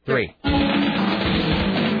 2, 3.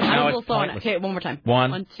 I was a little slow on it. pointless. Okay, one more time.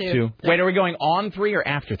 1, 2. Wait, are we going on 3 or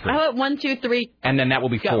after 3? How about 1, 2, 3? And then that will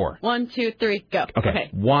be Go. 4. 1, 2, 3, go. Okay.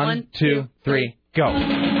 1, 2, 3, go.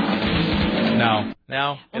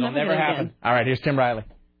 No, it'll never happen. Again. All right, here's Tim Riley.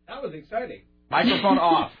 That was exciting. Microphone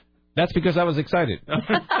off. That's because I was excited.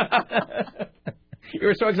 You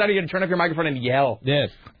were so excited you had to turn up your microphone and yell.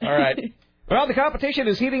 Yes. All right. Well, the competition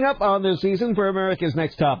is heating up on this season for America's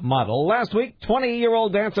Next Top Model. Last week,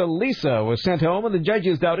 20-year-old dancer Lisa was sent home, and the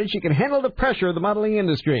judges doubted she could handle the pressure of the modeling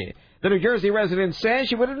industry. The New Jersey resident says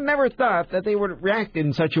she would have never thought that they would react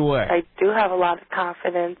in such a way. I do have a lot of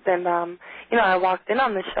confidence, and, I walked in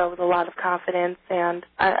on the show with a lot of confidence, and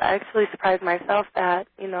I actually surprised myself that,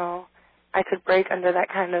 I could break under that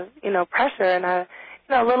kind of, pressure, and I,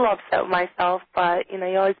 a little upset with myself, but,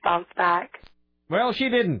 you always bounce back. Well, she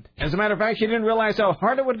didn't. As a matter of fact, she didn't realize how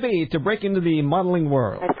hard it would be to break into the modeling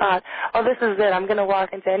world. I thought, this is it. I'm going to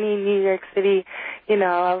walk into any New York City,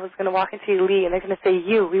 I was going to walk into Elite, and they're going to say,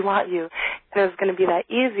 we want you. And it was going to be that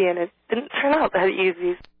easy, and it didn't turn out that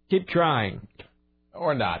easy. Keep trying.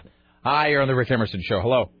 Or not. Hi, you're on the Rick Emerson Show.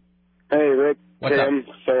 Hello. Hey, Rick. What's Tim,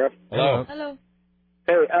 up? Sarah. Hello. Hello.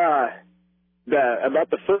 Hey, about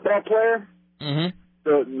the football player. Mm-hmm.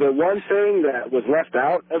 The one thing that was left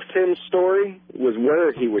out of Tim's story was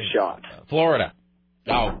where he was shot. Florida.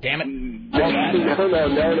 Oh, damn it. No.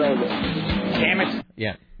 Damn it.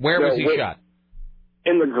 Yeah. Where was he shot?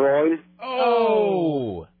 in the groin.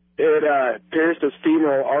 Oh. It pierced his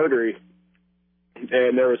femoral artery,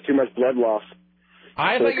 and there was too much blood loss.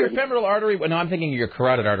 I thought your femoral artery. No, I'm thinking your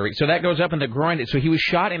carotid artery. So that goes up in the groin. So he was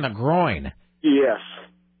shot in the groin. Yes.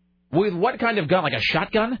 With what kind of gun? Like a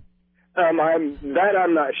shotgun? I'm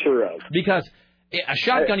not sure of. Because a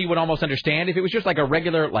shotgun you would almost understand. If it was just like a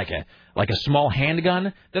regular, like a small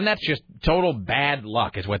handgun, then that's just total bad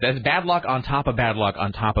luck. Is what that's bad luck on top of bad luck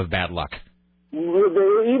on top of bad luck.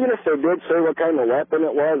 Even if they did say what kind of weapon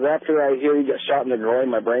it was, after I hear he got shot in the groin,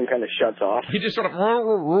 my brain kind of shuts off. You just sort of...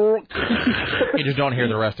 You just don't hear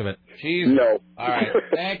the rest of it. Jeez. No. All right.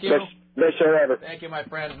 Thank you. Best show ever. Thank you, my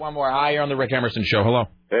friend. One more. Hi, you're on the Rick Emerson Show. Hello.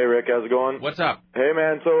 Hey, Rick. How's it going? What's up? Hey,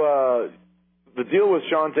 man. So the deal with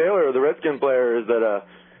Sean Taylor, the Redskin player, is that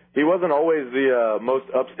he wasn't always the most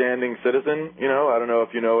upstanding citizen. You know, I don't know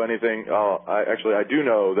if you know anything. I do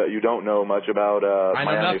know that you don't know much about I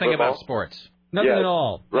know Miami nothing football. about sports. Nothing at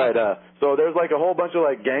all. Right. So there's like a whole bunch of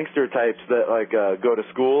like gangster types that like go to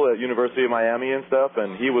school at University of Miami and stuff,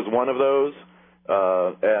 and he was one of those.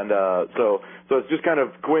 So it's just kind of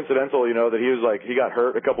coincidental, you know, that he got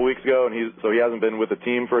hurt a couple weeks ago, and he hasn't been with the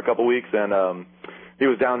team for a couple weeks, and he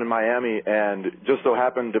was down in Miami, and just so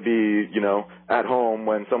happened to be, you know, at home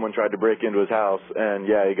when someone tried to break into his house, and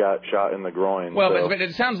yeah, he got shot in the groin. Well, so. but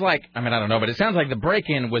it sounds like, I mean, I don't know, but it sounds like the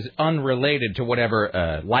break-in was unrelated to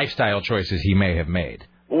whatever lifestyle choices he may have made.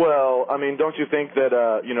 Well, I mean, don't you think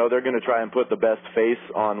that, you know, they're going to try and put the best face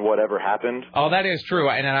on whatever happened? Oh, that is true,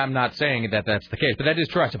 and I'm not saying that that's the case, but that is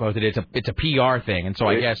true, I suppose, that it's a PR thing, and so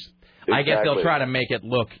I guess they'll try to make it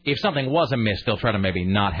look, if something was amiss, they'll try to maybe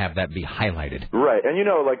not have that be highlighted. Right, and you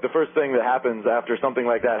know, like the first thing that happens after something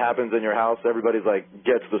like that happens in your house, everybody's like,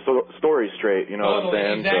 gets the story straight, you know what I'm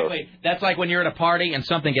saying? Exactly. So, that's like when you're at a party and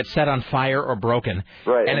something gets set on fire or broken.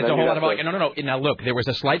 Right. And it's a whole lot of like, no. Now look, there was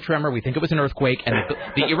a slight tremor, we think it was an earthquake, and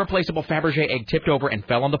the irreplaceable Fabergé egg tipped over and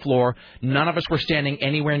fell on the floor. None of us were standing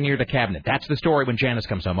anywhere near the cabinet. That's the story when Janice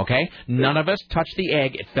comes home, okay? None of us touched the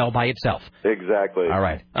egg, it fell by itself. Exactly. All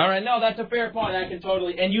right, no, that's a fair point. I can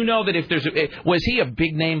totally. And you know that if there's was he a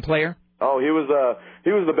big name player? Oh, he was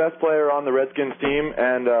the best player on the Redskins team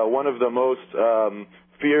and one of the most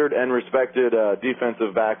feared and respected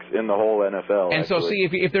defensive backs in the whole NFL. And actually. so, see,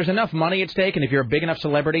 if there's enough money at stake, and if you're a big enough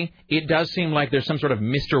celebrity, it does seem like there's some sort of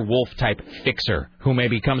Mr. Wolf type fixer who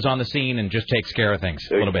maybe comes on the scene and just takes care of things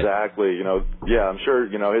a little bit. Exactly. You know, yeah, I'm sure,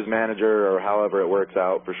 you know, his manager or however it works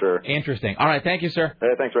out for sure. Interesting. All right, thank you, sir. Hey,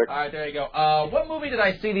 thanks, Rick. All right, there you go. What movie did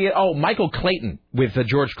I see? Michael Clayton with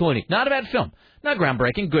George Clooney. Not a bad film. Not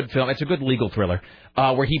groundbreaking. Good film. It's a good legal thriller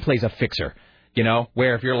where he plays a fixer. You know,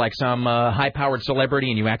 where if you're like some high-powered celebrity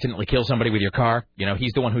and you accidentally kill somebody with your car, you know,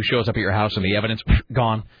 he's the one who shows up at your house and the evidence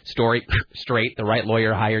gone, story straight, the right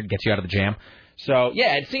lawyer hired, gets you out of the jam. So,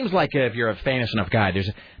 yeah, it seems like if you're a famous enough guy,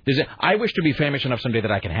 I wish to be famous enough someday that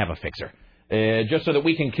I can have a fixer, just so that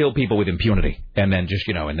we can kill people with impunity and then just,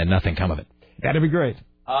 you know, and then nothing come of it. That'd be great.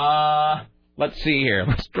 Let's see here.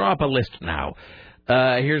 Let's draw up a list now.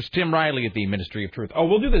 Here's Tim Riley at the Ministry of Truth. Oh,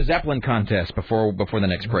 we'll do the Zeppelin contest before the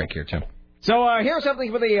next break here, Tim. So here's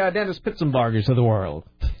something for the Dennis Pitzenbargers of the world.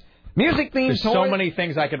 Music-themed There's toys. so many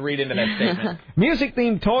things I could read into that statement.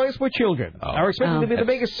 Music-themed toys for children are expected to be the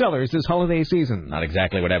biggest sellers this holiday season. Not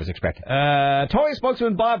exactly what I was expecting. Toy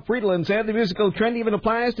spokesman Bob Friedland said the musical trend even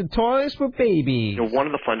applies to toys for babies. You know, one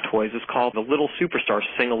of the fun toys is called the Little Superstar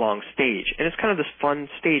Sing-Along Stage, and it's kind of this fun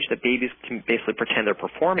stage that babies can basically pretend they're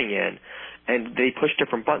performing in, and they push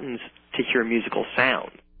different buttons to hear musical sound.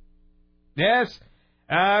 Yes.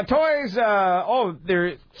 Toys,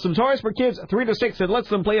 there's some toys for kids 3 to 6 that lets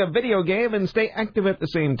them play a video game and stay active at the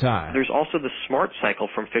same time. There's also the Smart Cycle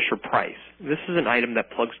from Fisher-Price. This is an item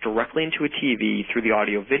that plugs directly into a TV through the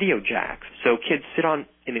audio-video jacks. So kids sit on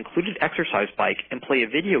an included exercise bike and play a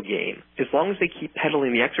video game. As long as they keep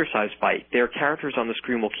pedaling the exercise bike, their characters on the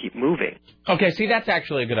screen will keep moving. Okay, see, that's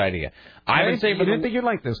actually a good idea. I didn't think you'd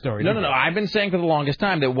like this story. No. I've been saying for the longest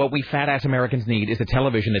time that what we fat-ass Americans need is a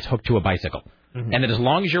television that's hooked to a bicycle. Mm-hmm. And that as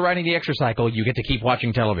long as you're riding the exercycle, you get to keep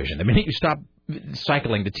watching television. The minute you stop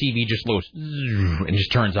cycling, the TV just goes and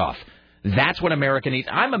just turns off. That's what America needs.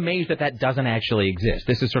 I'm amazed that doesn't actually exist.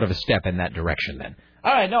 This is sort of a step in that direction then.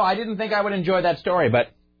 All right, no, I didn't think I would enjoy that story,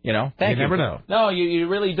 but, you know, thank you. You never know. No, you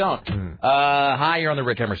really don't. Hi, you're on the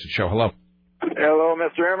Rick Emerson Show. Hello. Hello,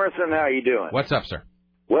 Mr. Emerson. How you doing? What's up, sir?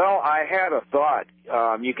 Well, I had a thought.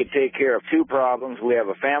 You could take care of 2 problems. We have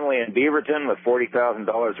a family in Beaverton with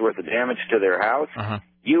 $40,000 worth of damage to their house. Uh-huh.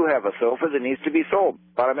 You have a sofa that needs to be sold.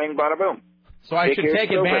 Bada bing, bada boom. So I should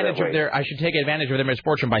take advantage of their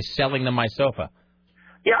misfortune by selling them my sofa.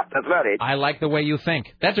 Yeah, that's about it. I like the way you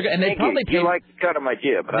think. That's a good, and they Thank probably you. pay. You like the cut of my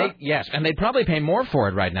jib, huh? Yes, and they'd probably pay more for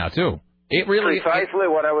it right now too. It really precisely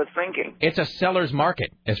what I was thinking. It's a seller's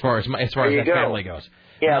market as far as that family goes.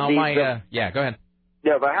 Yeah, now, go ahead.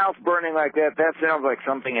 Yeah, the house burning like that sounds like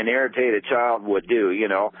something an irritated child would do, you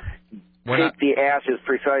know. Take the ashes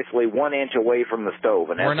precisely 1 inch away from the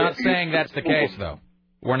stove. And We're not saying that's the case, though.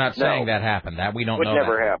 We're not saying that happened. That we don't know. Would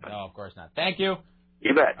never that. happen. No, of course not. Thank you.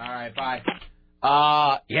 You bet. All right, bye.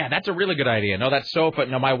 Yeah, that's a really good idea. No, that sofa.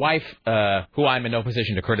 No, my wife, who I'm in no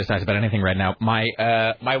position to criticize about anything right now. My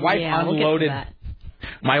wife unloaded.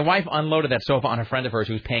 My wife unloaded that sofa on a friend of hers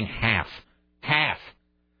who's paying half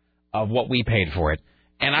of what we paid for it.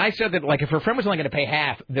 And I said that, like, if her friend was only going to pay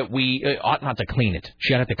half, that we ought not to clean it.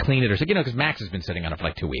 She ought not to clean it, or something, because Max has been sitting on it for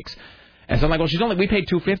like 2 weeks. And so I'm like, well, we paid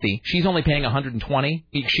 $250. She's only paying $120.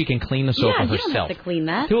 She can clean the sofa herself. You don't have to clean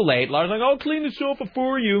that. Too late. Laura's like, I'll clean the sofa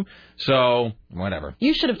for you. So whatever.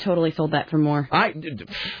 You should have totally sold that for more.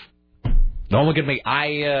 Don't look at me.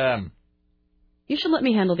 You should let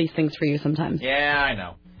me handle these things for you sometimes. Yeah, I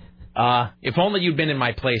know. If only you'd been in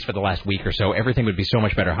my place for the last week or so, everything would be so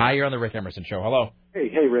much better. Hi, you're on the Rick Emerson Show. Hello.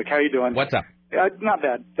 Hey, Rick. How you doing? What's up? Not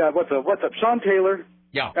bad. What's up? Sean Taylor.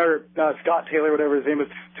 Yeah. Or Scott Taylor, whatever his name is.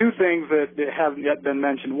 Two things that haven't yet been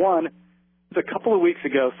mentioned. One, a couple of weeks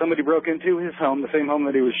ago, somebody broke into his home, the same home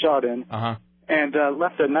that he was shot in, and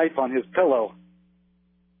left a knife on his pillow.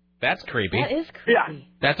 That's creepy. That is creepy. Yeah.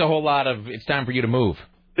 That's a whole lot of, it's time for you to move.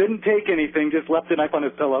 Didn't take anything, just left the knife on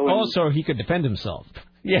his pillow. And... Also, he could defend himself.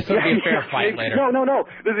 Yes, it'll be a fair fight later. No.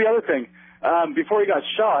 This is the other thing. Before he got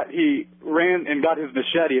shot, he ran and got his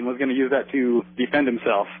machete and was going to use that to defend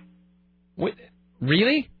himself. What?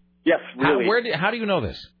 Really? Yes, really. How do you know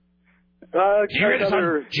this? Did you hear this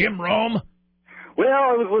on Jim Rome? Well,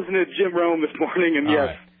 I was listening to Jim Rome this morning, and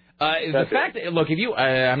yes. Right. The fact that, look, if you,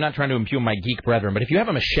 I'm not trying to impugn my geek brethren, but if you have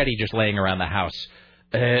a machete just laying around the house,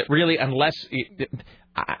 really, unless,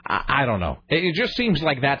 I don't know. It just seems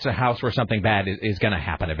like that's a house where something bad is going to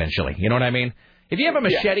happen eventually. You know what I mean? If you have a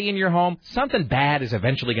machete in your home, something bad is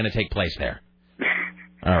eventually going to take place there.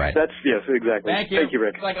 All right. Yes, exactly. Thank you,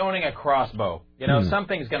 Rick. It's like owning a crossbow. You know,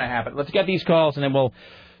 something's going to happen. Let's get these calls, and then we'll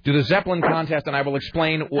do the Zeppelin contest, and I will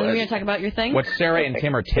explain You're going to talk about your thing? What Sarah and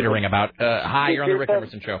Tim are tittering about. Hi, you're on the Rick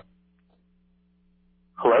Emerson Show.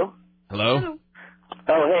 Hello? Hello?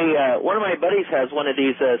 Oh, hey, one of my buddies has one of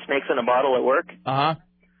these snakes in a bottle at work. Uh-huh.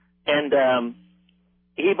 And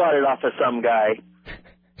he bought it off of some guy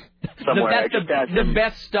somewhere. The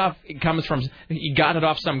best stuff comes from, he got it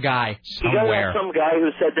off some guy somewhere. He got it off some guy who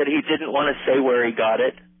said that he didn't want to say where he got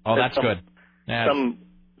it. Oh, that's good. Yeah.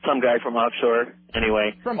 Some guy from offshore.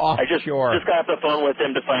 Anyway. From offshore. I just got off the phone with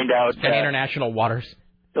him to find out. In international waters.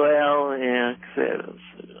 Well, yeah, it was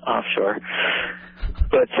offshore.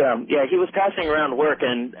 But, yeah, he was passing around work,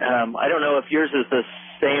 and I don't know if yours is the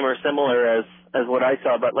same or similar as what I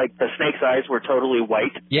saw, but, like, the snake's eyes were totally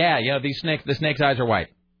white. Yeah, the snake's eyes are white.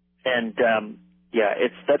 And, yeah,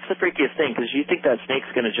 that's the freakiest thing, because you think that snake's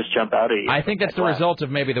going to just jump out at you. I think that's the result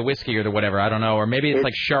of maybe the whiskey or the whatever, I don't know, or maybe it's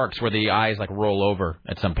like sharks where the eyes, like, roll over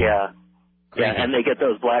at some point. Yeah. Creepy. Yeah, and they get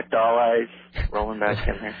those black doll eyes rolling back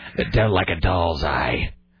in there. They're like a doll's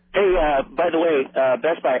eye. Hey, by the way,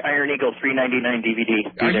 Best Buy Iron Eagle $3.99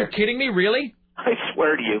 DVD. Are you kidding me? Really? I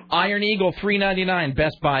swear to you. Iron Eagle $3.99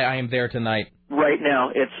 Best Buy. I am there tonight. Right now,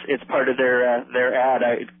 it's part of their ad.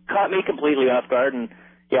 It caught me completely off guard, and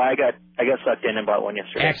yeah, I got sucked in and bought one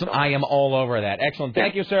yesterday. Excellent. I am all over that. Excellent.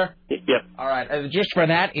 Thank you, sir. Yep. All right. Just for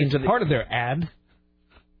that, into the part of their ad.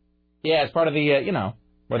 Yeah, it's part of the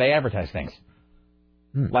where they advertise things,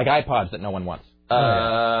 like iPods that no one wants.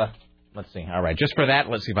 Let's see. All right. Just for that,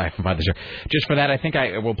 let's see if I can find this here. Just for that, I think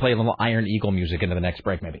I will play a little Iron Eagle music into the next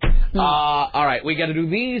break, maybe. All right. We got to do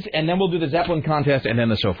these, and then we'll do the Zeppelin contest, and then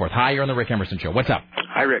the so forth. Hi, you're on the Rick Emerson Show. What's up?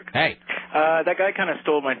 Hi, Rick. Hey. That guy kind of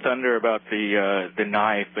stole my thunder about the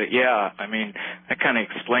knife, but yeah, I mean, that kind of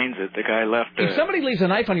explains it. The guy left. If somebody leaves a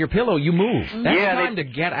knife on your pillow, you move. That's time to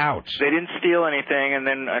get out. They didn't steal anything, and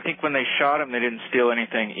then I think when they shot him, they didn't steal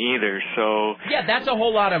anything either. So yeah, that's a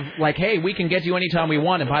whole lot of like, hey, we can get you anytime we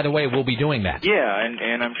want, and by the way, we'll be doing that. Yeah,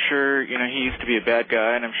 and I'm sure he used to be a bad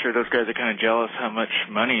guy, and I'm sure those guys are kind of jealous how much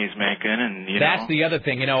money he's making, and that's the other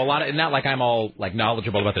thing. A lot of, not like I'm all like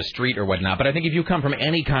knowledgeable about the street or whatnot, but I think if you come from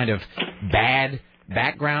any kind of bad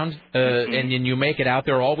background and then you make it out,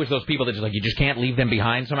 there are always those people that just like you just can't leave them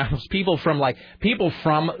behind somehow. Those people from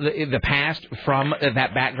the past, from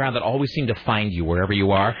that background that always seem to find you wherever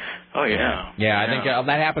you are. Oh yeah. Yeah, I think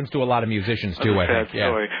that happens to a lot of musicians too. I think. Yeah.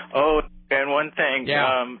 Story. Oh, and one thing,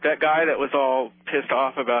 that guy that was all pissed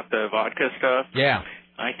off about the vodka stuff. Yeah.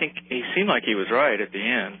 I think he seemed like he was right at the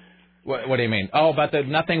end. What do you mean? Oh, about the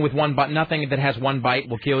nothing that has one bite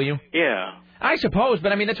will kill you? Yeah. I suppose,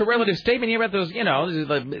 but I mean, that's a relative statement. You hear about those,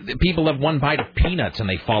 the people have one bite of peanuts and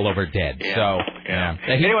they fall over dead. Yeah. So, yeah.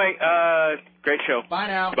 Anyway, great show. Bye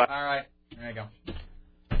now. Bye. All right. There you go.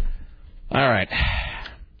 All right.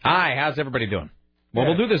 Hi, how's everybody doing? Well,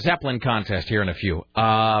 we'll do the Zeppelin contest here in a few.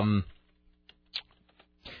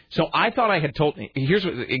 So I thought I had told... Here's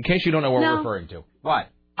in case you don't know what we're referring to. What?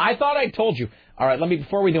 I thought I told you. All right,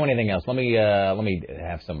 before we do anything else, let me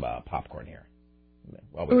have some popcorn here.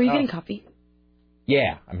 Were you getting coffee?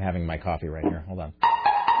 Yeah, I'm having my coffee right here. Hold on.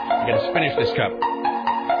 I got to finish this cup.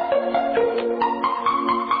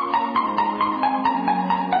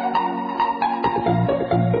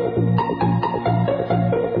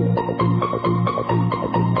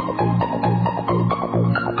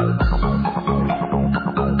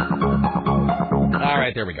 All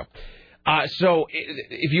right, there we go. So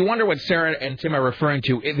if you wonder what Sarah and Tim are referring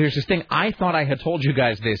to, there's this thing. I thought I had told you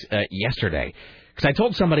guys this yesterday. Because I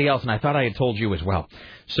told somebody else, and I thought I had told you as well.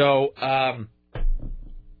 So,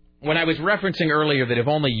 when I was referencing earlier that if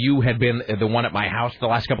only you had been the one at my house the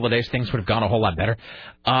last couple of days, things would have gone a whole lot better.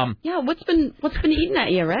 Yeah, what's been eating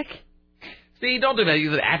at you, Rick? See, don't do that.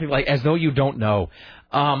 You're acting like as though you don't know.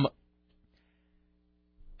 I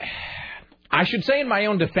should say in my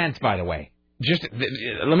own defense, by the way, just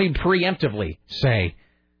let me preemptively say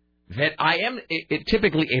that I am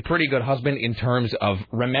typically a pretty good husband in terms of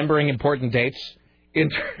remembering important dates. In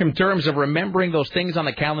terms of remembering those things on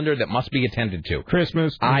the calendar that must be attended to.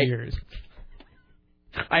 Christmas, New Year's.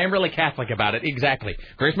 I am really Catholic about it, exactly.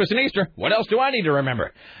 Christmas and Easter. What else do I need to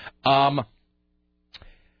remember?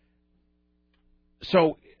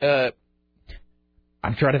 So,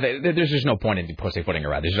 I'm trying to... There's just no point in pussyfooting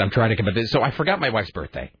around. I'm trying to commit this. So I forgot my wife's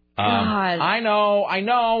birthday. God. I know.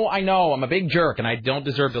 I'm a big jerk, and I don't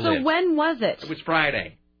deserve to live. So when was it? It was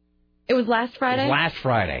Friday. It was last Friday? It was last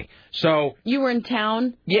Friday. So... You were in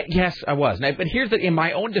town? Yeah, yes, I was. But here's in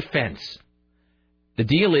my own defense, the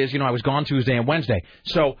deal is, I was gone Tuesday and Wednesday.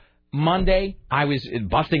 So Monday, I was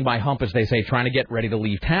busting my hump, as they say, trying to get ready to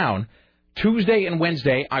leave town. Tuesday and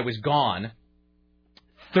Wednesday, I was gone.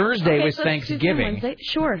 Thursday was Thanksgiving. Wednesday.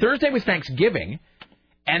 Sure. Thursday was Thanksgiving.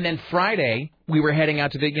 And then Friday, we were heading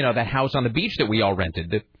out to the, that house on the beach that we all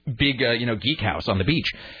rented, the big, geek house on the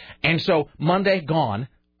beach. And so Monday, gone.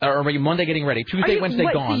 Or Monday getting ready. Tuesday, Wednesday,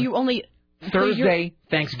 gone. So you only... Thursday,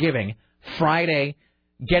 Thanksgiving. Friday,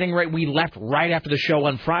 getting ready. We left right after the show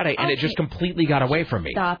on Friday, and it just completely got away from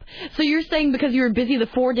me. Stop. So you're saying because you were busy the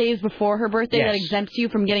 4 days before her birthday, Yes. that exempts you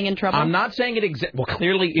from getting in trouble? I'm not saying it exempts... Well,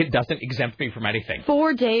 clearly it doesn't exempt me from anything.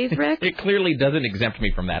 4 days, Rick? It clearly doesn't exempt me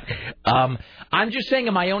from that. I'm just saying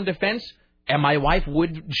in my own defense... And my wife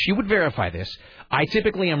would verify this. I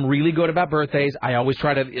typically am really good about birthdays. I always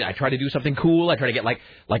try to do something cool. I try to get like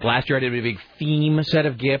last year I did a big theme set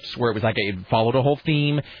of gifts where it was like it followed a whole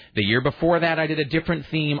theme. The year before that I did a different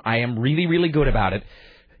theme. I am really, really good about it.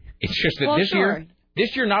 It's just that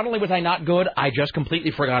this year not only was I not good, I just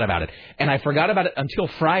completely forgot about it. And I forgot about it until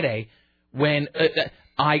Friday when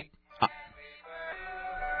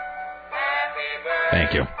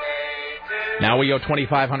Thank you. Now we owe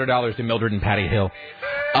 $2,500 to Mildred and Patty Hill.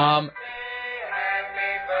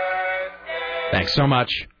 Thanks so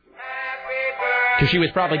much. Because she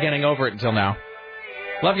was probably getting over it until now.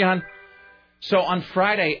 Love you, hon. So on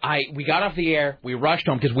Friday, we got off the air. We rushed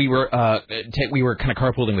home because we were kind of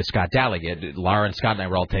carpooling with Scott Daly. Laura and Scott and I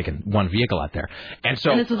were all taking one vehicle out there. And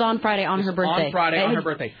this was on Friday on her birthday. On Friday on her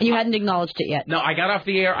birthday. And you hadn't acknowledged it yet. No, I got off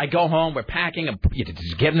the air. I go home. We're packing. I'm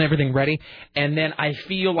just getting everything ready. And then I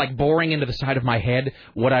feel like boring into the side of my head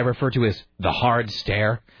what I refer to as the hard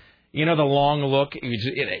stare. The long look.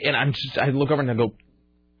 And I look over and I go,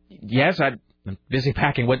 yes, I'm busy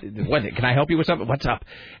packing. What? Can I help you with something? What's up?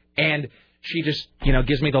 And she just,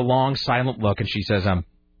 gives me the long, silent look, and she says,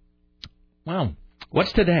 well,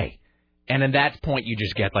 what's today? And at that point, you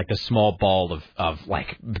just get, like, the small ball of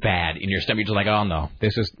bad in your stomach. You're just like, oh, no,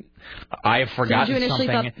 I have forgotten something. So did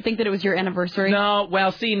you initially think that it was your anniversary? No,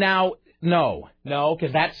 well, see, now, no,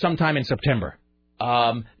 because that's sometime in September.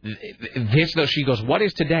 Though, she goes, what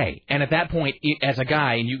is today? And at that point, as a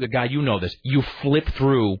guy, and you know this, you flip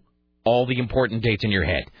through all the important dates in your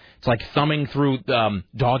head. It's like thumbing through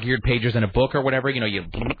dog-eared pages in a book or whatever.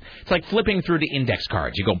 It's like flipping through the index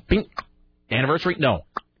cards. You go, bing, anniversary? No.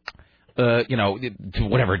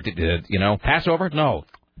 Whatever. Passover? No.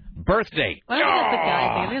 Birthday? Well, I think that's the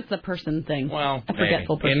guy thing. I think it's the person thing. Well, a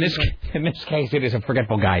forgetful person. In this case, it is a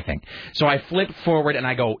forgetful guy thing. So I flip forward and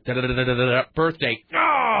I go, birthday.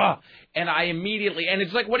 Ah! And I immediately, and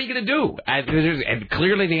it's like, what are you going to do? And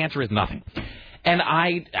clearly the answer is nothing. And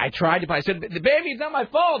I tried to. I said, "Baby, it's not my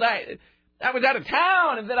fault. I was out of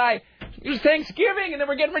town, and then it was Thanksgiving, and then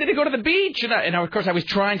we're getting ready to go to the beach." And of course, I was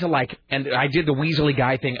trying to and I did the Weasley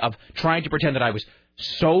guy thing of trying to pretend that I was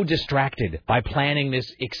so distracted by planning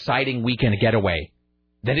this exciting weekend getaway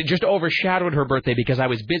that it just overshadowed her birthday because I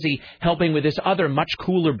was busy helping with this other much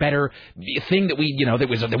cooler, better thing that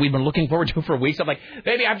that we've been looking forward to for weeks. I'm like,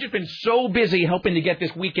 baby, I've just been so busy helping to get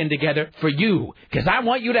this weekend together for you because I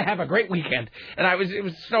want you to have a great weekend. And it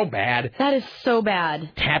was so bad. That is so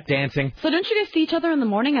bad. Tap dancing. So don't you guys see each other in the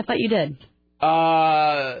morning? I thought you did.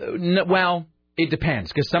 No, well, it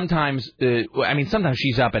depends because sometimes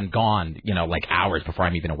she's up and gone, hours before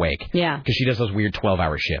I'm even awake. Yeah. Because she does those weird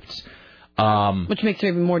 12-hour shifts. Which makes her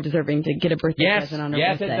even more deserving to get a birthday present on her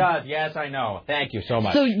birthday. Yes, it does. Yes, I know. Thank you so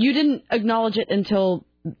much. So you didn't acknowledge it until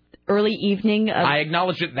early evening? I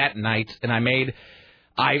acknowledged it that night, and I made...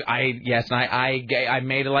 I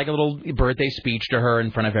made a little birthday speech to her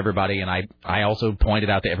in front of everybody, and I also pointed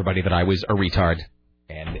out to everybody that I was a retard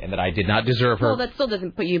and that I did not deserve her. Well, that still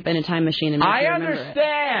doesn't put you in a time machine. And I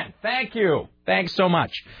understand. Thank you. Thanks so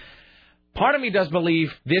much. Part of me does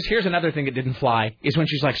believe this. Here's another thing that didn't fly, is when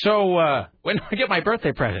she's like, so when do I get my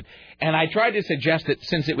birthday present? And I tried to suggest that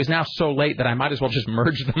since it was now so late that I might as well just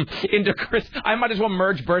merge them into Christmas. I might as well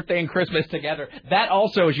merge birthday and Christmas together. That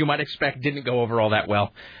also, as you might expect, didn't go over all that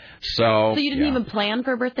well. So you didn't even plan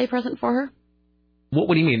for a birthday present for her?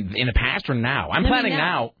 What do you mean? In the past or now? I'm planning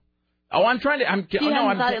now. Oh, I'm trying to...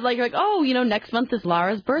 you're next month is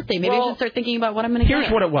Lara's birthday. Maybe I should start thinking about what I'm going to get.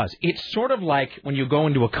 Here's what it was. It's sort of like when you go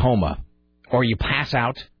into a coma or you pass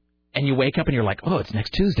out and you wake up and you're like, oh, it's next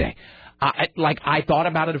Tuesday. I thought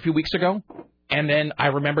about it a few weeks ago, and then I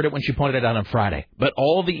remembered it when she pointed it out on Friday. But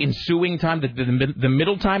all the ensuing time, the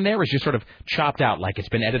middle time there is just sort of chopped out, like it's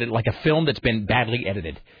been edited, like a film that's been badly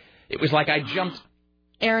edited. It was like I jumped...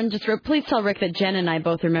 Aaron just wrote, please tell Rick that Jen and I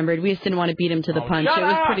both remembered. We just didn't want to beat him to the punch. It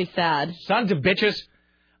was pretty sad. Sons of bitches.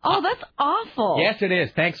 Oh, that's awful. Yes, it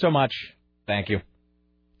is. Thanks so much. Thank you.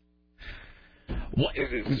 What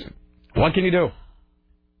can you do?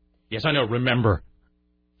 Yes, I know. Remember.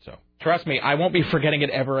 So, trust me, I won't be forgetting it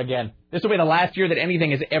ever again. This will be the last year that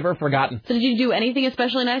anything is ever forgotten. So did you do anything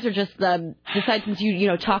especially nice, or just decide since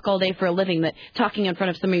you talk all day for a living that talking in front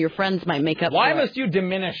of some of your friends might make up Why for must you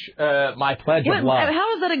diminish my pledge of love?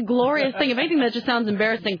 How is that a glorious thing? If anything, that just sounds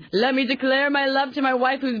embarrassing. Let me declare my love to my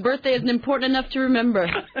wife whose birthday isn't important enough to remember.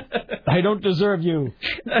 I don't deserve you.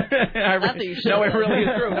 No, it really is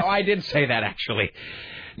true. No, I did say that, actually.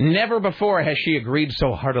 Never before has she agreed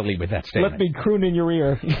so heartily with that statement. Let me croon in your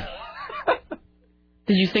ear.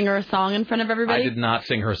 Did you sing her a song in front of everybody? I did not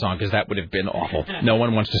sing her a song because that would have been awful. No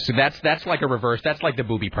one wants to see. That's like a reverse. That's like the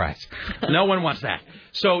booby prize. No one wants that.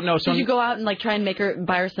 So did you go out and try and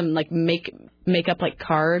buy her some makeup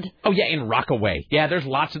card? Oh yeah, in Rockaway. Yeah, there's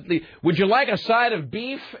lots of. Would you like a side of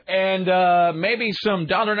beef and maybe some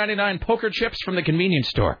 $1.99 poker chips from the convenience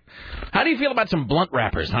store? How do you feel about some blunt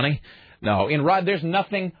wrappers, honey? No, there's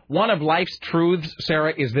nothing. One of life's truths,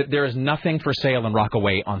 Sarah, is that there is nothing for sale in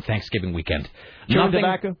Rockaway on Thanksgiving weekend. Chewing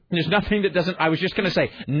tobacco? There's nothing that doesn't. I was just going to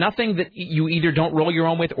say nothing that you either don't roll your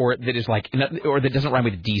own with, or that is or that doesn't rhyme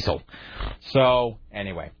with diesel. So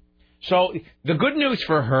anyway, the good news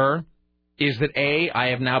for her is that I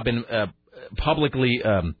have now been publicly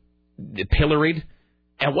pilloried.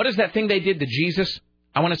 And what is that thing they did to Jesus?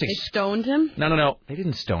 I want to say... They stoned him? No. They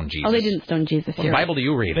didn't stone Jesus. Oh, they didn't stone Jesus here. What Bible do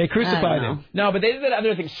you read? They crucified him. No, but they did that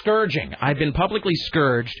other thing, scourging. I've been publicly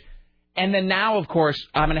scourged. And then now, of course,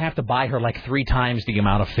 I'm going to have to buy her 3 times the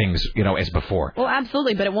amount of things, as before. Well,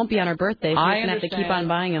 absolutely, but it won't be on her birthday, so you're going to have to keep on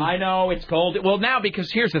buying them. I know, it's cold. Well, now,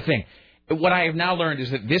 because here's the thing. What I have now learned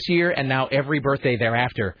is that this year and now every birthday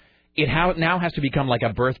thereafter, it now has to become like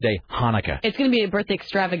a birthday Hanukkah. It's going to be a birthday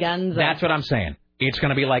extravaganza. That's what I'm saying. It's going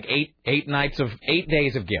to be like 8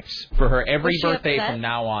 days of gifts for her every birthday upset? from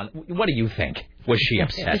now on. What do you think? Was she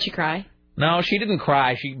upset? Did she cry? No, she didn't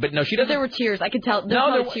cry. She doesn't. But there were tears. I could tell.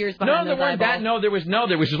 There were tears behind those eyeballs. There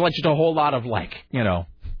was just a whole lot of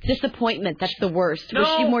disappointment. That's the worst. Was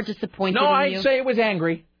she more disappointed? No, in you? I'd say it was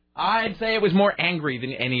angry. I'd say it was more angry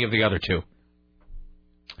than any of the other two.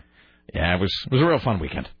 Yeah, it was a real fun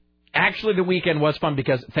weekend. Actually, the weekend was fun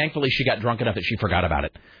because, thankfully, she got drunk enough that she forgot about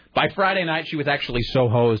it. By Friday night, she was actually so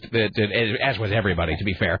hosed, that, as was everybody, to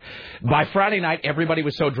be fair. By Friday night, everybody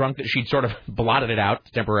was so drunk that she'd sort of blotted it out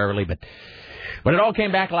temporarily, but it all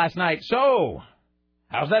came back last night. So,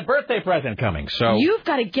 How's that birthday present coming? So you've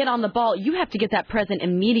got to get on the ball. You have to get that present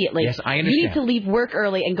immediately. Yes, I understand. You need to leave work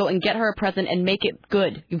early and go and get her a present and make it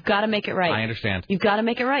good. You've got to make it right. I understand. You've got to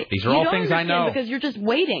make it right. These are all things I know. Because you're just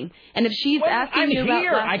waiting. And if she's asking you about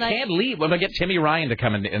last night... I can't leave. I'm going to get Timmy Ryan to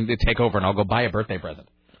come and take over, and I'll go buy a birthday present.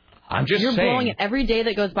 I'm just saying. You're blowing it. Every day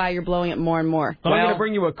that goes by, you're blowing it more and more. Well, I'm going to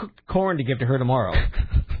bring you a cooked corn to give to her tomorrow.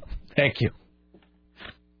 Thank you.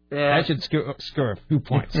 That should score a few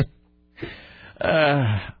points.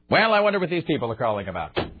 Well, I wonder what these people are calling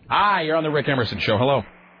about. Hi, you're on the Rick Emerson Show. Hello.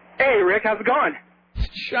 Hey, Rick, how's it going?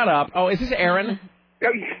 Shut up. Oh, is this Aaron?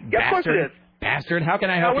 Yeah, of course it is. Bastard, how can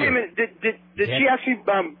I help you? Wait a minute. Did she actually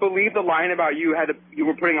believe the line about you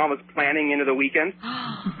were putting all this planning into the weekend?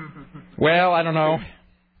 Well, I don't know.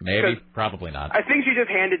 Maybe. Probably not. I think she just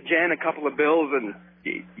handed Jen a couple of bills and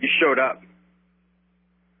you showed up.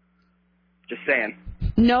 Just saying.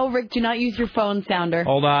 No, Rick, do not use your phone sounder.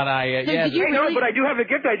 Hold on, But I do have a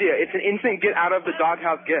gift idea. It's an instant get out of the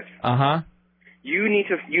doghouse gift. Uh-huh. You need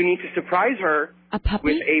to surprise her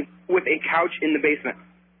with a couch in the basement.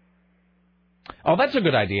 Oh, that's a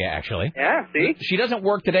good idea, actually. Yeah, see? She doesn't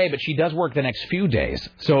work today, but she does work the next few days.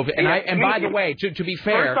 So, by the way, to be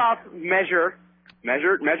fair, first off,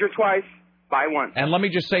 measure twice. Buy once. And let me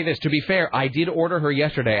just say this. To be fair, I did order her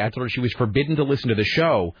yesterday. I told her she was forbidden to listen to the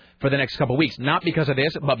show for the next couple of weeks. Not because of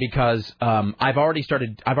this, but because I've already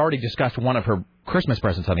discussed one of her Christmas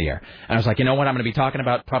presents on the air. And I was like, you know what? I'm going to be talking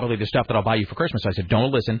about probably the stuff that I'll buy you for Christmas. So I said,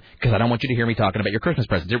 don't listen because I don't want you to hear me talking about your Christmas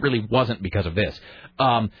presents. It really wasn't because of this.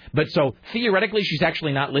 But so theoretically, she's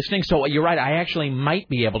actually not listening. So you're right. I actually might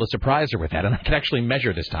be able to surprise her with that. And I can actually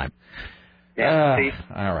measure this time. Yeah, see?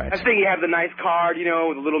 All right. I think you have the nice card, with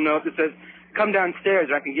a little note that says, come downstairs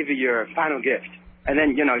or I can give you your final gift. And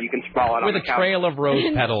then, you can sprawl out on the couch. With a trail of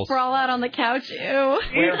rose petals. Sprawl out on the couch, ew.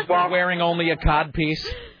 Wearing only a cod piece.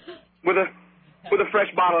 With a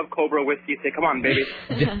fresh bottle of Cobra whiskey. Say, come on, baby.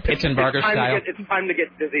 Pitzenbarger style. It's time to get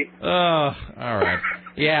busy. Oh, all right.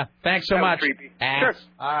 Yeah, thanks so much. Creepy. Sure.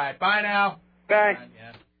 All right, bye now. Bye.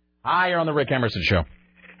 Hi, you're on the Rick Emerson Show.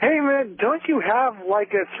 Hey, man, don't you have like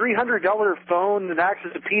a $300 phone that acts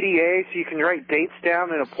as a PDA so you can write dates down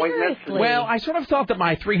and appointments? Well, I sort of thought that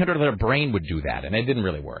my $300 brain would do that, and it didn't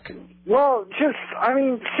really work. Well,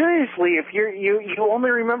 seriously, if you only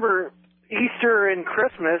remember Easter and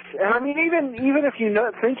Christmas, and even if you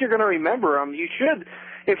think you're going to remember them, you should.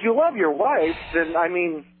 If you love your wife, then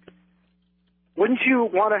wouldn't you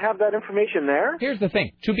want to have that information there? Here's the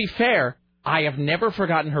thing. To be fair, I have never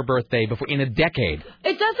forgotten her birthday before in a decade.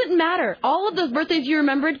 It doesn't matter. All of those birthdays you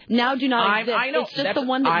remembered now do not exist. I know. It's just the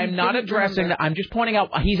one that I'm not addressing that. I'm just pointing out.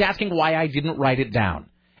 He's asking why I didn't write it down.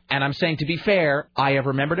 And I'm saying, to be fair, I have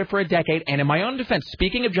remembered it for a decade. And in my own defense,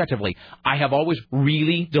 speaking objectively, I have always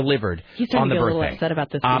really delivered on the birthday. He's starting to get a little upset about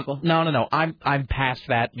this, people. No. I'm past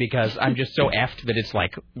that because I'm just so effed that it's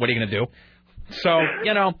like, what are you going to do? So,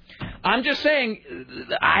 I'm just saying,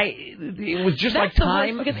 it was just like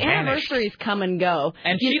time because vanished. anniversaries come and go.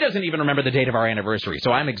 And she doesn't even remember the date of our anniversary,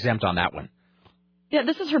 so I'm exempt on that one. Yeah,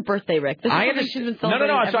 this is her birthday, Rick. This is something she's been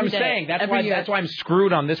celebrating No, that's what I'm every day, saying. every year. That's why I'm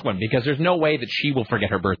screwed on this one, because there's no way that she will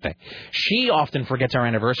forget her birthday. She often forgets our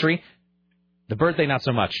anniversary. The birthday, not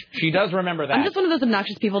so much. She does remember that. I'm just one of those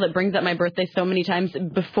obnoxious people that brings up my birthday so many times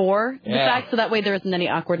before the fact, so that way there isn't any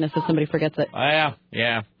awkwardness if somebody forgets it.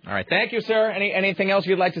 Yeah. All right. Thank you, sir. Anything else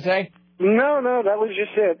you'd like to say? No, that was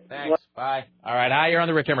just it. Thanks. Bye. All right. Hi, you're on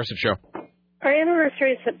the Rick Emerson Show. Our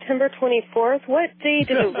anniversary is September 24th. What day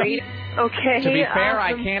did it rate? Okay. To be fair,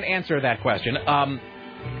 I can't answer that question. What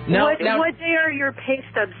day are your pay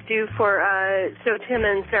stubs due for so Tim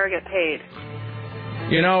and Sarah get paid?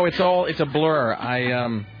 It's a blur.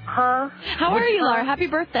 Huh? How are you, Laura? Happy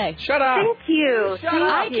birthday. Shut up. Thank you.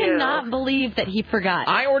 I cannot believe that he forgot.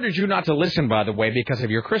 I ordered you not to listen, by the way, because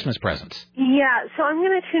of your Christmas presents. Yeah, so I'm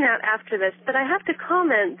going to tune out after this, but I have to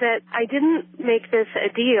comment that I didn't make this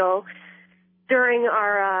a deal during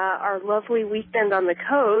our lovely weekend on the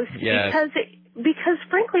coast because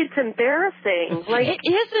frankly it's embarrassing. Like it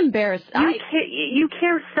is embarrassing. You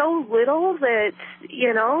care so little that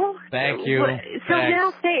Thank you. So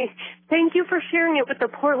now thank you for sharing it with the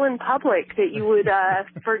Portland public that you would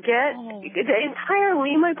forget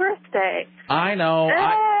entirely my birthday. I know.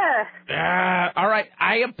 All right.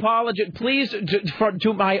 I apologize. Please,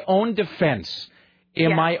 to my own defense.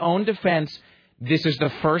 In my own defense. This is the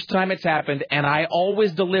first time it's happened, and I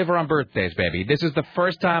always deliver on birthdays, baby. This is the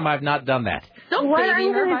first time I've not done that. What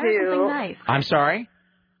I'm going to do... Nice. I'm sorry?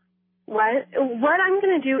 What I'm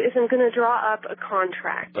going to do is I'm going to draw up a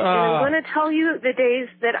contract. And I'm going to tell you the days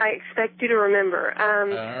that I expect you to remember. All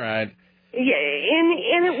right. Yeah,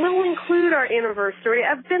 and it will include our anniversary.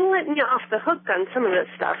 I've been letting you off the hook on some of this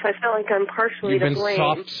stuff. I feel like I'm partially You've to been blame.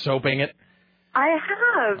 soft soaping it. I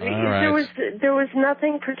have. All right. There was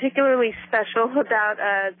nothing particularly special about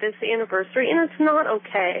this anniversary, and it's not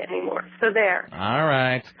okay anymore. So there. All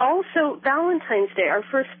right. Also, Valentine's Day. Our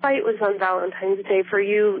first fight was on Valentine's Day for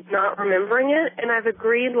you not remembering it, and I've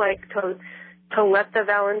agreed to let the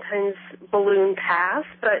Valentine's balloon pass.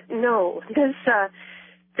 But no,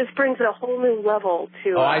 this brings a whole new level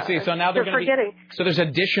to. Oh, I see. So now they're forgetting. So there's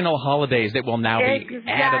additional holidays that will now be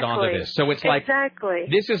added onto this. So it's like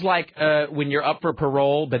this is like when you're up for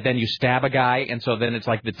parole, but then you stab a guy, and so then it's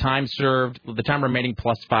like the time served, the time remaining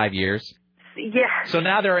plus 5 years. Yeah. So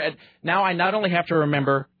now I not only have to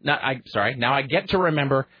remember. Now I get to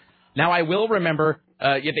remember. Now I will remember.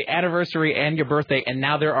 The anniversary and your birthday, and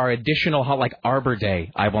now there are additional, like Arbor Day,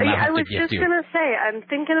 I will now have to gift you. I was just going to say, I'm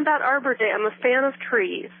thinking about Arbor Day. I'm a fan of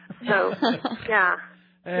trees. So, yeah.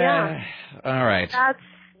 All right.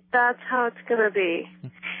 That's how it's going to be.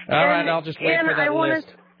 All right, I'll just wait for that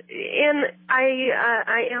list. And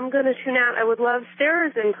I am going to tune out. I would love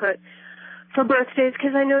Sarah's input for birthdays,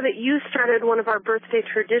 because I know that you started one of our birthday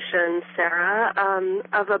traditions, Sarah,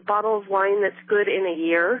 of a bottle of wine that's good in a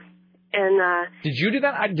year. And did you do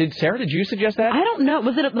that? Sarah, did you suggest that? I don't know.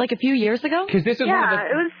 Was it like a few years ago? Because this is it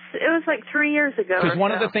was like 3 years ago. Because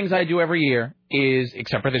one of the things I do every year is,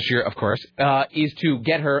 except for this year, of course, is to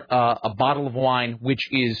get her a bottle of wine which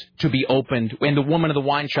is to be opened. And the woman of the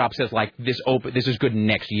wine shop says like this is good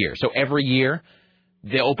next year. So every year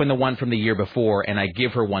they open the one from the year before, and I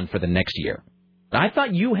give her one for the next year. I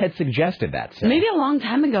thought you had suggested that, Sarah. Maybe a long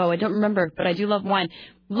time ago. I don't remember, but I do love wine.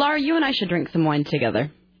 Laura, you and I should drink some wine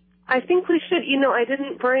together. I think we should. I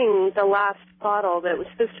didn't bring the last bottle that was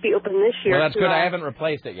supposed to be open this year. Well, that's good. I haven't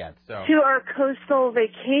replaced it yet. So to our coastal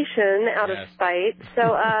vacation out of spite.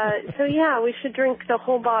 So, yeah, we should drink the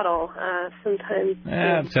whole bottle sometime.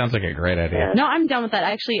 Yeah, that sounds like a great idea. Yeah. No, I'm done with that.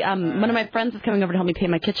 Actually, one of my friends is coming over to help me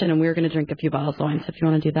paint my kitchen, and we were going to drink a few bottles of wine. So if you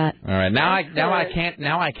want to do that. All right. Now I can't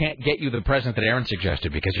get you the present that Aaron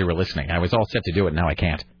suggested because you were listening. I was all set to do it. Now I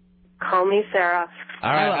can't. Call me Sarah. All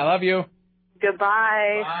right. I love you.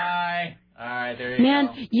 Goodbye. Bye. All right, there you go. Man,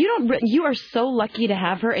 you are so lucky to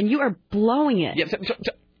have her, and you are blowing it. Yeah,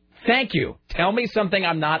 thank you. Tell me something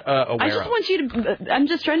I'm not aware of. I just want you to. I'm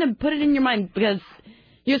just trying to put it in your mind because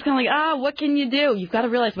you're just kind of like, what can you do? You've got to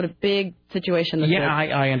realize what a big situation this is. Yeah,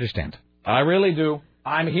 I understand. I really do.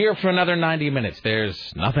 I'm here for another 90 minutes.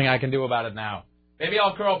 There's nothing I can do about it now. Maybe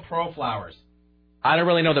I'll grow Pro Flowers. I don't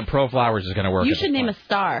really know that Pro Flowers is going to work. You should name a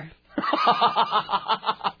star.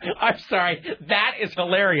 I'm sorry. That is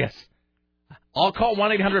hilarious. I'll call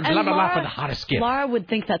 1-800 blah blah blah for the hottest skit. Laura would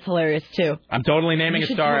think that's hilarious too. I'm totally naming a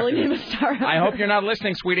star. Totally name a star. I hope you're not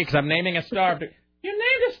listening, sweetie, because I'm naming a star. You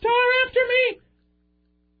named a star after me.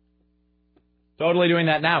 Totally doing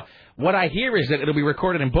that now. What I hear is that it'll be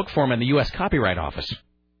recorded in book form in the U.S. Copyright Office.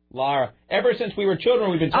 Laura, ever since we were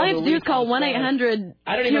children, we've been told all you have to do is call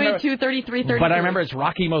 1-800-282-3333. But I remember it's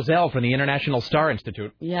Rocky Moselle from the International Star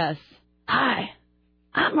Institute. Yes. Hi,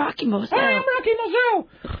 I'm Rocky Moselle. Hi, I'm Rocky Moselle.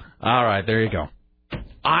 All right, there you go.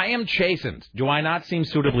 I am chastened. Do I not seem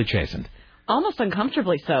suitably chastened? Almost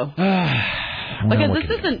uncomfortably so. Because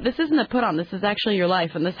this isn't a put on. This is actually your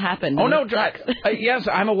life, and this happened. Oh no, yes,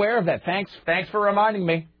 I'm aware of that. Thanks for reminding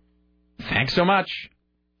me. Thanks so much.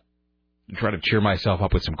 Try to cheer myself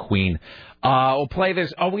up with some Queen. We'll play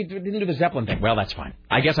this. Oh, we didn't do the Zeppelin thing. Well, that's fine.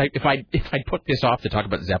 I guess if I put this off to talk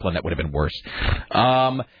about Zeppelin, that would have been worse.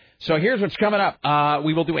 So here's what's coming up.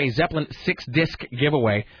 We will do a Zeppelin 6-disc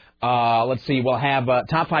giveaway. Let's see. We'll have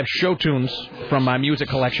top 5 show tunes from my music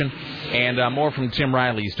collection and more from Tim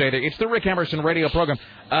Riley. Stay there. It's the Rick Emerson radio program.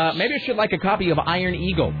 Maybe you should like a copy of Iron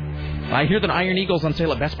Eagle. I hear that Iron Eagle's on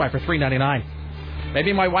sale at Best Buy for $3.99.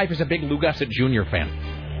 Maybe my wife is a big Lou Gossett Jr. fan.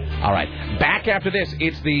 All right. Back after this,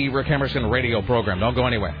 it's the Rick Emerson radio program. Don't go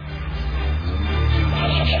anywhere.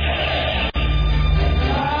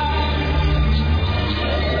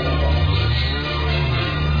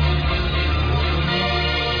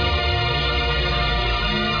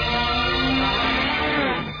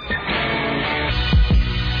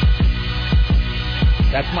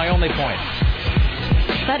 That's my only point.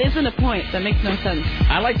 That isn't a point. That makes no sense.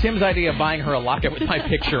 I like Tim's idea of buying her a locket with my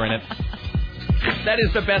picture in it. That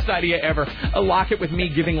is the best idea ever. A locket with me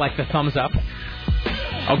giving, like, the thumbs up.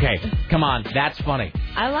 Okay, come on. That's funny.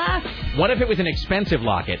 I laughed. What if it was an expensive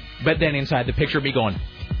locket, but then inside the picture me going,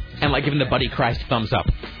 and, like, giving the Buddy Christ thumbs up?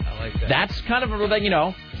 I like that. That's kind of,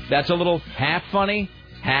 that's a little half funny,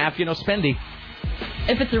 half, spendy.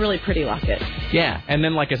 If it's a really pretty locket. Yeah, and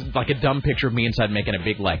then like a dumb picture of me inside making a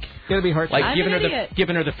big like. Gonna be heart. Like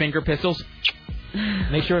giving her the finger pistols.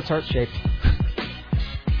 Make sure it's heart shaped.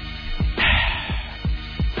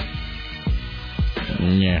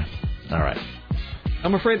 Yeah. All right.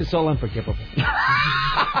 I'm afraid it's all unforgivable.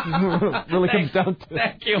 Really comes down to.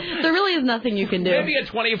 Thank you. There really is nothing you can do. Maybe a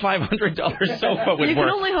 $2,500 sofa would You work. can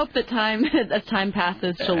only hope that as time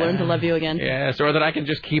passes, she'll learn to love you again. Yes, or that I can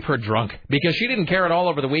just keep her drunk. Because she didn't care at all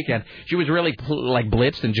over the weekend. She was really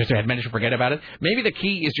blitzed and just had managed to forget about it. Maybe the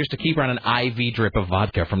key is just to keep her on an IV drip of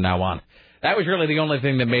vodka from now on. That was really the only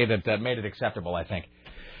thing that made it acceptable, I think.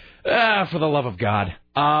 For the love of God.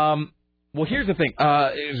 Well, here's the thing.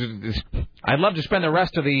 I'd love to spend the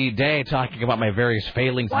rest of the day talking about my various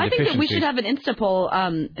failings and deficiencies. I think that we should have an Insta poll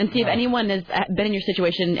and see if anyone has been in your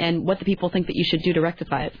situation and what the people think that you should do to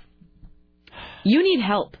rectify it. You need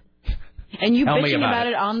help. And you bitching about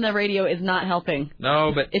it on the radio is not helping.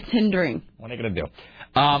 No, but... It's hindering. What are you going to do?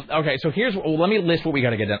 Okay, so let me list what we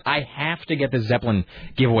got to get done. I have to get the Zeppelin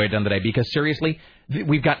giveaway done today because, seriously,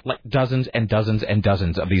 we've got like dozens and dozens and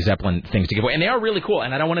dozens of these Zeppelin things to give away. And they are really cool,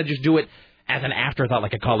 and I don't want to just do it as an afterthought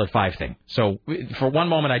like a Call It 5 thing. So for one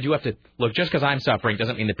moment, I do have to... Look, just because I'm suffering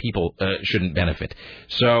doesn't mean that people shouldn't benefit.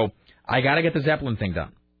 So I got to get the Zeppelin thing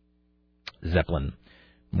done. Zeppelin.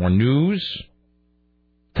 More news.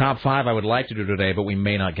 Top 5 I would like to do today, but we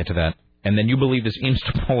may not get to that. And then you believe this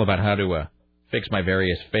Insta poll about how to fix my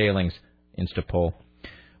various failings. Insta poll.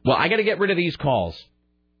 Well, I got to get rid of these calls.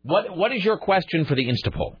 What is your question for the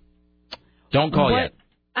Insta poll? Don't call yet.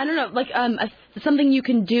 I don't know, like something you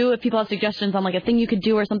can do if people have suggestions on like a thing you could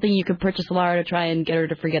do or something you could purchase Laura to try and get her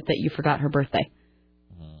to forget that you forgot her birthday.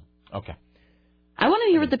 Okay. I want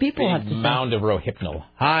to hear what the people have to say. Mound of Rohypnol.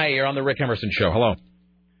 Hi, you're on the Rick Emerson Show. Hello.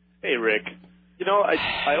 Hey, Rick. You know,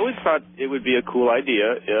 I always thought it would be a cool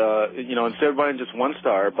idea, instead of buying just one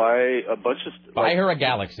star, buy a bunch of... Buy her a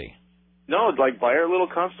galaxy. No, like buy her a little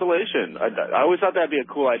constellation. I always thought that'd be a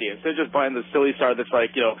cool idea. Instead of just buying the silly star that's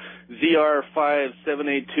like,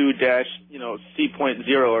 ZR5782- C.0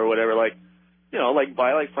 or whatever, like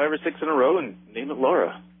buy like 5 or 6 in a row and name it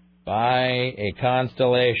Laura. Buy a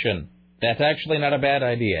constellation. That's actually not a bad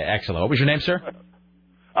idea. Excellent. What was your name, sir?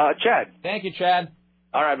 Chad. Thank you, Chad.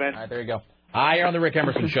 All right, man. All right, there you go. Hi, you're on the Rick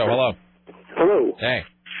Emerson Show. Hello. Hello. Hey.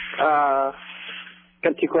 Got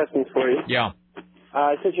 2 questions for you. Yeah.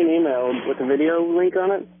 I sent you an email with a video link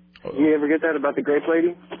on it. You ever get that about the grape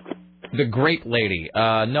lady? The grape lady?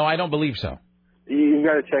 No, I don't believe so. You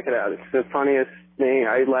got to check it out. It's the funniest thing.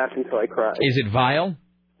 I laughed until I cried. Is it vile?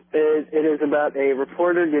 It is about a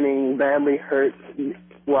reporter getting badly hurt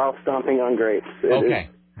while stomping on grapes.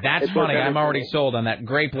 That's funny. I'm already sold on that.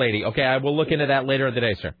 Grape lady. Okay, I will look into that later in the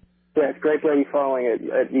day, sir. Yeah, it's Grape Lady Falling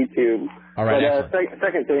at YouTube. All right, but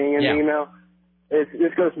second thing in the email,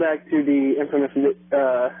 this goes back to the infamous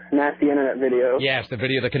nasty internet video. Yes, the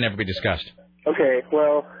video that can never be discussed. Okay,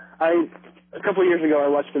 well, a couple of years ago I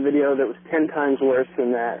watched a video that was 10 times worse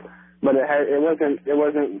than that, but it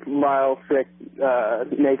wasn't vile, sick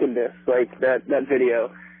nakedness like that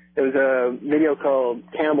video. It was a video called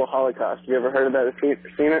Cannibal Holocaust. Have you ever heard of that or seen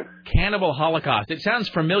it? Cannibal Holocaust. It sounds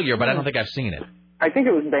familiar, but I don't think I've seen it. I think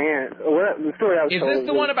it was banned. The story I was told. Is this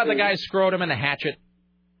the one about the guy's scrotum and the hatchet?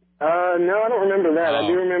 No, I don't remember that. I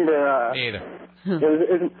do remember. Me either. It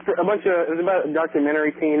was about a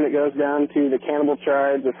documentary team that goes down to the cannibal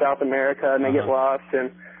tribes of South America and they get lost,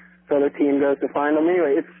 and so their team goes to find them.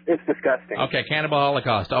 Anyway, it's disgusting. Okay, Cannibal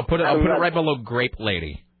Holocaust. I'll put it right below Grape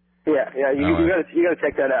Lady. Yeah, you gotta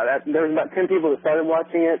check that out. There was about 10 people that started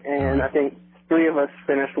watching it, and I think 3 of us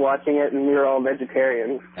finished watching it, and we were all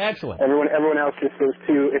vegetarians. Excellent. Everyone else just was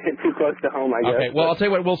too close to home, I guess. Okay, well, I'll tell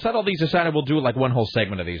you what, we'll set all these aside, and we'll do like one whole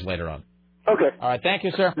segment of these later on. Okay. All right, thank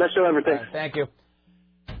you, sir. Best show ever, thanks. Thank you.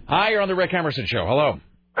 Hi, you're on the Rick Emerson Show. Hello.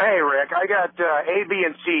 Hey, Rick, I got A, B,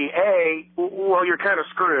 and C. A, well, you're kind of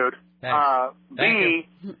screwed. Thanks. B,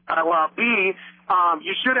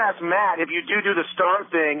 you should ask Matt if you do the star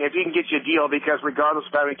thing, if he can get you a deal, because regardless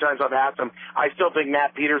of how many times I've asked him, I still think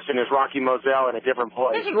Matt Peterson is Rocky Moselle in a different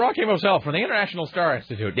place. This is Rocky Moselle from the International Star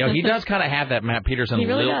Institute. You know, he does kind of have that Matt Peterson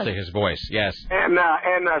lilt to his voice, yes. And C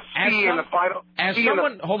in the final.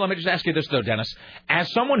 Hold on, let me just ask you this, though, Dennis.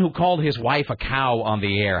 As someone who called his wife a cow on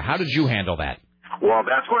the air, how did you handle that? Well,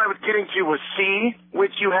 that's what I was getting to was C,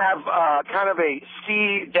 which you have kind of a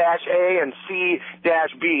C-A and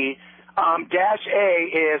C-B. Dash A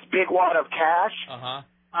is big wad of cash.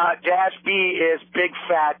 Dash B is big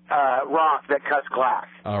fat rock that cuts glass.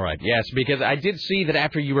 All right, yes, because I did see that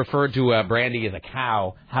after you referred to Brandy as a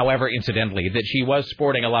cow, however, incidentally, that she was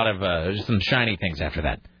sporting a lot of some shiny things after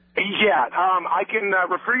that. Yeah, I can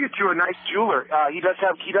refer you to a nice jeweler. He does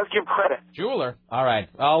give credit. Jeweler? All right.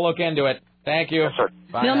 I'll look into it. Thank you. Yes, sir.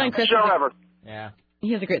 Bye Mailman now. Chris. Yeah.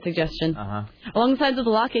 He has a great suggestion. Uh-huh. Along the sides of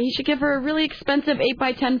the locket, he should give her a really expensive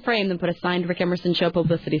 8x10 frame, then put a signed Rick Emerson Show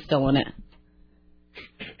publicity still on it.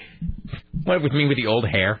 What with me with the old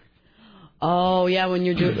hair? Oh, yeah, when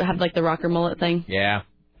you have, like, the rocker mullet thing. Yeah.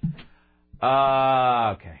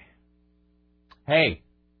 Okay. Hey,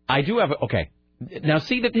 I do have... Okay. Now,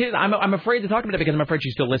 see, I'm afraid to talk about it because I'm afraid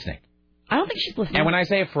she's still listening. I don't think she's listening. And when I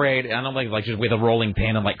say afraid, I don't like just with a rolling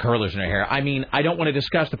pin and like curlers in her hair. I mean, I don't want to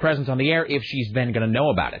discuss the presence on the air if she's then going to know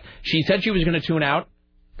about it. She said she was going to tune out.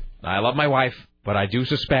 I love my wife, but I do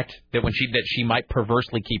suspect that she might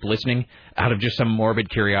perversely keep listening out of just some morbid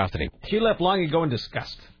curiosity. She left long ago in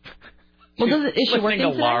disgust. Well, is she working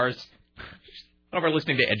to today? Lars. Over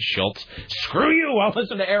listening to Ed Schultz. Screw you! I'll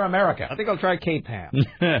listen to Air America. I think I'll try K-Pam.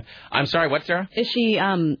 I'm sorry. What, Sarah? Is she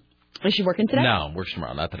working today? No, works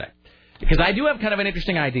tomorrow, not today. Because I do have kind of an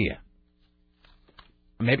interesting idea.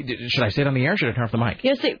 Maybe should I say it on the air or should I turn off the mic?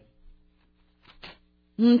 Yeah, say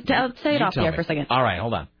it off the air for a second. All right,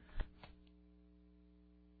 hold on.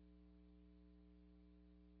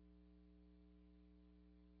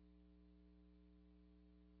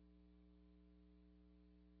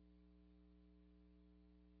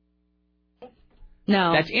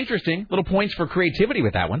 No. That's interesting. Little points for creativity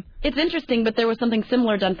with that one. It's interesting, but there was something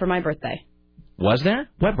similar done for my birthday. Was there?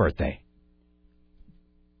 What birthday?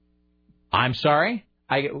 I'm sorry?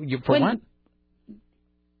 For what?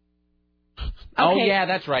 Okay. Oh, yeah,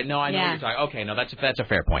 that's right. No, I know what you're talking. Okay, no, that's a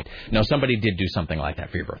fair point. No, somebody did do something like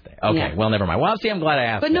that for your birthday. Okay, well, never mind. Well, see, I'm glad I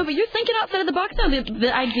asked. But no, but you're thinking outside of the box now.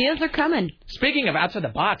 The ideas are coming. Speaking of outside the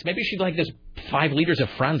box, maybe she'd like this 5 liters of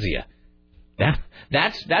Franzia.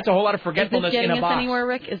 That's a whole lot of forgetfulness in a box. Is this getting us anywhere,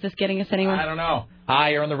 Rick? Is this getting us anywhere? I don't know.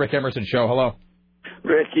 Hi, you're on the Rick Emerson Show. Hello.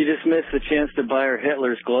 Rick, you just missed the chance to buy her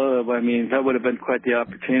Hitler's globe. I mean, that would have been quite the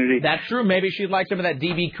opportunity. That's true. Maybe she'd like some of that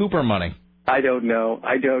D.B. Cooper money. I don't know.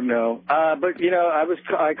 But,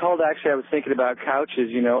 I called, actually, I was thinking about couches.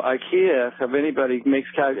 You know, IKEA, if anybody makes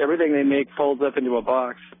couch, everything they make folds up into a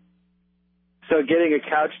box. So getting a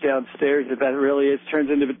couch downstairs, if that really turns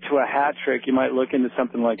into a hat trick, you might look into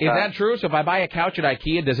something like that. Is that true? So if I buy a couch at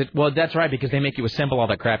IKEA, does it... Well, that's right, because they make you assemble all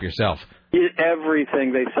that crap yourself.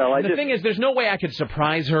 Everything they sell. The thing is, there's no way I could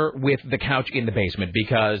surprise her with the couch in the basement,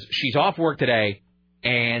 because she's off work today,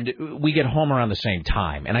 and we get home around the same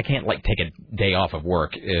time, and I can't, take a day off of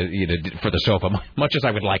work for the sofa, much as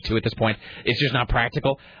I would like to at this point. It's just not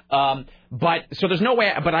practical. So there's no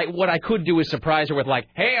way, what I could do is surprise her with,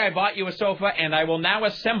 hey, I bought you a sofa, and I will now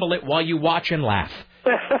assemble it while you watch and laugh.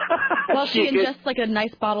 Well, she ingests, a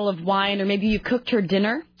nice bottle of wine, or maybe you cooked her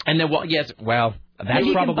dinner. And then, that's maybe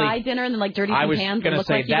you probably... can buy dinner and then, dirty some hands and look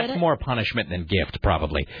like you did it. I was going to say, that's more punishment than gift,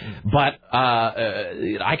 probably. But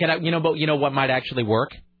I could, you know what might actually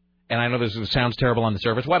work? And I know this sounds terrible on the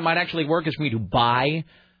surface. What might actually work is for me to buy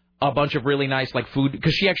a bunch of really nice, food,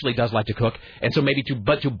 because she actually does like to cook. And so maybe to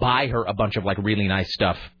buy her a bunch of, really nice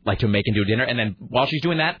stuff, to make into a dinner. And then while she's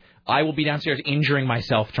doing that, I will be downstairs injuring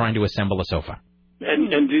myself trying to assemble a sofa.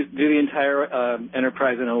 And do the entire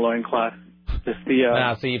enterprise in a loincloth. Just the...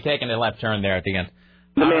 No, so you've taken a left turn there at the end.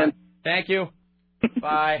 The man. Thank you.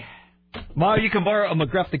 Bye. Ma, you can borrow a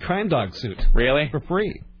McGruff the Crime Dog suit. Really? For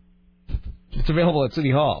free. It's available at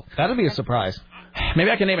City Hall. That'll be a surprise.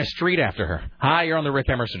 Maybe I can name a street after her. Hi, you're on the Rick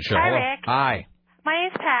Emerson Show. Hi, Hello. Rick. Hi. My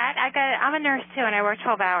name's Pat. I'm a nurse, too, and I work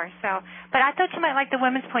 12 hours. But I thought you might like the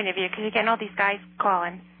women's point of view, because you're getting all these guys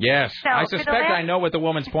calling. Yes. So, I suspect I know what the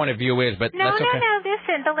woman's point of view is, but No, that's okay. no.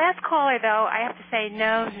 Listen, the last caller, though, I have to say,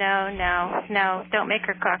 no. Don't make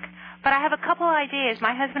her cook. But I have a couple of ideas.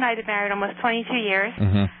 My husband and I have been married almost 22 years.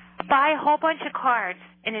 Mm-hmm. Buy a whole bunch of cards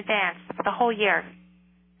in advance for the whole year.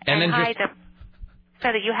 And then hide them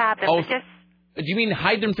so that you have them. Oh, do you mean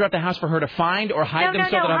hide them throughout the house for her to find, or hide them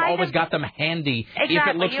so that I've always got them handy if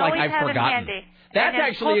it looks like I've forgotten? That's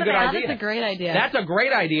actually a good idea. That's a great idea. That's a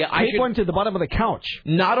great idea. Take one to the bottom of the couch.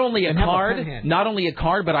 Not only a card,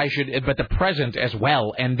 but the present as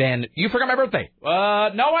well. And then, you forgot my birthday. No,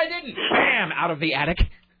 I didn't. Bam! Out of the attic.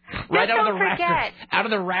 Right out of the rafters. Out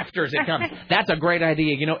of the rafters it comes. That's a great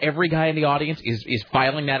idea. You know, every guy in the audience is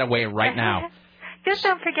filing that away right now. Just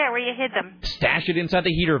don't forget where you hid them. Stash it inside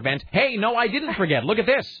the heater vent. Hey, no, I didn't forget. Look at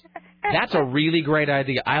this. That's a really great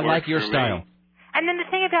idea. I like your style. And then the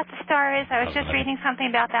thing about the star is, I was just reading something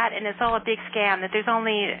about that, and it's all a big scam, that there's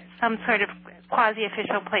only some sort of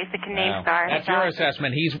quasi-official place that can name stars. That's your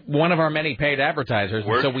assessment. He's one of our many paid advertisers.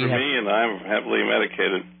 Works so we for have... me, and I'm heavily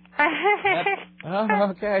medicated. Okay.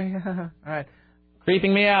 All right.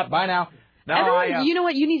 Creeping me out. Bye now. No, Everyone, you know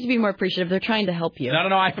what? You need to be more appreciative. They're trying to help you. No,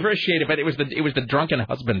 I appreciate it, but it was the drunken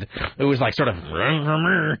husband who was like sort of.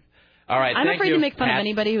 All right, I'm afraid to make fun of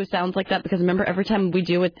anybody who sounds like that because remember, every time we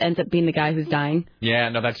do it, ends up being the guy who's dying. Yeah,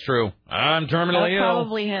 no, that's true. I'm terminally ill.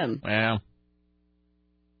 Probably him. Yeah.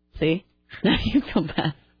 See? Now you feel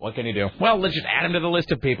bad. What can you do? Well, let's just add him to the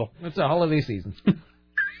list of people. It's a holiday season.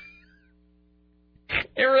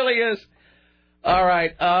 It really is. All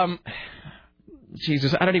right.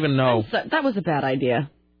 Jesus, I don't even know. That was a bad idea.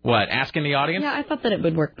 What, asking the audience? Yeah, I thought that it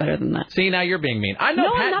would work better than that. See, now you're being mean. I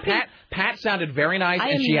know Pat sounded very nice,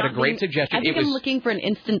 and she had a great suggestion. I think I'm looking for an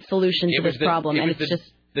instant solution to this problem, and it's just...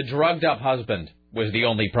 The drugged-up husband was the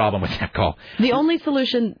only problem with that call. The only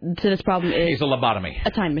solution to this problem is... He's a lobotomy.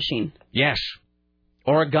 A time machine. Yes.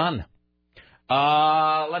 Or a gun.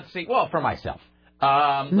 Let's see. Well, for myself.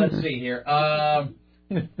 Let's see here.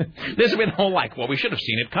 This has been whole well, we should have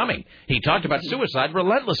seen it coming. He talked about suicide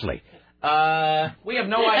relentlessly. We have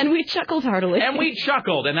no idea. And we chuckled heartily.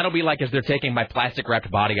 And that'll be like as they're taking my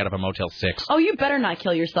plastic-wrapped body out of a Motel 6. Oh, you better not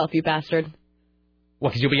kill yourself, you bastard. What,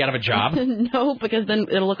 because you'll be out of a job? No, because then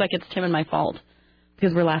it'll look like it's Tim and my fault.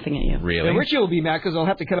 Because we're laughing at you. Really? Yeah, Richie will be mad because I'll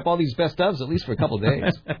have to cut up all these best ofs at least for a couple of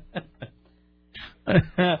days.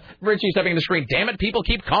 Richie stepping the screen. Damn it, people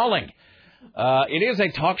keep calling. It is a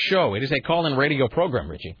talk show. It is a call-in radio program,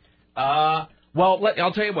 Richie. Well,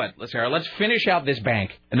 I'll tell you what, Sarah. Let's finish out this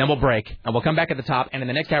bank, and then we'll break, and we'll come back at the top. And in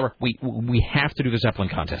the next hour, we have to do the Zeppelin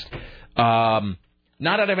contest.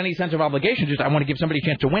 Not out of any sense of obligation, just I want to give somebody a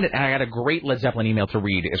chance to win it. And I got a great Led Zeppelin email to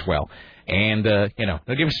read as well, and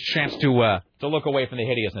it'll give us a chance to look away from the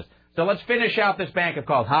hideousness. So let's finish out this bank of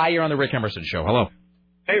calls. Hi, you're on the Rick Emerson Show. Hello.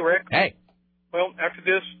 Hey, Rick. Hey. Well, after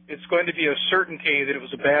this, it's going to be a certainty that it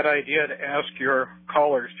was a bad idea to ask your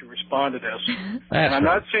callers to respond to this. And I'm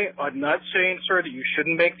not saying, sir, that you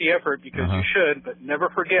shouldn't make the effort because you should, but never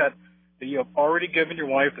forget that you have already given your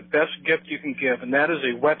wife the best gift you can give, and that is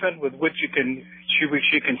a weapon with which she can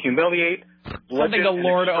humiliate, something to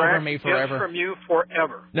lord over me forever. From you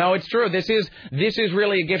forever. No, it's true. This is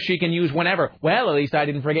really a gift she can use whenever. Well, at least I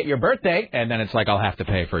didn't forget your birthday, and then it's like I'll have to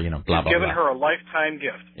pay for blah blah blah. Given her a lifetime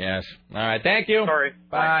gift. Yes. All right. Thank you. Sorry.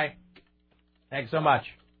 Bye. Thanks so much.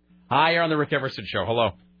 Hi, you're on the Rick Emerson Show.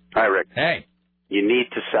 Hello. Hi, Rick. Hey. You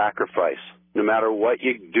need to sacrifice. No matter what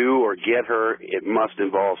you do or get her, it must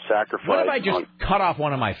involve sacrifice. What if I just cut off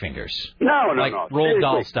one of my fingers? No. Like roll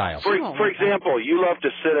doll style. For example, you love to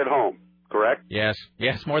sit at home, correct? Yes,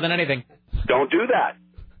 more than anything. Don't do that.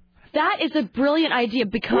 That is a brilliant idea.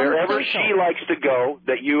 Become wherever social. she likes to go,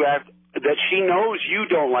 that she knows you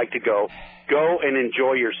don't like to go and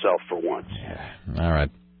enjoy yourself for once. Yeah. All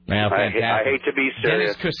right. Well, I hate to be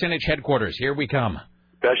serious. Dennis Kucinich headquarters. Here we come.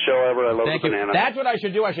 Best show ever. I love Thank the you. banana. That's what I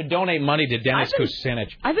should do. I should donate money to Dennis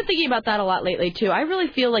Kucinich. I've been thinking about that a lot lately, too. I really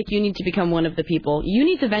feel like you need to become one of the people. You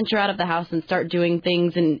need to venture out of the house and start doing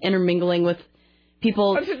things and intermingling with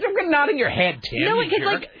people. You're nodding your head, Tim. No,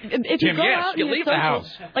 because, if you go out you and leave social, the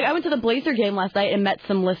house. Like, I went to the Blazer game last night and met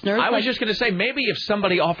some listeners. I was just going to say, maybe if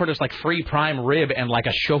somebody offered us, free prime rib and,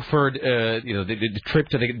 a chauffeured, the trip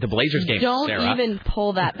to the Blazers game, Don't Sarah. even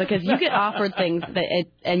pull that, because you get offered things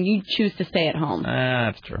and you choose to stay at home.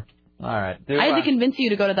 That's true. All right. I had to convince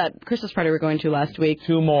you to go to that Christmas party we were going to last week.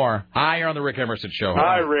 Two more. Hi, you're on the Rick Emerson Show.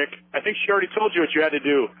 Hi, Rick. I think she already told you what you had to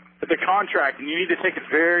do with the contract, and you need to take it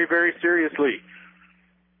very, very seriously.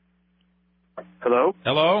 Hello?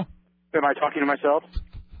 Hello? Am I talking to myself?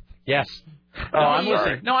 Yes. Oh, I'm sorry.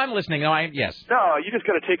 listening. No, I'm listening. Yes. No, you just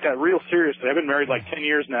got to take that real seriously. I've been married 10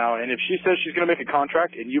 years now, and if she says she's going to make a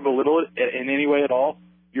contract and you belittle it in any way at all,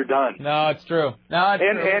 you're done. No, it's true. No, it's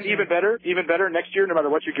true. And even better, next year, no matter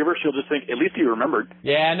what you give her, she'll just think, at least you remembered.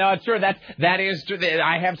 Yeah, no, it's true. That is true.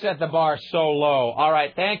 I have set the bar so low. All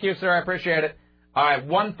right. Thank you, sir. I appreciate it. All right.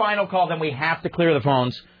 One final call, then we have to clear the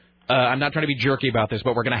phones. I'm not trying to be jerky about this,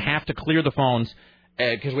 but we're going to have to clear the phones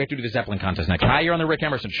because we have to do the Zeppelin contest next. Hi, you're on the Rick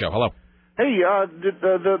Emerson Show. Hello. Hey,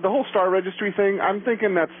 the whole star registry thing, I'm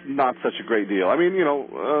thinking that's not such a great deal. I mean,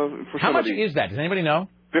 for how much is that? Does anybody know?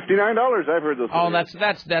 $59. I've heard those. Oh, that's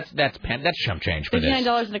chump change for this.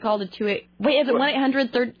 $59 and a call to 28. Wait, is it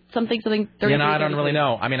 1-800 something? I don't really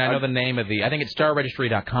know. I mean, I know the name of the. I think it's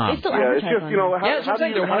starregistry.com. It's still advertised. That's what I'm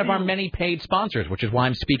saying. They're one of our many paid sponsors, which is why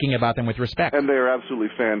I'm speaking about them with respect. And they're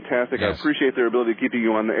absolutely fantastic. Yes. I appreciate their ability to keeping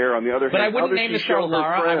you on the air. On the other hand, but I wouldn't name the star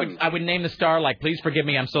Laura. I would name the star please forgive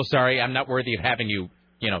me. I'm so sorry. I'm not worthy of having you.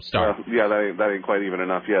 Star. That ain't quite even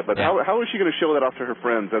enough yet. But how is she going to show that off to her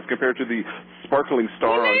friends as compared to the sparkling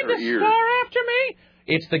star on her ears? Star after me?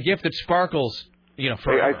 It's the gift that sparkles,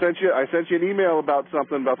 Hey, I sent you an email about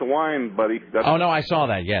something about the wine, buddy. No, I saw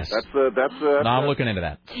that. Yes. I'm looking into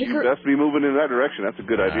that. You best be moving in that direction. That's a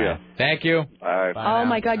good idea. Thank you. All right.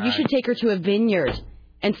 My God, you should take her to a vineyard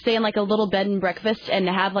and stay in like a little bed and breakfast and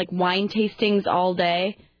have like wine tastings all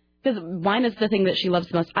day. Because wine is the thing that she loves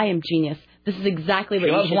the most. I am genius. This is exactly what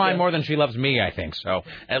she you loves should wine do. more than she loves me, I think. So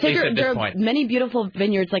at least at this point. There are many beautiful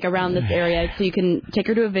vineyards like around this area, so you can take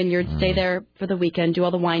her to a vineyard, stay there for the weekend, do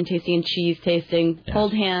all the wine tasting and cheese tasting,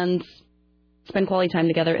 hold hands, spend quality time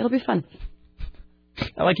together. It'll be fun.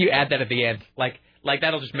 I like you add that at the end. Like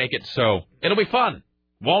that'll just make it so. It'll be fun,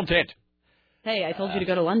 won't it? Hey, I told you to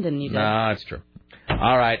go to London. You did. No, that's true.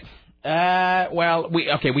 All right.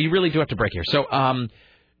 We really do have to break here. So,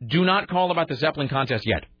 do not call about the Zeppelin contest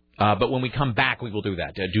yet. But when we come back, we will do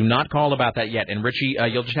that. Do not call about that yet. And, Richie,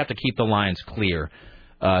 you'll just have to keep the lines clear.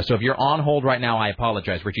 So if you're on hold right now, I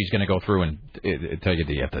apologize. Richie's going to go through and tell you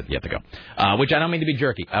that you have to go. Which I don't mean to be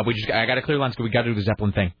jerky. I got to clear lines because we got to do the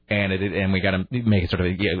Zeppelin thing, and we got to make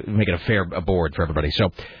it make it a fair board for everybody.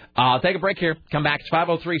 So I'll take a break here. Come back. It's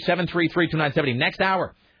 503-733-2970. Next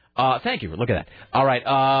hour. Thank you. Look at that. All right.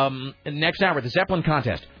 Next hour, the Zeppelin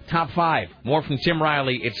contest. Top 5. More from Tim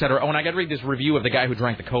Riley, etc. Oh, and I got to read this review of the guy who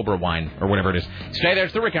drank the Cobra wine, or whatever it is. Stay there.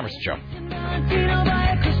 It's the Rick Emerson Show. I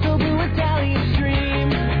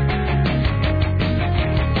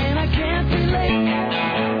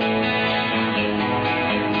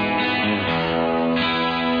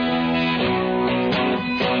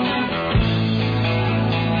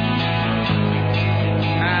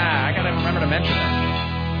got to remember to mention that.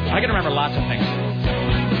 I can remember lots of things.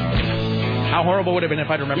 How horrible would it have been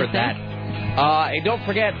if I'd remembered that? And don't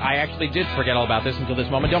forget, I actually did forget all about this until this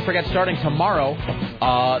moment. Don't forget, starting tomorrow,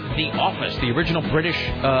 The Office, the original British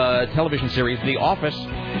television series, The Office,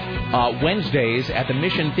 Wednesdays at the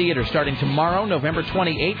Mission Theater, starting tomorrow, November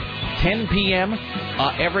 28th, 10 p.m.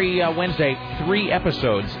 Every Wednesday, 3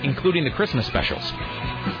 episodes, including the Christmas specials.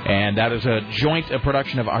 And that is a joint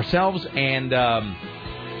production of ourselves and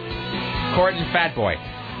Court and Fatboy.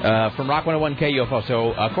 From Rock 101 KUFO.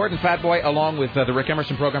 So, Court and Fatboy, along with the Rick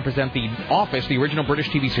Emerson program, present The Office, the original British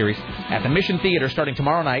TV series, at the Mission Theater starting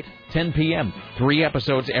tomorrow night, 10 p.m. 3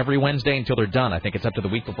 episodes every Wednesday until they're done. I think it's up to the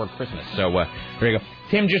week before Christmas. So, there you go.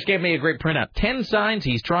 Tim just gave me a great printout. 10 signs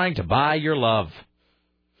he's trying to buy your love.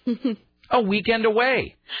 A weekend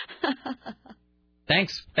away.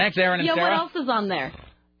 Thanks, Aaron and Sarah. What else is on there?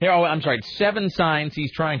 Here, I'm sorry. 7 signs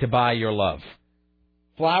he's trying to buy your love.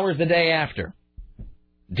 Flowers the day after.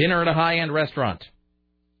 Dinner at a high-end restaurant.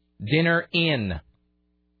 Dinner in.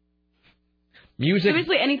 Music. So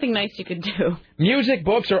basically anything nice you could do. Music,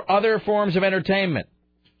 books, or other forms of entertainment.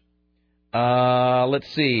 Let's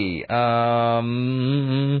see.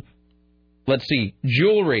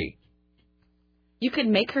 Jewelry. You could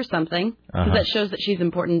make her something. Because that shows that she's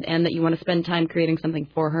important and that you want to spend time creating something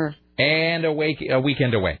for her. And a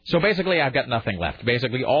weekend away. So basically, I've got nothing left.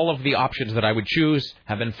 Basically, all of the options that I would choose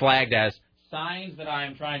have been flagged as signs that I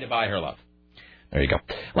am trying to buy her love. There you go.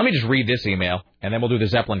 Let me just read this email, and then we'll do the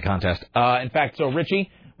Zeppelin contest. In fact, so,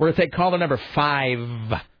 Richie, we're going to take caller number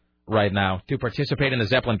 5 right now to participate in the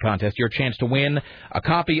Zeppelin contest. Your chance to win a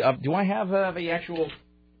copy of... Do I have the actual...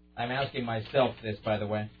 I'm asking myself this, by the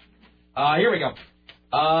way. Here we go.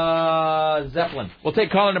 Zeppelin. We'll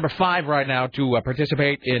take caller number 5 right now to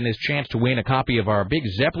participate in this chance to win a copy of our big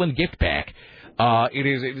Zeppelin gift pack.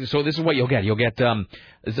 So this is what you'll get. You'll get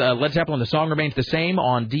Led Zeppelin, The Song Remains the Same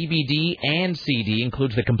on DVD and CD.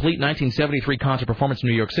 Includes the complete 1973 concert performance in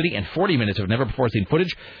New York City and 40 minutes of never-before-seen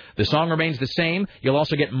footage. The Song Remains the Same. You'll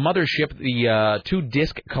also get Mothership, the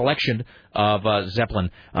 2-disc collection of Zeppelin,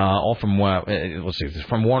 all from,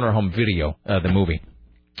 from Warner Home Video, the movie.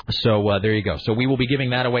 So there you go. So we will be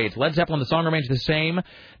giving that away. It's Led Zeppelin, The Song Remains the Same,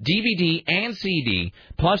 DVD and CD,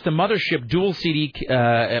 plus the Mothership dual CD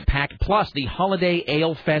pack, plus the Holiday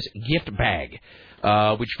Ale Fest gift bag,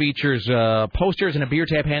 which features posters and a beer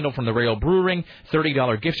tap handle from the Rail Brewing,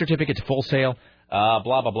 $30 gift certificate to Full Sail, blah,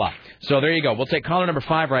 blah, blah. So there you go. We'll take caller number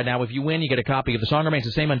 5 right now. If you win, you get a copy of The Song Remains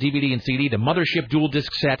the Same on DVD and CD, the Mothership dual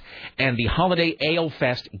disc set, and the Holiday Ale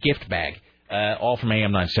Fest gift bag, all from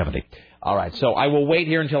AM 970. All right, so I will wait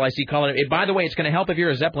here until I see caller. By the way, it's going to help if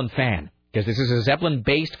you're a Zeppelin fan, because this is a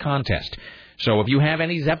Zeppelin-based contest. So if you have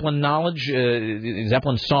any Zeppelin knowledge,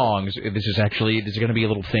 Zeppelin songs, this is going to be a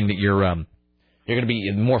little thing that you're going to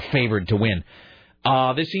be more favored to win.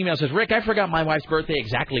 This email says, Rick, I forgot my wife's birthday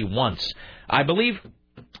exactly once. I believe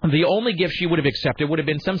the only gift she would have accepted would have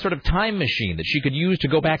been some sort of time machine that she could use to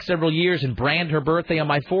go back several years and brand her birthday on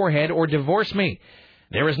my forehead or divorce me.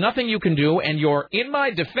 There is nothing you can do, and your "in my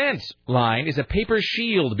defense" line is a paper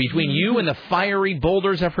shield between you and the fiery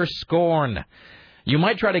boulders of her scorn. You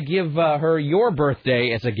might try to give her your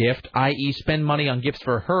birthday as a gift, i.e. spend money on gifts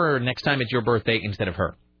for her next time it's your birthday instead of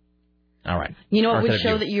her. All right. You know what would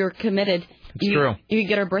show that you're committed? It's true. You could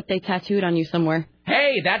get her birthday tattooed on you somewhere.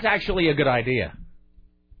 Hey, that's actually a good idea.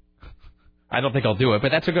 I don't think I'll do it,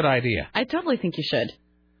 but that's a good idea. I totally think you should.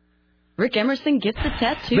 Rick Emerson gets the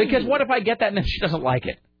tattoo. Because what if I get that and then she doesn't like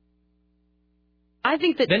it? I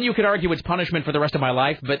think that... Then you could argue it's punishment for the rest of my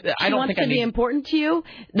life, but I don't think I need... She wants to be important to you,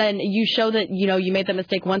 then you show that, you made that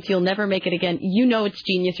mistake once, you'll never make it again. You know it's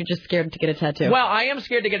genius, you're just scared to get a tattoo. Well, I am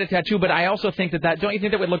scared to get a tattoo, but I also think that don't you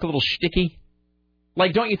think that would look a little shticky?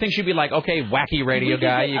 Like, don't you think she'd be like, okay, wacky radio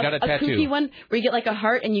guy, you got a tattoo. A kooky one where you get like a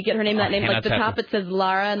heart and you get her name, that name, like the top it says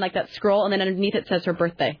Lara and like that scroll, and then underneath it says her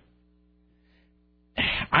birthday.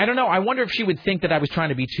 I don't know. I wonder if she would think that I was trying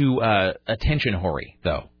to be too attention whory,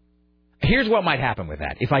 though. Here's what might happen with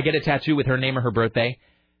that. If I get a tattoo with her name or her birthday...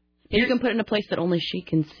 You can put it in a place that only she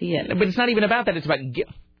can see it. But it's not even about that. It's about...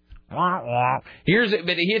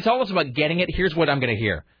 It's almost about getting it. Here's what I'm going to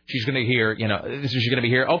hear. She's going to hear, she's going to be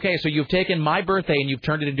here. Okay, so you've taken my birthday and you've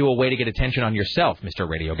turned it into a way to get attention on yourself, Mr.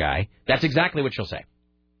 Radio Guy. That's exactly what she'll say.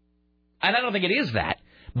 And I don't think it is that,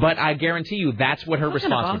 but I guarantee you that's what her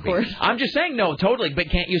response would be. I'm just saying, no, totally. But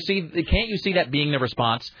can't you see that being the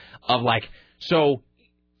response of like, so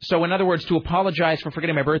in other words, to apologize for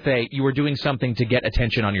forgetting my birthday, you were doing something to get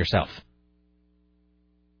attention on yourself.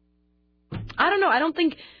 I don't know. I don't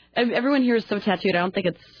think... Everyone here is so tattooed. I don't think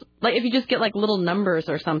it's... Like, if you just get, like, little numbers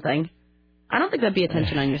or something, I don't think that'd be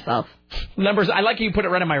attention on yourself. Numbers. I like you put it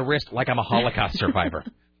right on my wrist like I'm a Holocaust survivor.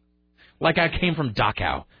 Like I came from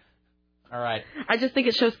Dachau. All right. I just think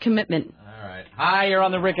it shows commitment. All right. Hi, you're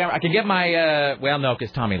on the Rick... I could get my... well, no,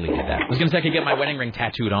 because Tommy Lee did that. I was going to say I could get my wedding ring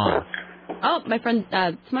tattooed on. Oh, my friend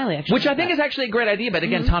Smiley, actually. Which I think is actually a great idea, but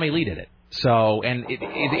again, Tommy Lee did it. So, and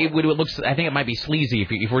it looks, I think it might be sleazy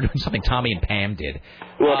if we're doing something Tommy and Pam did.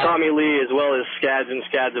 Well, Tommy Lee, as well as scads and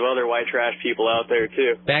scads of other white trash people out there,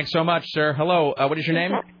 too. Thanks so much, sir. Hello, what is your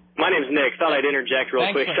name? My name's Nick. Thought I'd interject real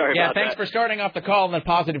quick. Sorry about that. Yeah, thanks for starting off the call on a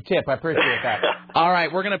positive tip. I appreciate that. All right,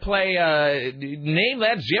 we're going to play Name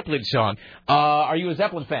That Zeppelin Song. Are you a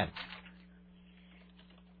Zeppelin fan?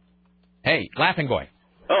 Hey, Laughing Boy.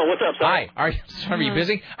 Oh, what's up, sir? Hi. Are you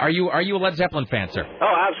busy? Are you a Led Zeppelin fan, sir?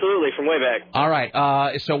 Oh, absolutely, from way back. All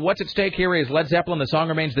right. So what's at stake here is Led Zeppelin. The song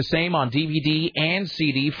remains the same on DVD and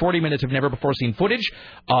CD. 40 minutes of never-before-seen footage,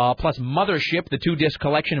 plus Mothership, the 2-disc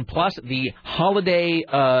collection, plus the Holiday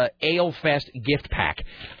Ale Fest gift pack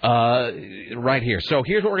right here. So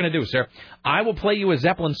here's what we're going to do, sir. I will play you a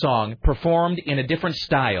Zeppelin song performed in a different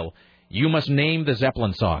style. You must name the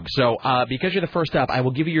Zeppelin song. So because you're the first up, I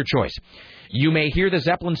will give you your choice. You may hear the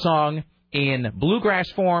Zeppelin song in bluegrass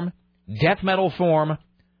form, death metal form,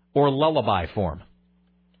 or lullaby form.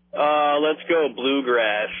 Let's go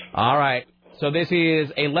bluegrass. All right. So this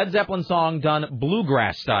is a Led Zeppelin song done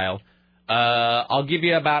bluegrass style. I'll give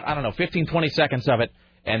you about, 15, 20 seconds of it,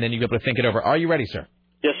 and then you'll be able to think it over. Are you ready, sir?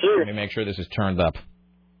 Yes, sir. Let me make sure this is turned up.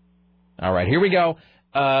 All right, here we go.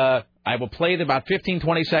 I will play about 15,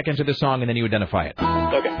 20 seconds of the song, and then you identify it.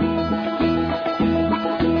 Okay.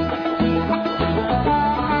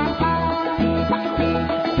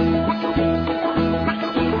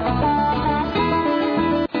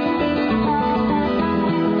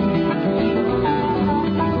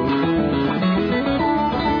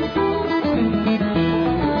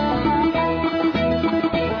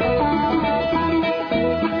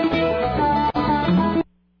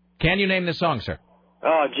 Can you name this song, sir?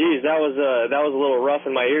 Oh, geez, that was a little rough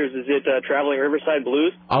in my ears. Is it Traveling Riverside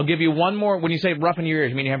Blues? I'll give you one more. When you say rough in your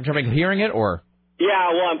ears, you mean you have trouble hearing it, or?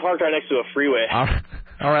 Yeah, well, I'm parked right next to a freeway. All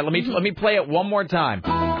right, let me play it one more time,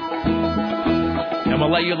 and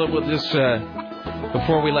we'll let you live with this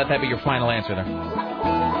before we let that be your final answer there.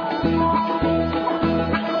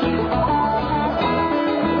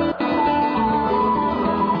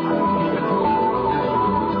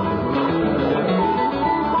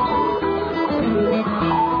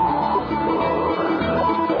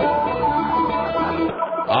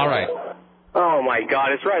 All right. Oh my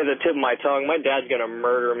God! It's right at the tip of my tongue. My dad's gonna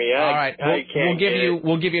murder me. All right.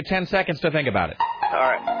 We'll give you 10 seconds to think about it. All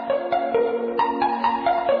right.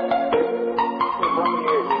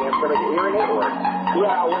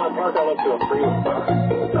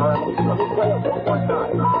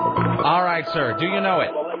 All right, sir. Do you know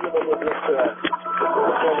it?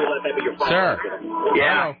 Sir.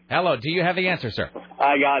 Yeah. Hello. Do you have the answer, sir?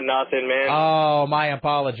 I got nothing, man. Oh, my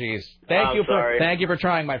apologies. Thank you for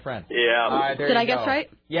trying, my friend. Yeah. All right, Did I guess right?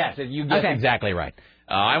 Yes, you guessed exactly right.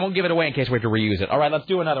 I won't give it away in case we have to reuse it. All right, let's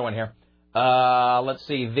do another one here. Let's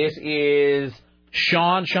see. This is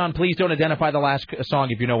Sean, please don't identify the last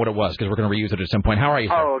song if you know what it was, because we're going to reuse it at some point. How are you,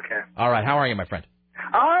 sir? Oh, okay. All right, how are you, my friend?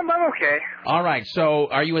 I'm okay. All right, so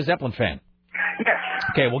are you a Zeppelin fan? Yes.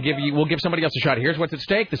 Okay, we'll give somebody else a shot. Here's what's at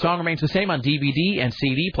stake. The song remains the same on DVD and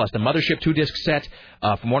CD, plus the Mothership 2-disc set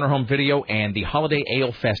from Warner Home Video and the Holiday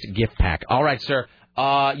Ale Fest gift pack. All right, sir.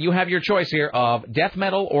 You have your choice here of death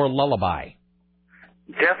metal or lullaby.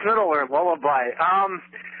 Death metal or lullaby?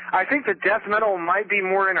 I think the death metal might be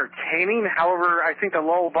more entertaining. However, I think the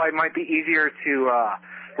lullaby might be easier to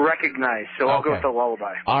recognize. So I'll go with the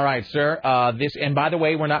lullaby. All right, sir. And by the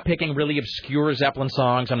way, we're not picking really obscure Zeppelin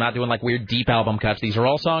songs. I'm not doing like weird deep album cuts. These are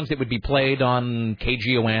all songs that would be played on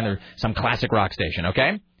KGON or some classic rock station.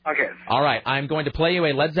 Okay? Okay. All right. I'm going to play you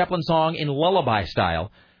a Led Zeppelin song in lullaby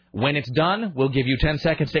style. When it's done, we'll give you 10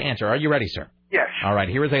 seconds to answer. Are you ready, sir? Yes. All right.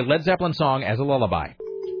 Here is a Led Zeppelin song as a lullaby.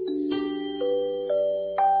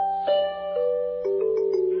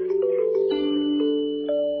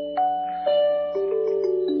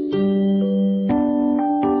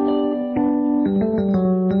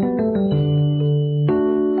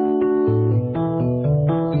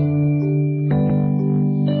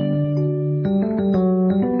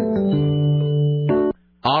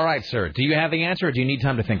 All right, sir. Do you have the answer, or do you need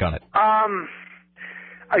time to think on it?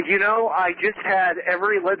 I just had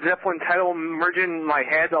every Led Zeppelin title merge in my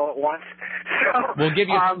head all at once. So We'll give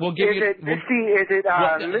you. Now,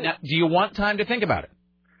 do you want time to think about it?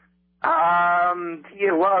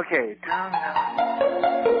 Yeah. Well, okay.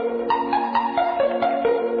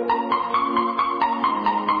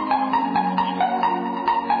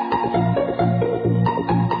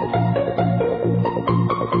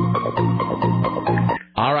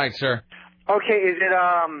 All right, sir. Okay, is it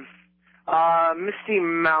Misty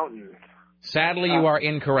Mountain? Sadly, you are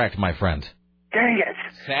incorrect, my friend. Dang it.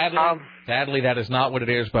 Sadly, that is not what it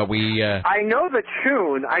is, but we... I know the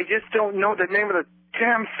tune. I just don't know the name of the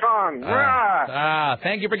damn song.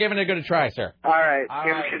 Thank you for giving it a good try, sir. All right.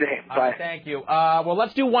 Give it today. Bye. Thank you. Well,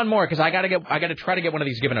 let's do one more, because I got to try to get one of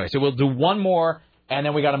these given away. So we'll do one more, and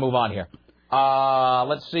then we got to move on here.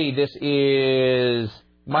 Let's see. This is...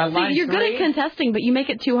 You're good at contesting, but you make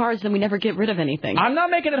it too hard, so then we never get rid of anything. I'm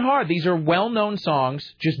not making it hard. These are well-known songs,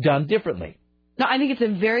 just done differently. No, I think it's a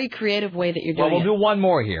very creative way that you're doing it. Well, we'll do one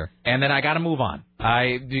more here, and then I got to move on.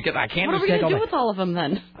 I can't. What are we going to do with all of them,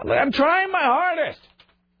 then? I'm trying my hardest.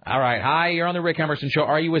 All right. Hi, you're on the Rick Emerson Show.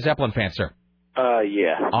 Are you a Zeppelin fan, sir?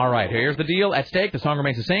 Yeah. All right. Here's the deal. At stake, the song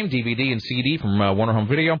remains the same, DVD and CD from Warner Home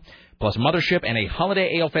Video, plus Mothership and a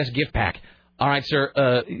Holiday Ale Fest gift pack. All right, sir.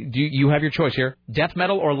 Do you have your choice here? Death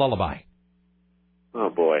metal or lullaby? Oh,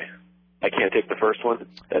 boy. I can't take the first one?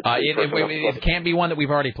 It can't be one that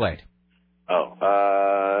we've already played. Oh.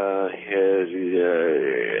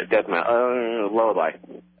 Death metal. Lullaby.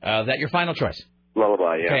 Is that your final choice?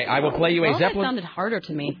 Lullaby, yeah. Okay, I will play you a Zeppelin. That sounded harder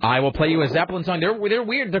to me. I will play you a Zeppelin song. They're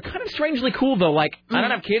weird. They're kind of strangely cool, though. Like, I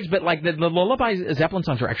don't have kids, but like the lullaby Zeppelin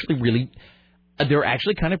songs are actually really... They're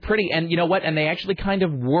actually kind of pretty, and you know what? And they actually kind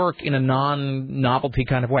of work in a non-novelty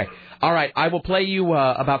kind of way. All right, I will play you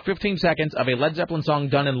about 15 seconds of a Led Zeppelin song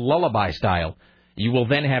done in lullaby style. You will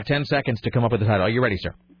then have 10 seconds to come up with the title. Are you ready,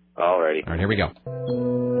 sir? All righty. All right, here we go.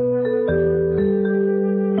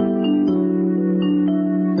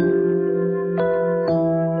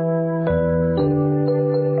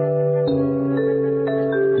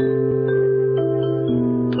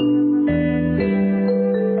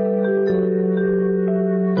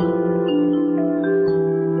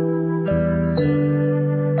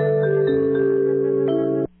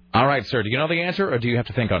 All right, sir. Do you know the answer, or do you have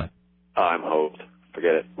to think on it? I'm hoped.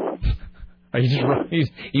 Forget it. Are you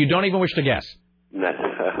you don't even wish to guess? No.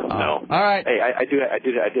 All right. Hey, I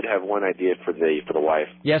did have one idea for the wife.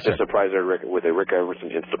 Yes, sir. To surprise her with a Rick Emerson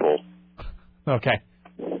Instapoll. Okay.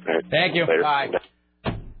 Right. Thank you. Later. Bye.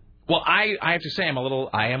 Well, I have to say I am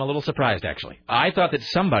a little surprised, actually. I thought that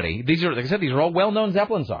somebody, like I said, these are all well-known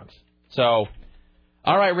Zeppelin songs. So,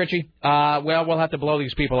 all right, Richie. Well, we'll have to blow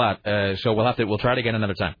these people out. So we'll try it again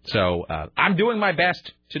another time. So I'm doing my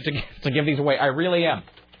best to give these away. I really am.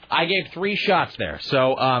 I gave 3 shots there.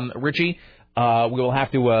 So, Richie, we will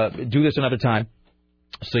have to do this another time.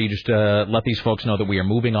 So you just let these folks know that we are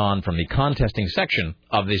moving on from the contesting section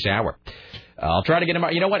of this hour. I'll try to get them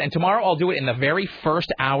out. You know what? And tomorrow I'll do it in the very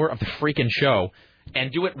first hour of the freaking show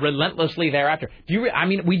and do it relentlessly thereafter.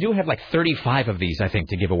 We do have like 35 of these, I think,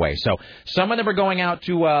 to give away. So some of them are going out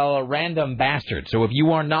to random bastards. So if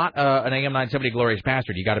you are not an AM 970 Glorious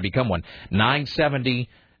Bastard, you got to become one. 970.am.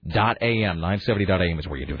 970.am is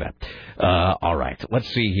where you do that. All right. Let's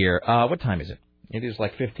see here. What time is it? It is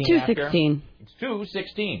like 15 2:16. It's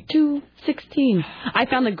 2:16. 2:16. I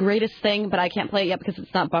found the greatest thing, but I can't play it yet because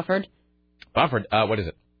it's not buffered. Buffered. What is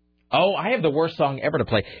it? Oh, I have the worst song ever to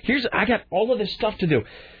play. I got all of this stuff to do.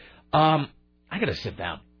 I got to sit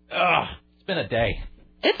down. Ugh, it's been a day.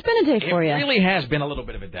 It's been a day for you. It really has been a little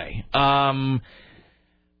bit of a day. Oh,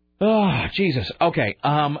 Jesus. Okay.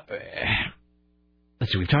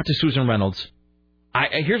 Let's see. We've talked to Susan Reynolds.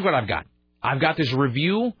 Here's what I've got. I've got this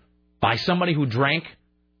review by somebody who drank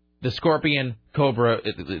the Scorpion Cobra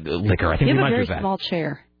liquor. I think we might do that. You have a very small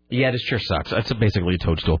chair. Yeah, this chair sucks. That's basically a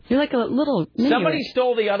toadstool. You're like a little... Somebody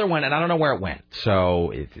stole the other one, and I don't know where it went.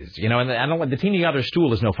 So, and I don't. The teeny other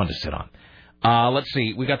stool is no fun to sit on. Let's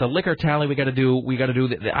see. We got the liquor tally. We got to do.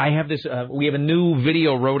 I have this. We have a new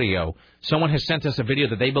video rodeo. Someone has sent us a video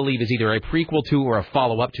that they believe is either a prequel to or a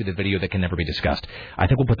follow-up to the video that can never be discussed. I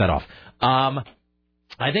think we'll put that off.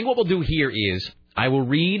 I think what we'll do here is I will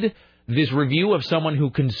read this review of someone who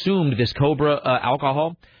consumed this Cobra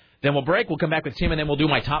alcohol. Then we'll break. We'll come back with Tim, and then we'll do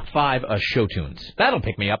my top 5 show tunes. That'll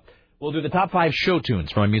pick me up. We'll do the top 5 show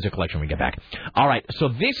tunes from my music collection when we get back. All right. So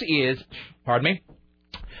this is, pardon me.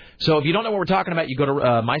 So if you don't know what we're talking about, you go to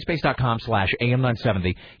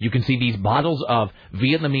myspace.com/AM970. You can see these bottles of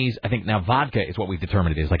Vietnamese, I think now vodka is what we've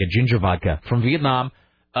determined it is, like a ginger vodka from Vietnam,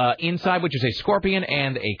 inside which is a scorpion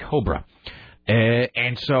and a cobra.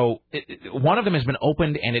 And so one of them has been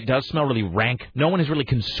opened, and it does smell really rank. No one has really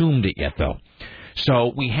consumed it yet, though.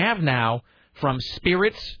 So we have now from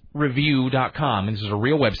spiritsreview.com, and this is a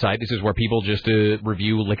real website. This is where people just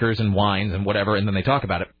review liquors and wines and whatever, and then they talk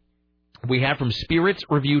about it. We have from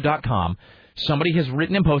spiritsreview.com, somebody has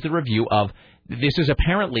written and posted a review of, this is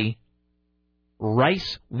apparently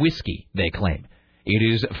rice whiskey, they claim. It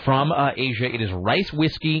is from Asia. It is rice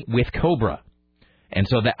whiskey with cobra. And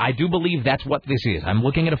so that I do believe that's what this is. I'm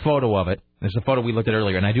looking at a photo of it. There's a photo we looked at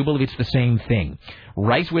earlier, and I do believe it's the same thing.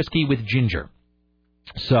 Rice whiskey with ginger.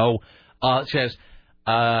 So it says,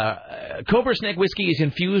 Cobra Snake whiskey is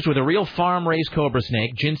infused with a real farm-raised cobra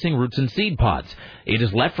snake, ginseng roots, and seed pods. It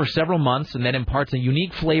is left for several months and then imparts a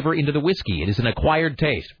unique flavor into the whiskey. It is an acquired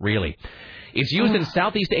taste, really. It's used in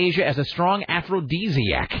Southeast Asia as a strong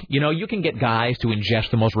aphrodisiac. You know, you can get guys to ingest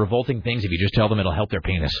the most revolting things if you just tell them it'll help their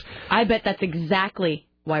penis. I bet that's exactly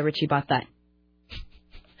why Richie bought that.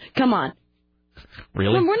 Come on.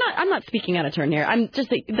 Really? I'm not speaking out of turn here. I'm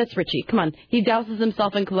just like, that's Richie. Come on. He douses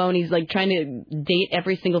himself in cologne. He's like trying to date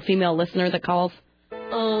every single female listener that calls.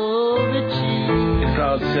 Oh, Richie. It's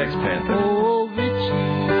called Sex Panther. Oh,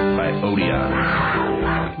 Richie. By Odeon.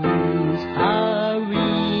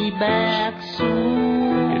 Hurry back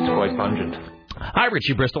soon. It's quite pungent. Hi,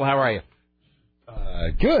 Richie Bristol. How are you?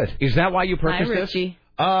 Good. Is that why you purchased Hi, Richie. this? Did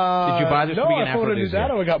you buy this to be an I thought I knew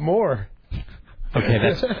that. I got more.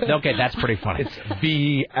 Okay, that's pretty funny. It's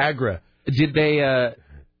Viagra. Did they?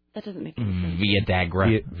 That doesn't make any sense.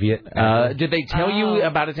 Viagra. Did they tell you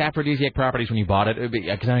about its aphrodisiac properties when you bought it?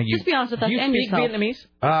 Just be honest with us. Do you and speak yourself. Vietnamese?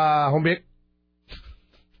 Home big.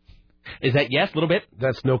 Is that yes, a little bit?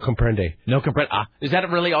 That's no comprende. No comprende. Is that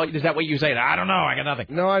really all? Is that what you say? I don't know. I got nothing.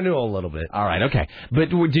 No, I knew a little bit. All right, okay. But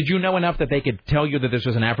did you know enough that they could tell you that this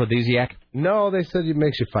was an aphrodisiac? No, they said it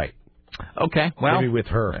makes you fight. Okay, well, maybe with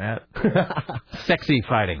her. Sexy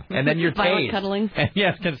fighting, and then you're violent cuddling. Yeah,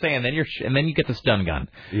 I was gonna say, and then you get the stun gun.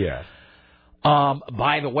 Yeah.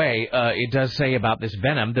 By the way, it does say about this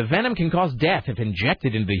venom, the venom can cause death if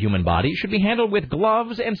injected into the human body. It should be handled with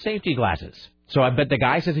gloves and safety glasses. So I bet the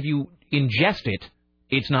guy says if you ingest it,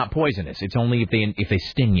 it's not poisonous. It's only if they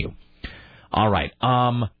sting you. All right.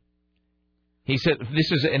 He said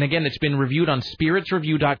this is, and again, it's been reviewed on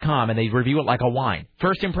spiritsreview.com, and they review it like a wine.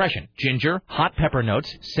 First impression: ginger, hot pepper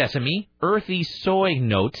notes, sesame, earthy soy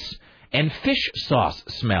notes, and fish sauce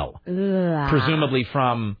smell. Ugh. Presumably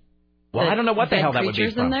from, well, I don't know what the hell that would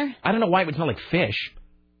be from. In there? I don't know why it would smell like fish.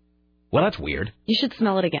 Well, that's weird. You should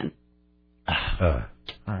smell it again. All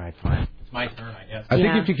right, fine. It's my turn, I guess. I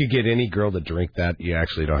think if you could get any girl to drink that, you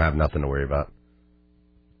actually don't have nothing to worry about.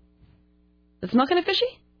 Does it smell kind of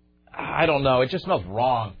fishy? I don't know. It just smells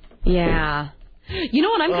wrong. Yeah. You know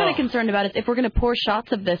what I'm kind of concerned about is if we're going to pour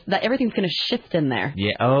shots of this, that everything's going to shift in there.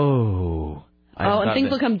 Yeah. Oh. And things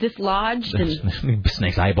will come dislodged. And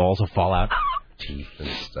snake's eyeballs will fall out. Teeth and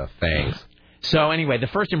stuff. Fangs. So anyway, the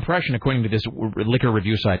first impression, according to this liquor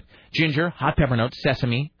review site, ginger, hot pepper notes,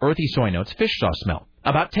 sesame, earthy soy notes, fish sauce smell.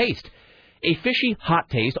 About taste. A fishy, hot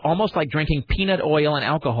taste, almost like drinking peanut oil and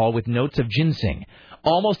alcohol with notes of ginseng.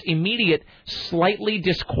 Almost immediate, slightly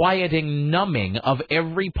disquieting numbing of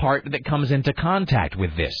every part that comes into contact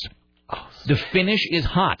with this. The finish is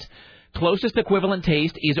hot. Closest equivalent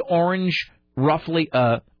taste is orange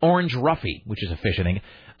roughy, which is a fish, I think,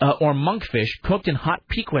 or monkfish cooked in hot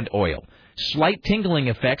piquant oil. Slight tingling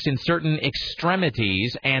effects in certain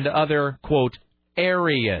extremities and other, quote,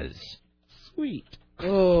 areas. sweet.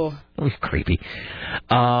 Oh. That was creepy.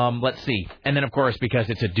 Let's see. And then, of course, because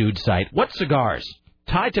it's a dude site, what cigars?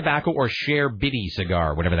 Thai tobacco or Share Biddy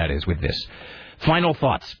cigar, whatever that is with this. Final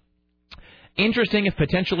thoughts. Interesting if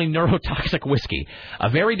potentially neurotoxic whiskey. A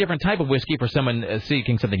very different type of whiskey for someone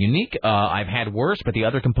seeking something unique. I've had worse, but the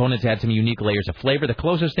other components add some unique layers of flavor. The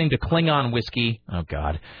closest thing to Klingon whiskey, oh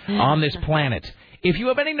God, on this planet. If you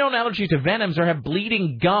have any known allergies to venoms or have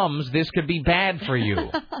bleeding gums, this could be bad for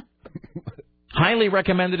you. Highly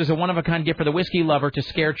recommended as a one-of-a-kind gift for the whiskey lover to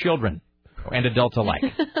scare children and adults alike.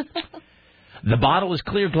 The bottle is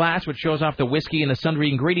clear glass, which shows off the whiskey and the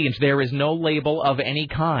sundry ingredients. There is no label of any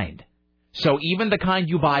kind. So even the kind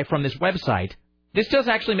you buy from this website, this does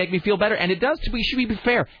actually make me feel better. And it does, to be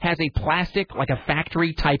fair, has a plastic, like a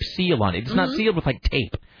factory-type seal on it. It's not sealed with, like,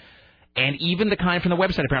 tape. And even the kind from the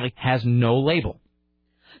website, apparently, has no label.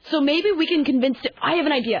 So maybe we can convince... I have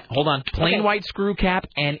an idea. Hold on. Plain white screw cap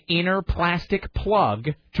and inner plastic plug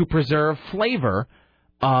to preserve flavor.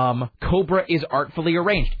 Cobra is artfully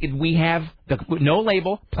arranged. We have no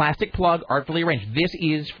label, plastic plug, artfully arranged. This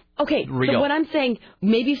is real. So what I'm saying,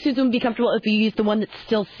 maybe Susan would be comfortable if we use the one that's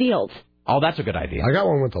still sealed. Oh, that's a good idea. I got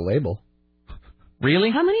one with a label.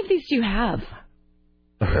 Really? How many of these do you have?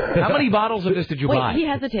 How many bottles of this did you buy? Wait, he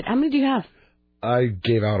hesitated. How many do you have? I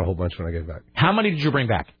gave out a whole bunch when I gave back. How many did you bring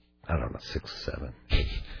back? I don't know, 6, 7.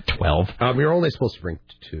 12. You're only supposed to bring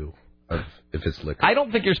 2 if it's liquor. I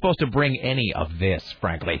don't think you're supposed to bring any of this,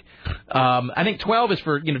 frankly. I think 12 is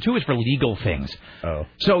for, 2 is for legal things. Oh.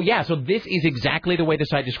 So this is exactly the way the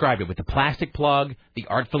site described it, with the plastic plug, the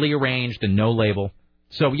artfully arranged, the no label.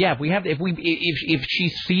 So yeah, if she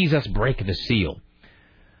sees us break the seal.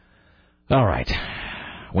 All right.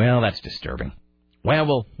 Well, that's disturbing.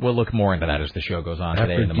 Well, we'll look more into that as the show goes on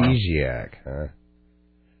today and tomorrow. Aphrodisiac, huh?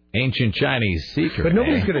 Ancient Chinese secret. But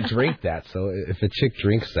nobody's going to drink that, so if a chick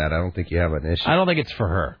drinks that, I don't think you have an issue. I don't think it's for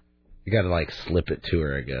her. You got to, slip it to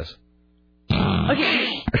her, I guess.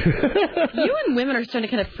 Okay. You and women are starting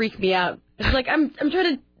to kind of freak me out. It's like I'm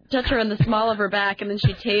trying to touch her on the small of her back, and then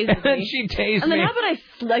she tases me. She tased me. And then how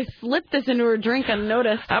about I slip this into her drink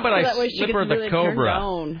unnoticed? How about I slip her the really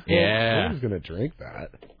Cobra? Yeah. Who's going to drink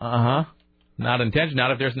that? Uh-huh. Not intentional.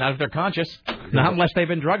 Not if they're conscious. Not unless they've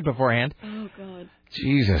been drugged beforehand. Oh, God.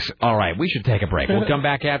 Jesus. All right, we should take a break. We'll come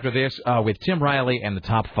back after this with Tim Riley and the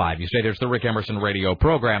Top 5. You say there's the Rick Emerson radio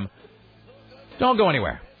program. Don't go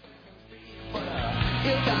anywhere.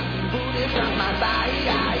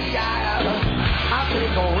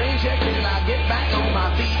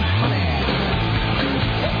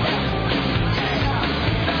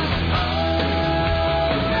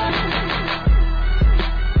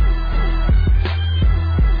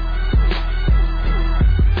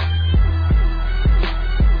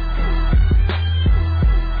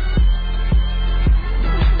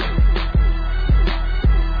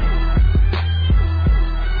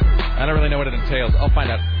 I don't really know what it entails. I'll find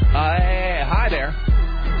out. Hey, hi there.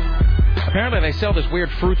 Apparently they sell this weird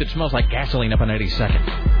fruit that smells like gasoline up on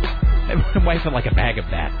 82nd. My wife would like a bag of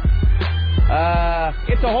that.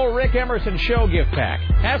 It's a whole Rick Emerson show gift pack.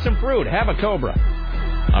 Have some fruit. Have a Cobra.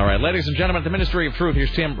 All right, ladies and gentlemen, at the Ministry of Truth, here's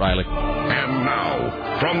Tim Riley. And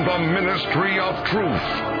now, from the Ministry of Truth,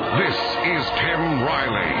 this is Tim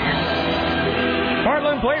Riley.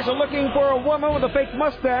 Portland police are looking for a woman with a fake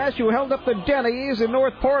mustache who held up the Denny's in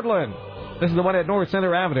North Portland. This is the one at North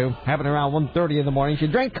Center Avenue. Happened around 1:30 in the morning. She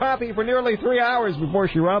drank coffee for nearly 3 hours before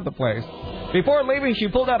she robbed the place. Before leaving, she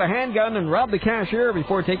pulled out a handgun and robbed the cashier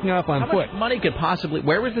before taking off on foot. How much money could possibly...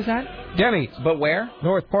 Where was this at? Denny's. But where?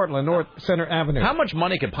 North Portland, North Center Avenue. How much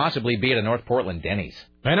money could possibly be at a North Portland Denny's?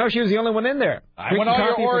 I know she was the only one in there. I want all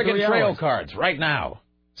your Oregon Trail cards right now.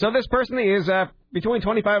 So this person is between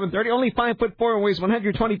 25 and 30, only 5'4" and weighs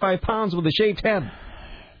 125 pounds with a shaved head.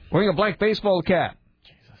 Wearing a black baseball cap.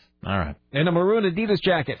 Jesus. All right. And a maroon Adidas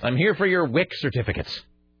jacket. I'm here for your WIC certificates.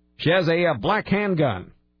 She has a black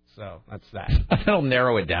handgun. So that's that. That'll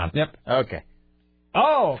narrow it down. Yep. Okay.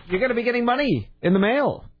 Oh, you're going to be getting money in the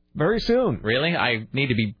mail very soon. Really? I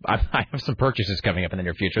have some purchases coming up in the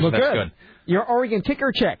near future, so that's good. Your Oregon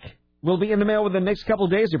kicker check will be in the mail within the next couple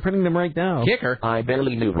of days. They're printing them right now. Kicker? I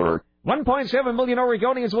barely knew her. 1.7 million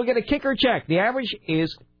Oregonians will get a kicker check. The average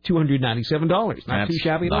is $297. Not too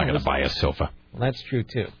shabby at all. I'm not going to buy a sofa. Well, that's true,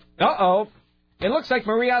 too. Uh-oh. It looks like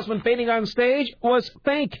Marie Osmond fainting on stage was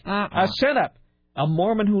fake. A setup. A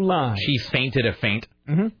Mormon who lied. She fainted a faint.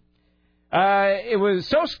 Mm-hmm. It was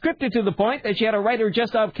so scripted to the point that she had a writer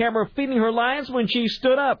just off camera feeding her lines when she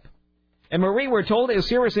stood up. And Marie, we're told, is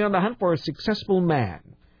seriously on the hunt for a successful man.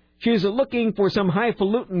 She's looking for some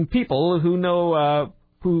highfalutin people who know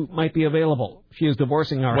who might be available. She is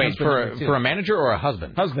divorcing her husband. Wait, for a manager or a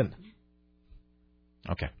husband? Husband.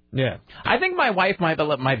 Okay. Yeah. I think my wife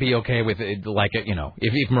might be okay with it, like, you know,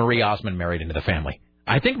 if Marie Osmond married into the family.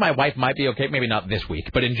 I think my wife might be okay, maybe not this week,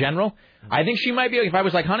 but in general, I think she might be okay if I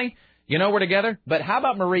was like, honey, you know, we're together, but how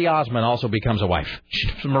about Marie Osmond also becomes a wife?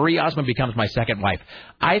 Marie Osmond becomes my second wife.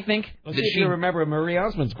 I think that she... remember Marie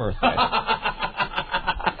Osmond's birthday.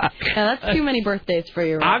 Yeah, that's too many birthdays for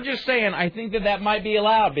you. Right? I'm just saying, I think that might be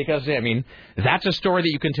allowed because, I mean, that's a story that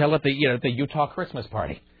you can tell at the Utah Christmas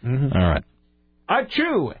party. Mm-hmm. All right.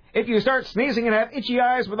 Achoo! If you start sneezing and have itchy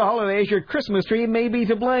eyes for the holidays, your Christmas tree may be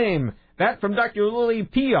to blame. That from Dr. Lily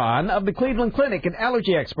Peon of the Cleveland Clinic, an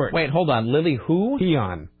allergy expert. Wait, hold on. Lily who?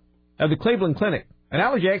 Peon of the Cleveland Clinic, an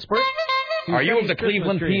allergy expert. Are you of the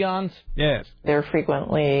Cleveland Peons? Yes. They're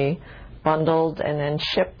frequently bundled and then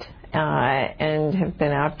shipped and have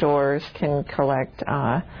been outdoors, can collect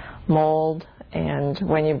mold. And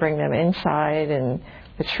when you bring them inside and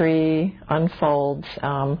the tree unfolds,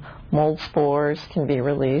 mold spores can be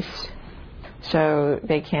released. So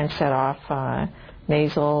they can set off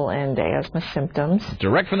nasal and asthma symptoms.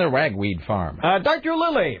 Direct from the ragweed farm. Dr.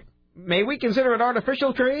 Lilly, may we consider an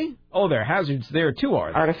artificial tree? Oh, there are hazards there too,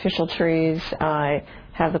 are there? Artificial trees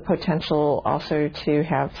have the potential also to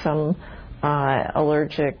have some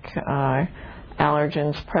allergic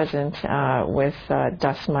allergens present with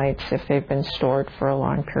dust mites if they've been stored for a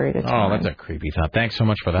long period of time. Oh, that's a creepy thought. Thanks so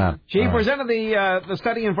much for that. She presented the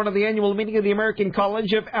study in front of the annual meeting of the American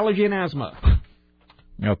College of Allergy and Asthma.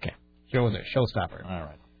 Okay. Showstopper. All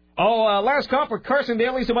right. Oh, last call for Carson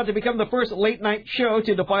Daly's about to become the first late-night show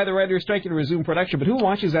to defy the writer's strike and resume production. But who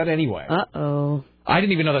watches that anyway? Uh-oh. I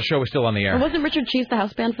didn't even know the show was still on the air. Or wasn't Richard Cheese the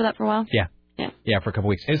house band for that for a while? Yeah. Yeah, for a couple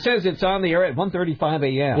weeks. It says it's on the air at 1:35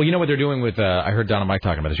 a.m. Well, you know what they're doing with, I heard Don and Mike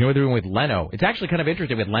talking about this. You know what they're doing with Leno? It's actually kind of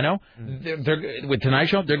interesting with Leno. They're with Tonight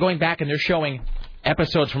Show, they're going back and they're showing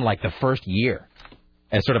episodes from, like, the first year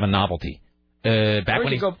as sort of a novelty. Back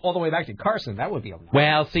when you go all the way back to Carson, that would be a novelty.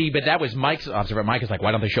 Well, see, but that was Mike's observation. Mike is like,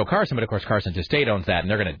 why don't they show Carson? But, of course, Carson's estate owns that, and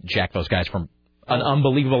they're going to jack those guys from an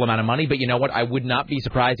unbelievable amount of money. But you know what? I would not be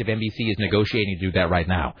surprised if NBC is negotiating to do that right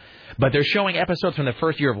now. But they're showing episodes from the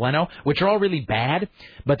first year of Leno, which are all really bad,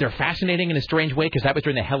 but they're fascinating in a strange way because that was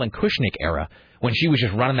during the Helen Kushnick era when she was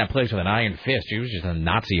just running that place with an iron fist. She was just a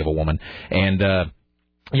Nazi of a woman. And,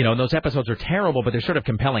 you know, those episodes are terrible, but they're sort of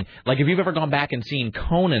compelling. Like, if you've ever gone back and seen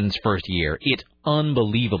Conan's first year, it's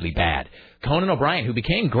unbelievably bad. Conan O'Brien, who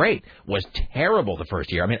became great, was terrible the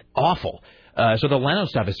first year. I mean, awful. So the Leno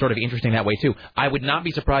stuff is sort of interesting that way, too. I would not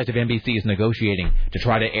be surprised if NBC is negotiating to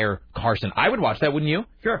try to air Carson. I would watch that, wouldn't you?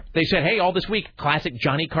 Sure. They said, hey, all this week, classic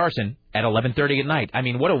Johnny Carson at 11:30 at night. I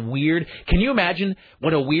mean, what a weird... Can you imagine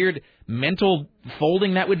what a weird mental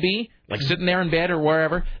folding that would be? Like sitting there in bed or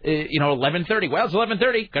wherever, 11:30. Well, it's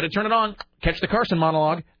 11:30. Got to turn it on. Catch the Carson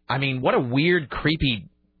monologue. I mean, what a weird, creepy...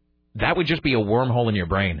 That would just be a wormhole in your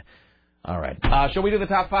brain. All right. Shall we do the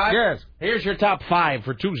top five? Yes. Here's your top five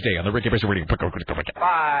for Tuesday on the Ricky Emerson Radio. 5, 4,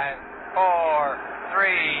 3,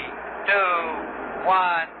 2,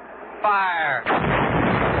 1, fire.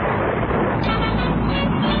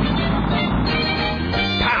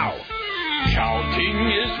 Pow!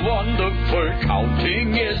 Counting is wonderful.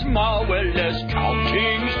 Counting is marvelous.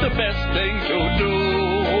 Counting's the best thing to do.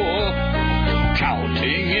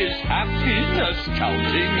 Counting is happiness.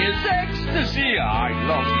 Counting is ecstasy. I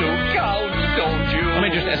love to count, don't you? Let me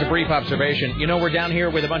just, as a brief observation, we're down here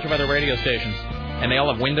with a bunch of other radio stations, and they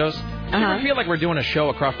all have windows. Do you ever feel like we're doing a show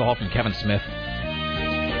across the hall from Kevin Smith?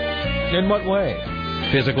 In what way?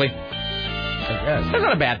 Physically. I guess. That's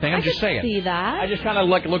not a bad thing. I'm just saying. See that? I just kind of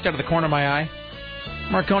looked out of the corner of my eye.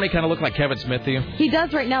 Marconi kind of looked like Kevin Smith to you. He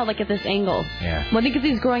does right now, like at this angle. Yeah. Well, I think because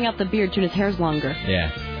he's growing out the beard too, and his hair's longer.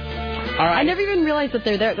 Yeah. All right. I never even realized that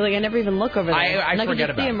they're there. Like, I never even look over there. I forget about it. I can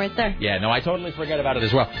just see him right there. Yeah, no, I totally forget about it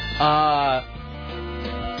as well.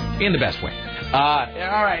 In the best way. All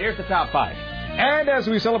right, here's the top five. And as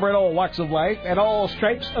we celebrate all walks of life and all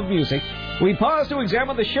stripes of music, we pause to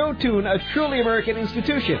examine the show tune, a truly American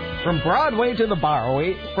institution. From Broadway to the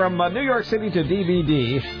Bowery, from New York City to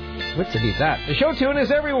DVD. What city's that? The show tune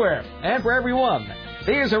is everywhere and for everyone.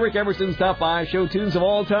 These are Rick Emerson's top 5 show tunes of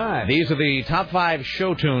all time. These are the top 5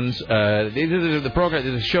 show tunes. These are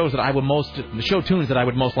the shows that the show tunes that I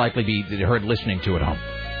would most likely be heard listening to at home.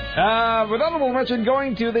 With honorable mention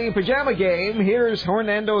going to the pajama game, here's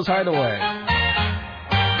Hernando's Hideaway.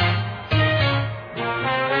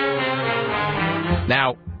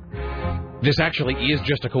 Now, this actually is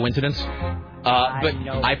just a coincidence, but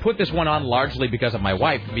I put this one on largely because of my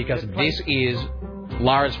wife, because this is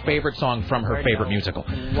Laura's favorite song from her favorite musical.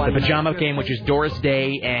 The Pajama Game, which is Doris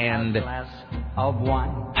Day and... God,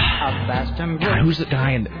 who's the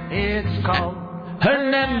guy in... It's called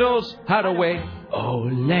Hernando's Hideaway.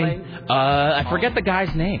 I forget the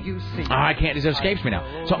guy's name. I can't. It escapes me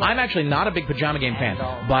now. So I'm actually not a big Pajama Game fan,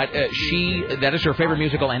 but that is her favorite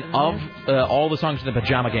musical, and of all the songs in the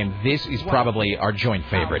Pajama Game, this is probably our joint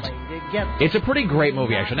favorite. It's a pretty great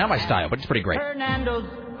movie, actually. Not my style, but it's pretty great. Fernando's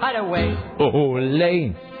Hideaway.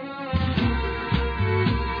 Ole.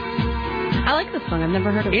 I like this song. I've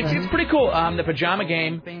never heard of it. It's pretty cool. The Pajama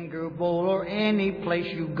Game. Finger bowl or any place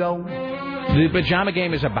you go. The Pajama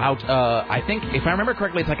Game is about, I think, if I remember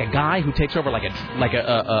correctly, it's like a guy who takes over like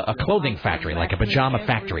a clothing factory, like a pajama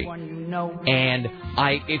factory. And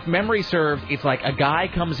if memory serves, it's like a guy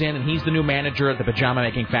comes in and he's the new manager at the pajama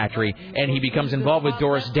making factory, and he becomes involved with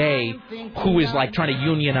Doris Day, who is like trying to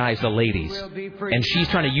unionize the ladies, and she's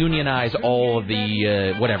trying to unionize all of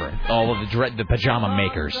the the pajama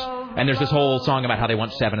makers. And there's this whole song about how they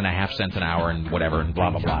want 7.5 cents an hour and whatever and blah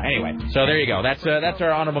blah blah. Anyway, so there you go. That's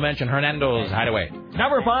our honorable mention. Hernando's Hideaway.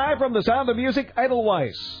 Number 5 from The Sound of Music,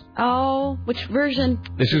 Edelweiss. Oh, which version?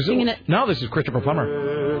 This is this is Christopher Plummer.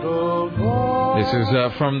 This is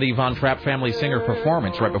from the Von Trapp family singer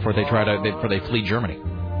performance right before they flee Germany.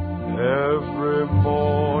 Every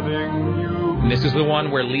morning and this is the one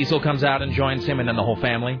where Liesel comes out and joins him, and then the whole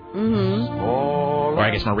family. Mm-hmm. Or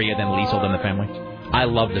I guess Maria, then Liesel, then the family. I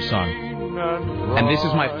love this song. And this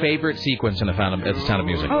is my favorite sequence in the Sound of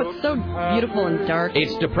Music. Oh, it's so beautiful and dark.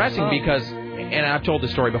 It's depressing because, and I've told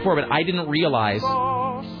this story before, but I didn't realize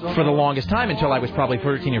for the longest time until I was probably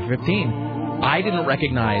 13 or 15, I didn't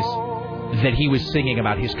recognize that he was singing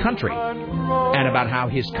about his country and about how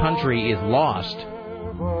his country is lost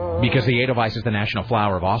because the Edelweiss is the national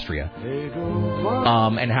flower of Austria,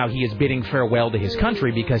 and how he is bidding farewell to his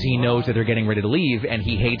country because he knows that they're getting ready to leave, and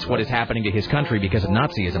he hates what is happening to his country because of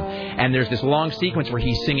Nazism. And there's this long sequence where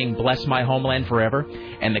he's singing "Bless My Homeland Forever,"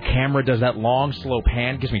 and the camera does that long, slow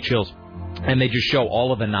pan, gives me chills. And they just show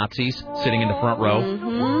all of the Nazis sitting in the front row,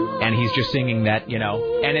 and he's just singing that,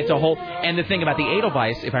 and it's a whole. And the thing about the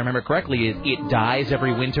Edelweiss, if I remember correctly, is it dies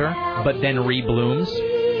every winter, but then reblooms.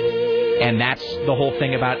 And that's the whole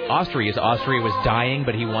thing about Austria, is Austria was dying,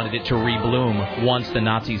 but he wanted it to rebloom once the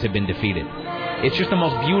Nazis had been defeated. It's just the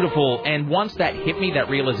most beautiful, and once that hit me, that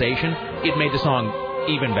realization, it made the song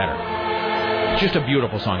even better. Just a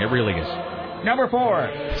beautiful song, it really is. Number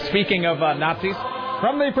 4. Speaking of Nazis.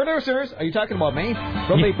 From the producers, are you talking about me?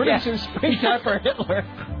 From the producers, Springtime for Hitler.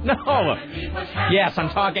 No. Yes, I'm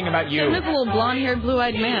talking about you. This little blonde-haired,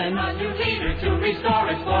 blue-eyed man. I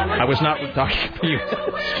was not talking to you.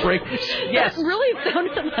 Yes. That really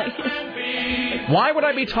sounded like it. Why would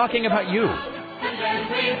I be talking about you?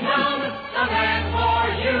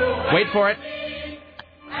 Wait for it.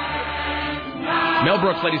 Mel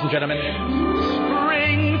Brooks, ladies and gentlemen.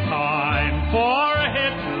 Springtime for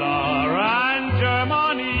Hitler and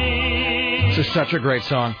Germany. This is such a great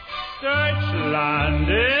song. Deutschland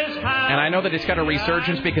is and I know that it's got a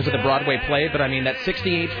resurgence because of the Broadway play, but I mean, that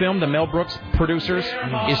 68 film, the Mel Brooks producers,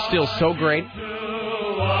 is still so great. Do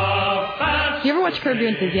you ever watch Curb Your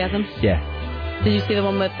Enthusiasm? Yeah. Did you see the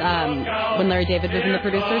one with when Larry David was in the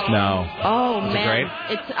producers? No. Oh, is man. It great?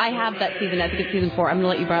 I have that season. I think it's season 4. I'm going to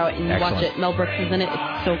let you borrow it and watch it. Mel Brooks is in it.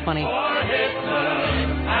 It's so funny.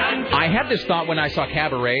 I had this thought when I saw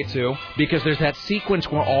Cabaret, too, because there's that sequence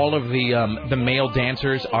where all of the male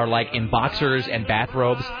dancers are, like, in boxers and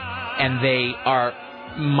bathrobes, and they are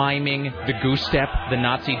miming the goose step, the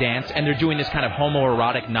Nazi dance, and they're doing this kind of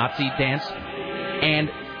homoerotic Nazi dance. And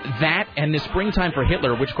that and the Springtime for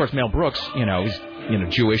Hitler, which, of course, Mel Brooks, is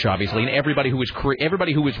Jewish, obviously, and everybody who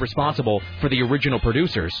was responsible for the original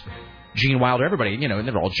producers, Gene Wilder, everybody,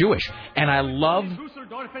 they're all Jewish. And I love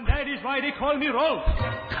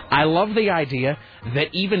the idea that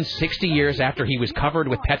even 60 years after he was covered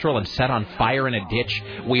with petrol and set on fire in a ditch,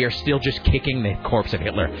 we are still just kicking the corpse of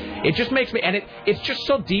Hitler. It just makes me, and it's just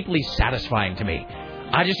so deeply satisfying to me.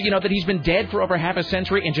 I just, that he's been dead for over half a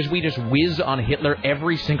century, and we just whiz on Hitler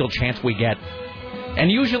every single chance we get.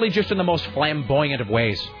 And usually just in the most flamboyant of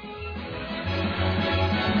ways.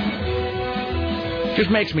 Just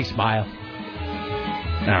makes me smile.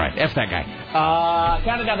 All right, F that guy.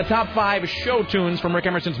 Counting down the top 5 show tunes from Rick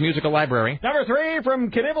Emerson's musical library. Number 3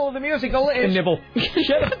 from Knievel the Musical is Knievel.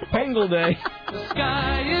 Shut Up Pengle Day. The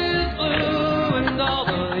sky is blue and all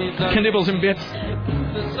the leaves are Knievels and bits.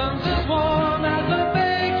 The sun's as warm as a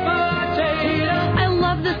baked potato. I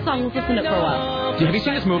love this song. Let's listen to it for a while. Have you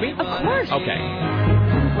seen this movie? Of course. Okay.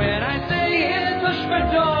 When I say it's a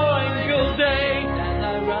spredoingle day and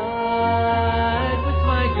I ride with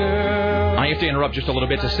my girl. I have to interrupt just a little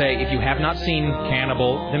bit to say, if you have not seen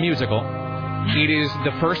Cannibal, the musical, it is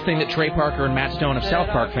the first thing that Trey Parker and Matt Stone of South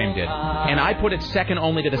Park fame did. And I put it second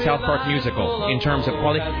only to the South Park musical in terms of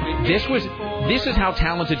quality. This is how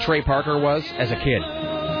talented Trey Parker was as a kid.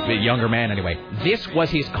 The younger man, anyway. This was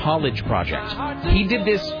his college project. He did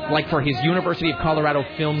this, like, for his University of Colorado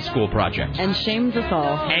Film School project. And shames us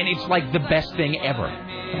all. And it's, like, the best thing ever.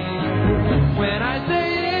 When I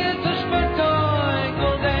say it's a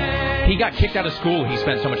spectacle day. He got kicked out of school. He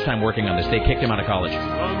spent so much time working on this. They kicked him out of college. A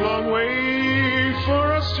long way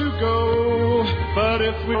for us to go, but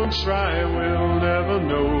if we don't try, we'll never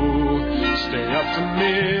know. Stay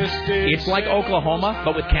optimistic. It's like Oklahoma,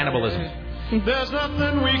 but with cannibalism. There's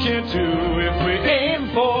nothing we can do if we aim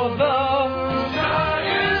for the sky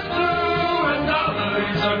is blue and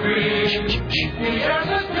dollars are green. The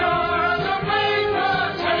earth is pure, the rain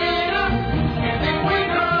potato. I think we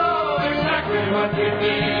know exactly what we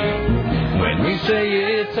mean. When we say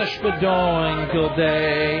it's a spadoinkle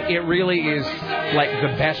day, it really is like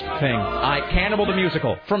the best thing. Cannibal the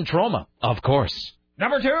Musical from Troma, of course.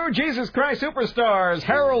 Number 2, Jesus Christ Superstars,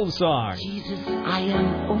 Harold's song. Jesus, I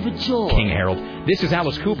am overjoyed. King Harold. This is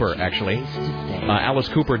Alice Cooper, actually. Alice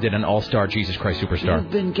Cooper did an all-star Jesus Christ Superstar. You've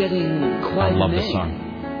been getting quite I love this song.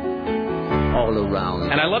 all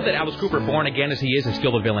around. And I love that Alice Cooper, born again as he is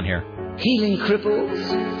still the villain here. Healing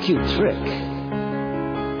cripples, cute trick.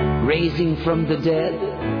 Raising from the dead,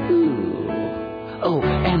 ooh. Oh,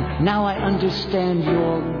 and now I understand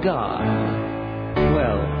your God.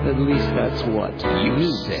 Well, at least that's what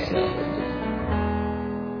you said.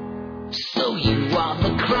 So you are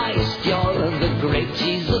the Christ, you're the great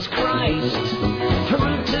Jesus Christ.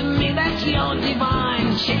 Prove to me that you're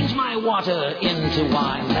divine. Change my water into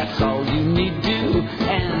wine. That's all you need do,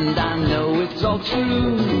 and I know it's all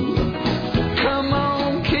true. Come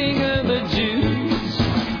on, King of the Jews.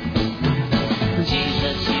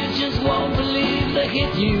 Jesus, you just won't believe the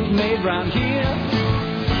hit you've made round here.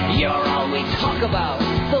 You're all we talk about,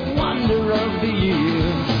 the wonder of the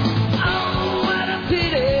year. Oh, what a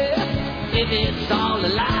pity, if it's all a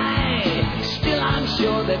lie. Still, I'm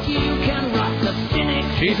sure that you can rock the cynic.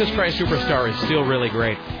 Jesus Christ Superstar is still really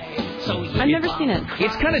great. I've never seen it.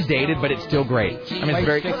 It's kind of dated, but it's still great. I mean, it's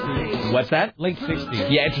very. 60s. What's that? Late 60s.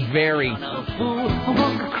 Yeah, it's very. I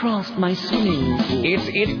walk across my swimming pool.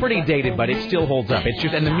 It's pretty dated, but it still holds up. It's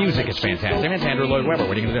just, and the music is fantastic. I mean, it's Andrew Lloyd Webber.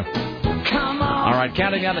 What are you gonna do? Come on. All right,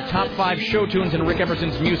 counting down the top 5 show tunes in Rick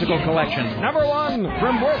Emerson's musical collection. Number 1,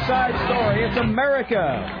 from West Side Story, it's America.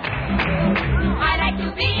 I like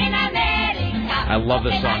to be in America. I love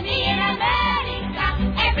this song.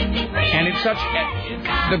 And it's such.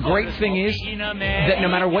 The great thing is that no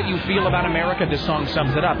matter what you feel about America, this song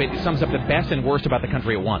sums it up. It sums up the best and worst about the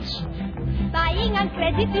country at once. Buying on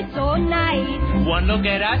credit is so nice. One look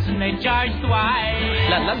at us and they charge twice.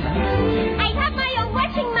 La, la, la. I have my own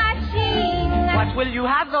washing machine. What will you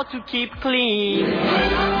have though to keep clean?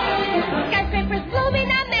 Skyscrapers bloom in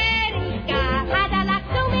America. Cadillacs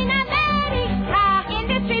bloom in America.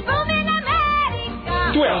 Industry boom in America.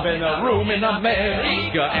 12 in a room in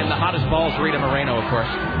America. And the hottest balls, Rita Moreno, of course.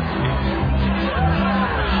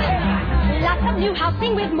 Lots of new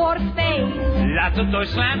housing with more space. Lots of doors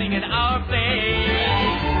slamming in our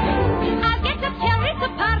face. I'll get a terrace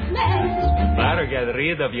apartment. Better get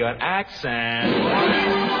rid of your accent.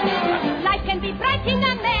 Life can be bright in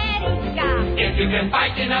America. If you can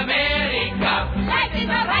fight in America. Life is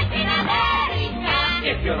alright in America.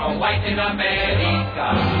 If you're all white in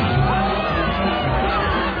America.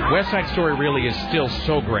 West Side Story really is still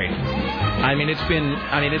so great. I mean, it's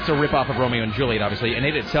a rip-off of Romeo and Juliet, obviously, and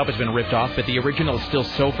it itself has been ripped off, but the original is still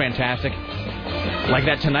so fantastic. Like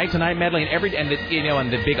that Tonight medley and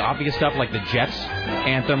the big obvious stuff like the Jets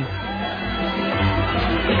anthem.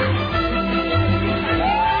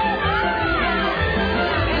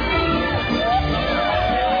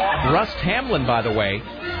 Russ Hamlin, by the way,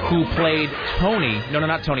 who played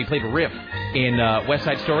played Riff in West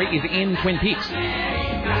Side Story, is in Twin Peaks.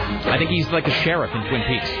 I think he's like the sheriff in Twin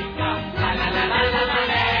Peaks.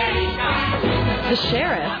 The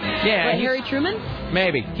sheriff? Yeah. Like Harry Truman?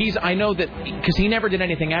 Maybe. I know that, because he never did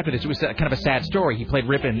anything after this. It was kind of a sad story. He played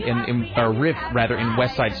Riff in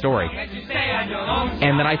West Side Story.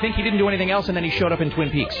 And then I think he didn't do anything else, and then he showed up in Twin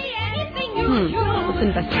Peaks. 3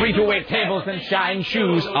 2-8 tables and shine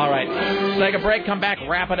shoes. All right. Take a break, come back,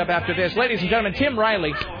 wrap it up after this. Ladies and gentlemen, Tim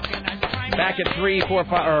Riley. Back at 3, 4,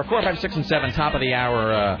 5, 6, and 7, top of the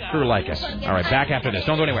hour, crew like us. All right, back after this.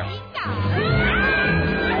 Don't go anywhere.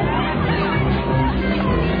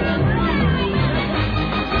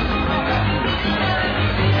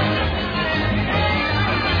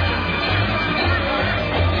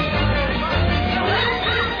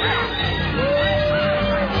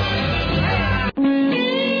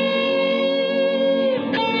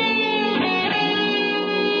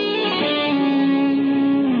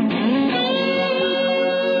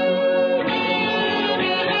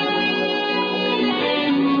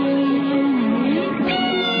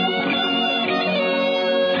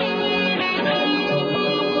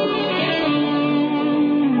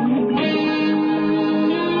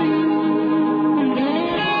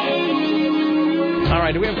 All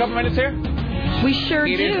right, do we have a couple minutes here? We sure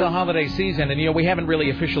do. It is the holiday season, and, we haven't really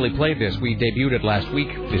officially played this. We debuted it last week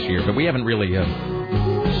this year, but we haven't really...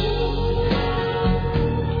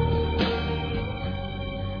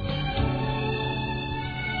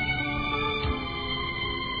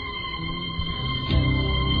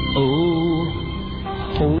 Oh,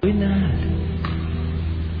 holy night,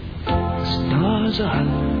 the stars are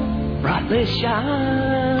brightly shining.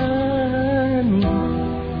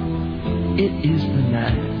 It is the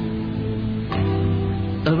night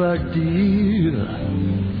of our dear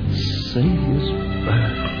Savior's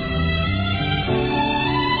birth.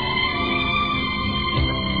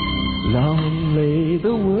 Long lay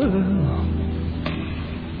the world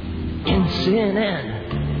in sin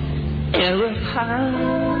and error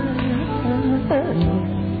pine,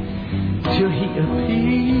 till He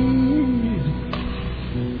appeared,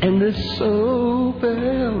 and the soul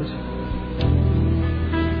felt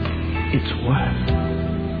its worth.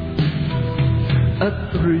 A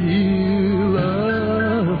thrill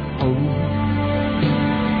of hope,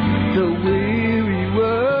 the weary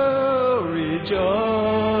world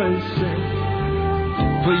rejoicing,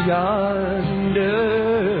 for yonder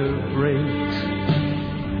breaks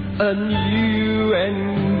a new and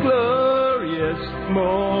glorious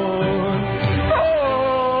morn.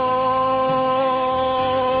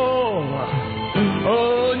 Oh,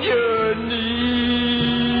 on your knees.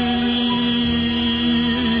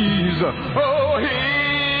 Oh,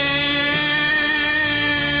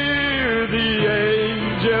 hear the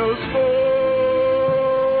angels' voices.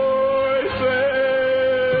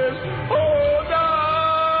 Oh,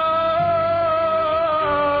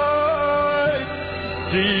 night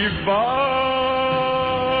divine.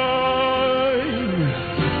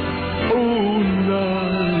 Oh,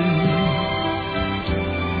 night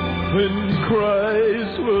when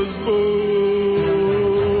Christ was born.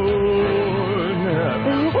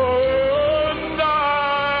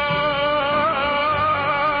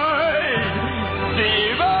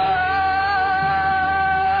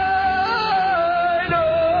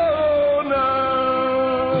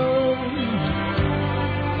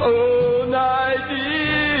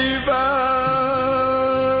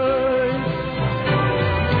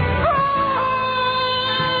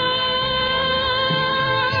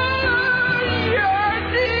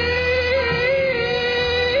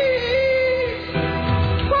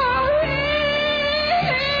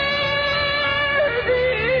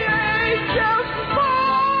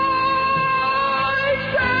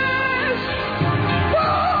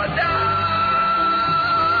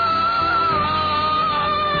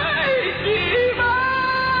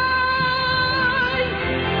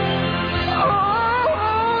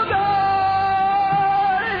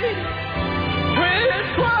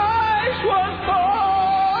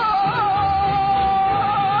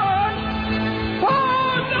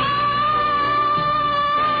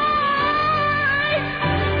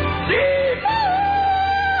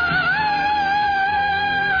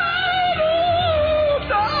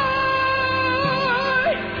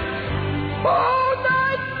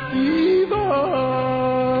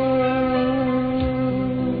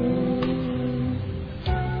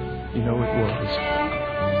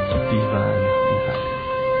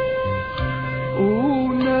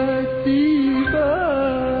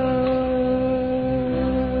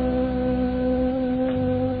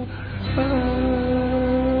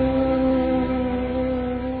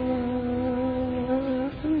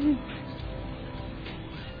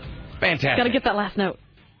 Fantastic. Got to get that last note.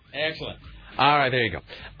 Excellent. All right, there you go.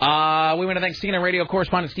 We want to thank CNN radio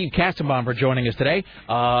correspondent Steve Kastenbaum for joining us today.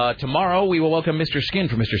 Tomorrow, we will welcome Mr. Skin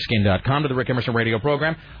from MrSkin.com to the Rick Emerson radio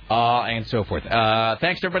program, and so forth.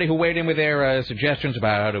 Thanks to everybody who weighed in with their suggestions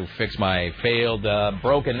about how to fix my failed,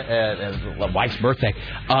 broken wife's birthday.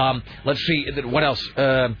 Let's see, what else?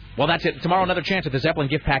 Well, that's it. Tomorrow, another chance at the Zeppelin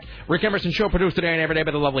gift pack. Rick Emerson Show, produced today and every day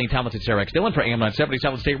by the lovely and talented Sarah X. Dillon for AM 970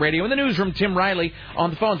 Southern State Radio. In the newsroom, Tim Riley. On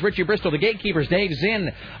the phones, Richie Bristol. The gatekeepers, Dave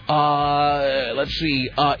Zinn. Let's see,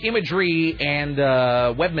 imagery and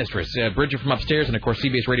webmistress, Bridget from upstairs, and of course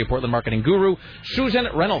CBS Radio Portland marketing guru, Susan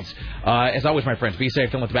Reynolds. As always, my friends, be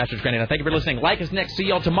safe. Don't let the bastards grenade. Thank you for listening. Like us next. See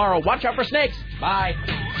y'all tomorrow. Watch out for snakes. Bye.